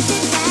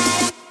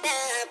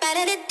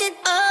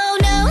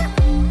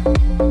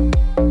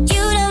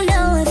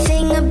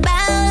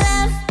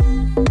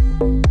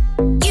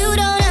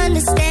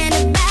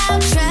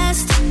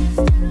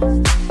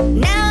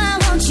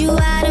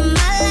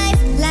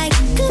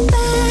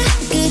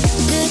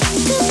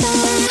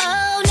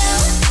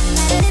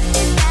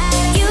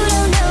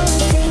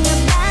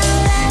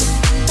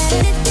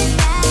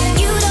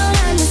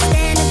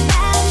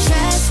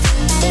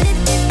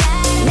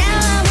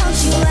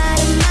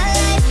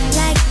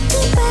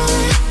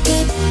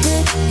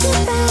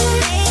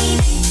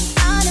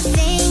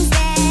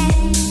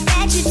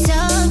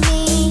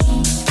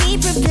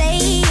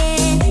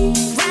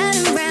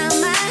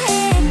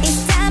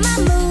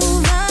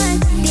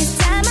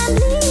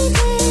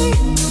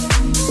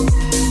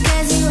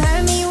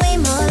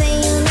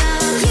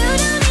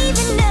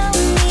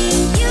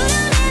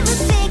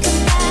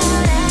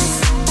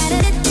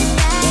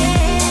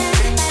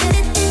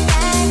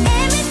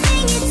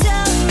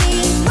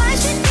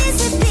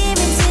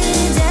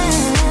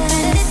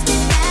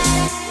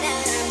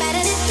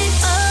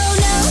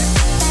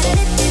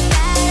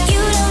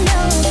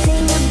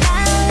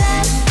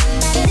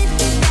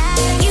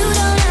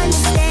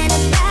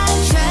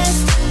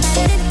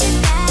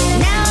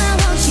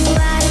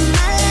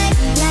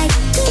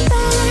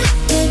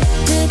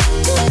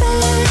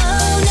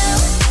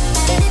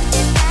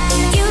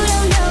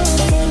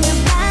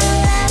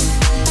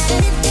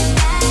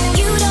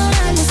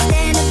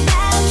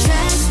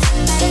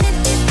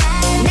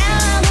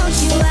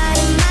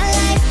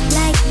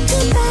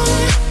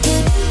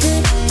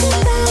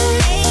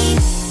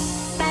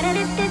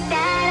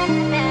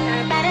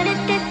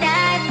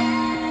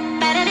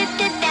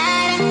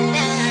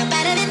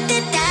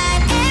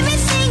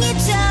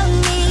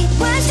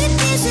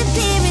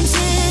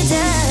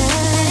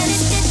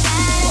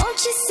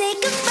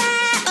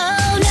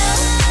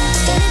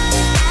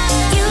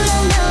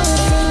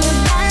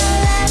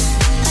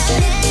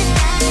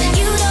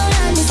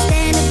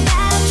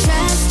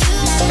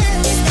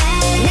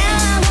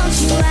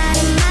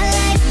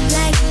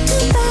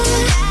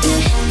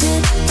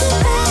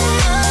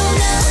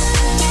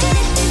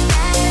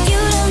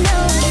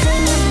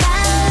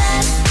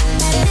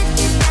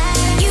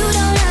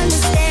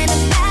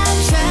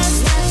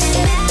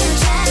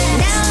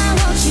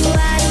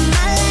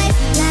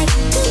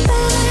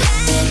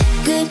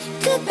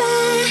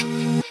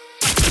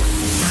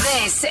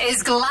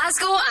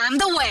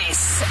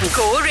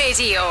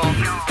 Radio.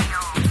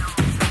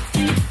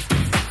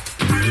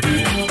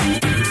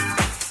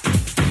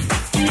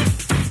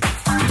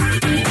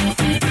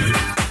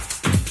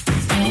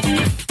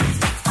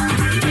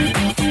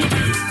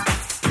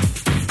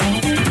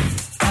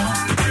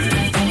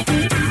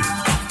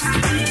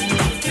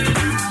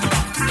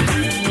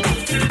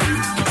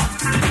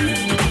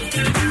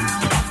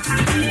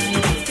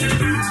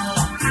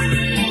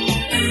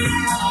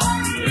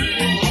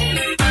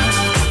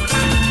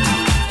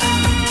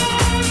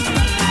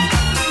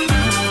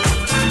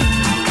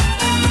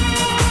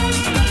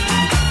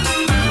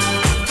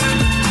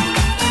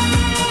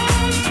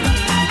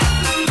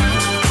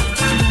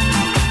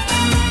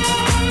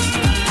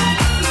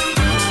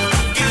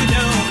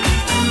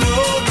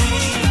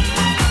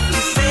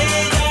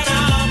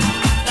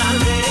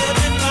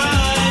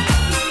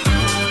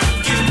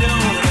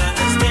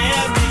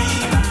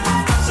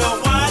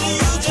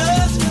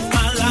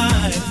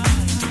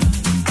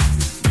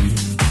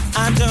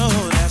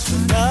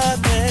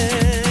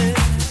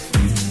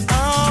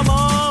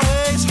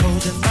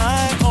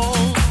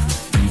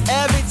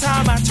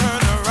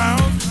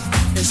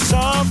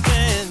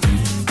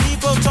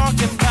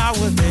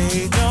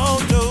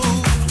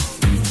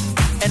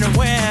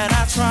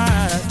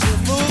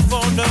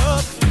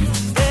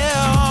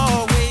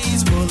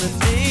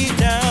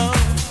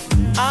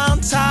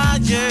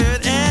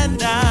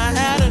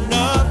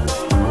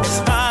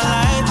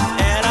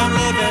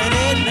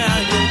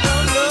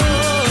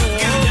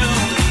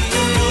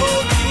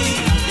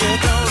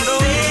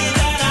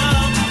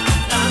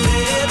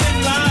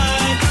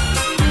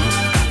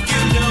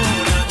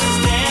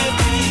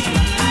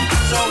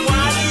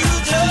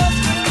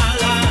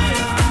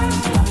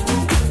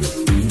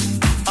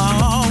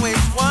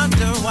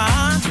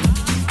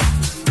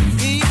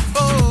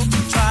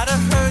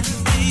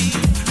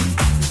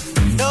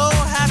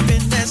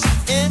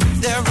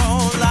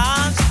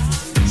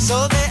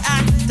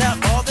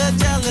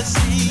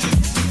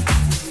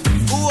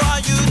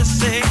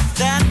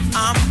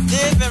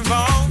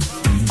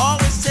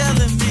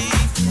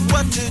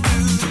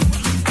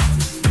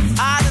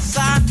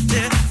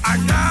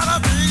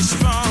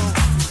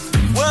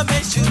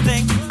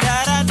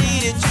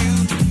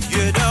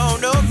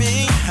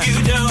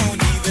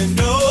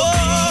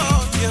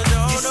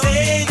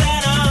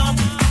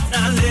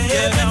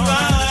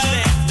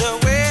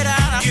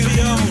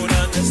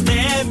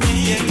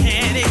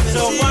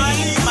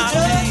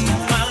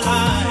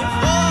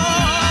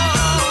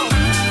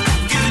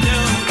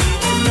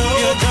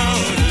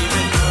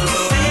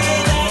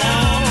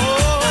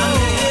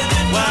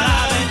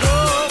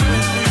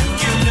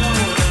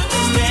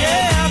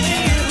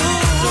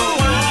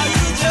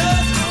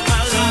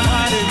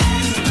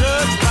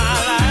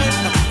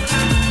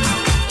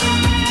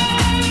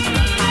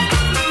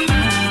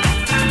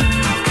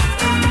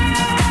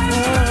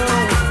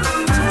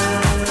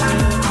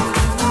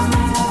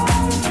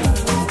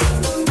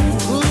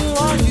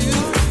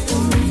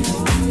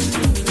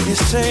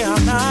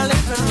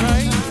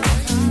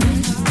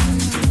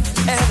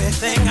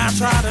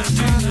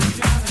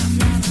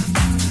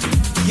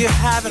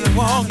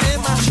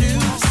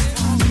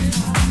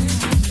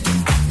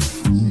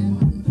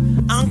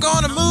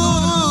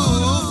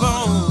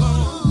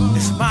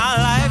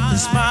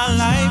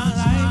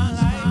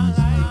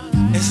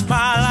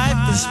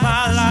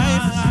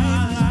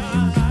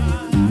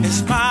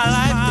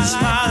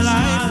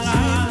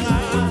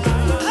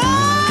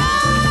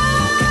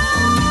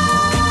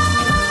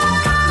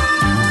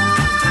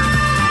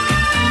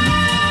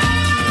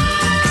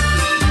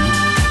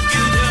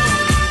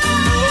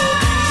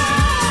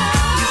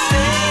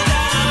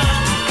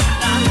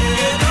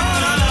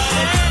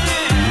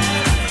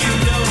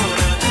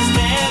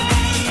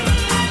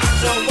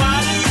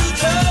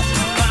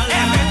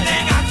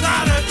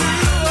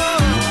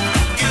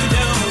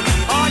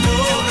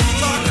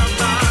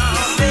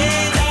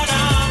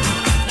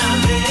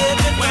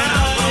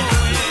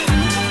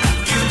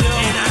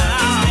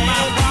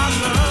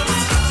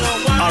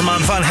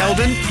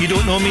 You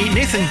Don't Know Me,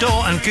 Nathan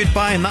Daw and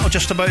Goodbye, and that'll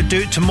just about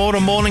do it. Tomorrow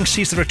morning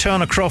sees the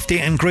return of Crofty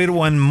and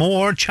Grado and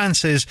more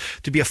chances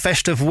to be a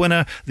festive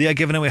winner. They are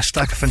giving away a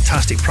stack of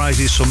fantastic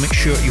prizes, so make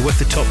sure you're with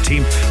the top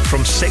team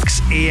from 6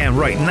 a.m.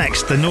 Right,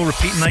 next, the No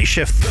Repeat Night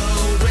Shift.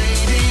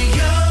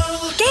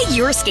 Get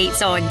your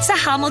skates on to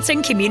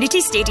Hamilton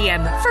Community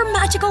Stadium for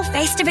magical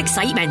festive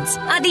excitement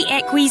at the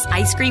Equise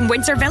Ice Cream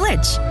Winter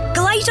Village.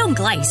 Glide on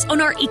glice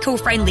on our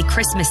eco-friendly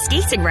Christmas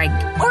skating rink,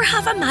 or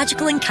have a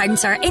magical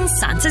encounter in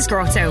Santa's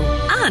Grotto,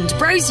 and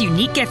browse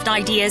unique gift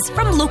ideas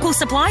from local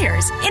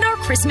suppliers in our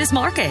Christmas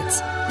market.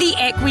 The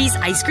Equise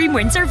Ice Cream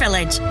Winter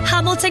Village,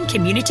 Hamilton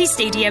Community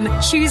Stadium,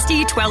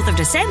 Tuesday 12th of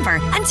December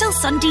until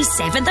Sunday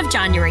 7th of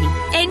January.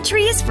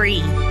 Entry is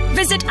free.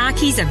 Visit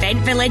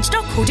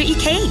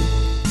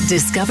akiseventvillage.co.uk.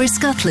 Discover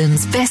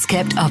Scotland's best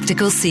kept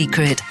optical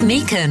secret.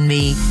 Mika and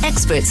Me,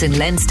 experts in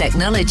lens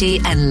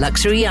technology and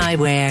luxury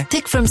eyewear.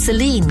 Pick from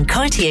Celine,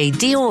 Cartier,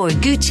 Dior,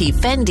 Gucci,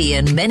 Fendi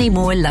and many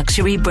more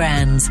luxury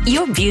brands.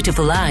 Your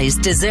beautiful eyes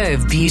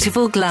deserve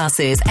beautiful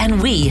glasses,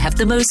 and we have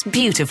the most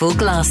beautiful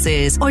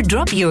glasses. Or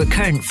drop your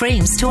current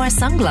frames to our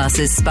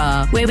sunglasses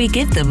spa, where we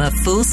give them a full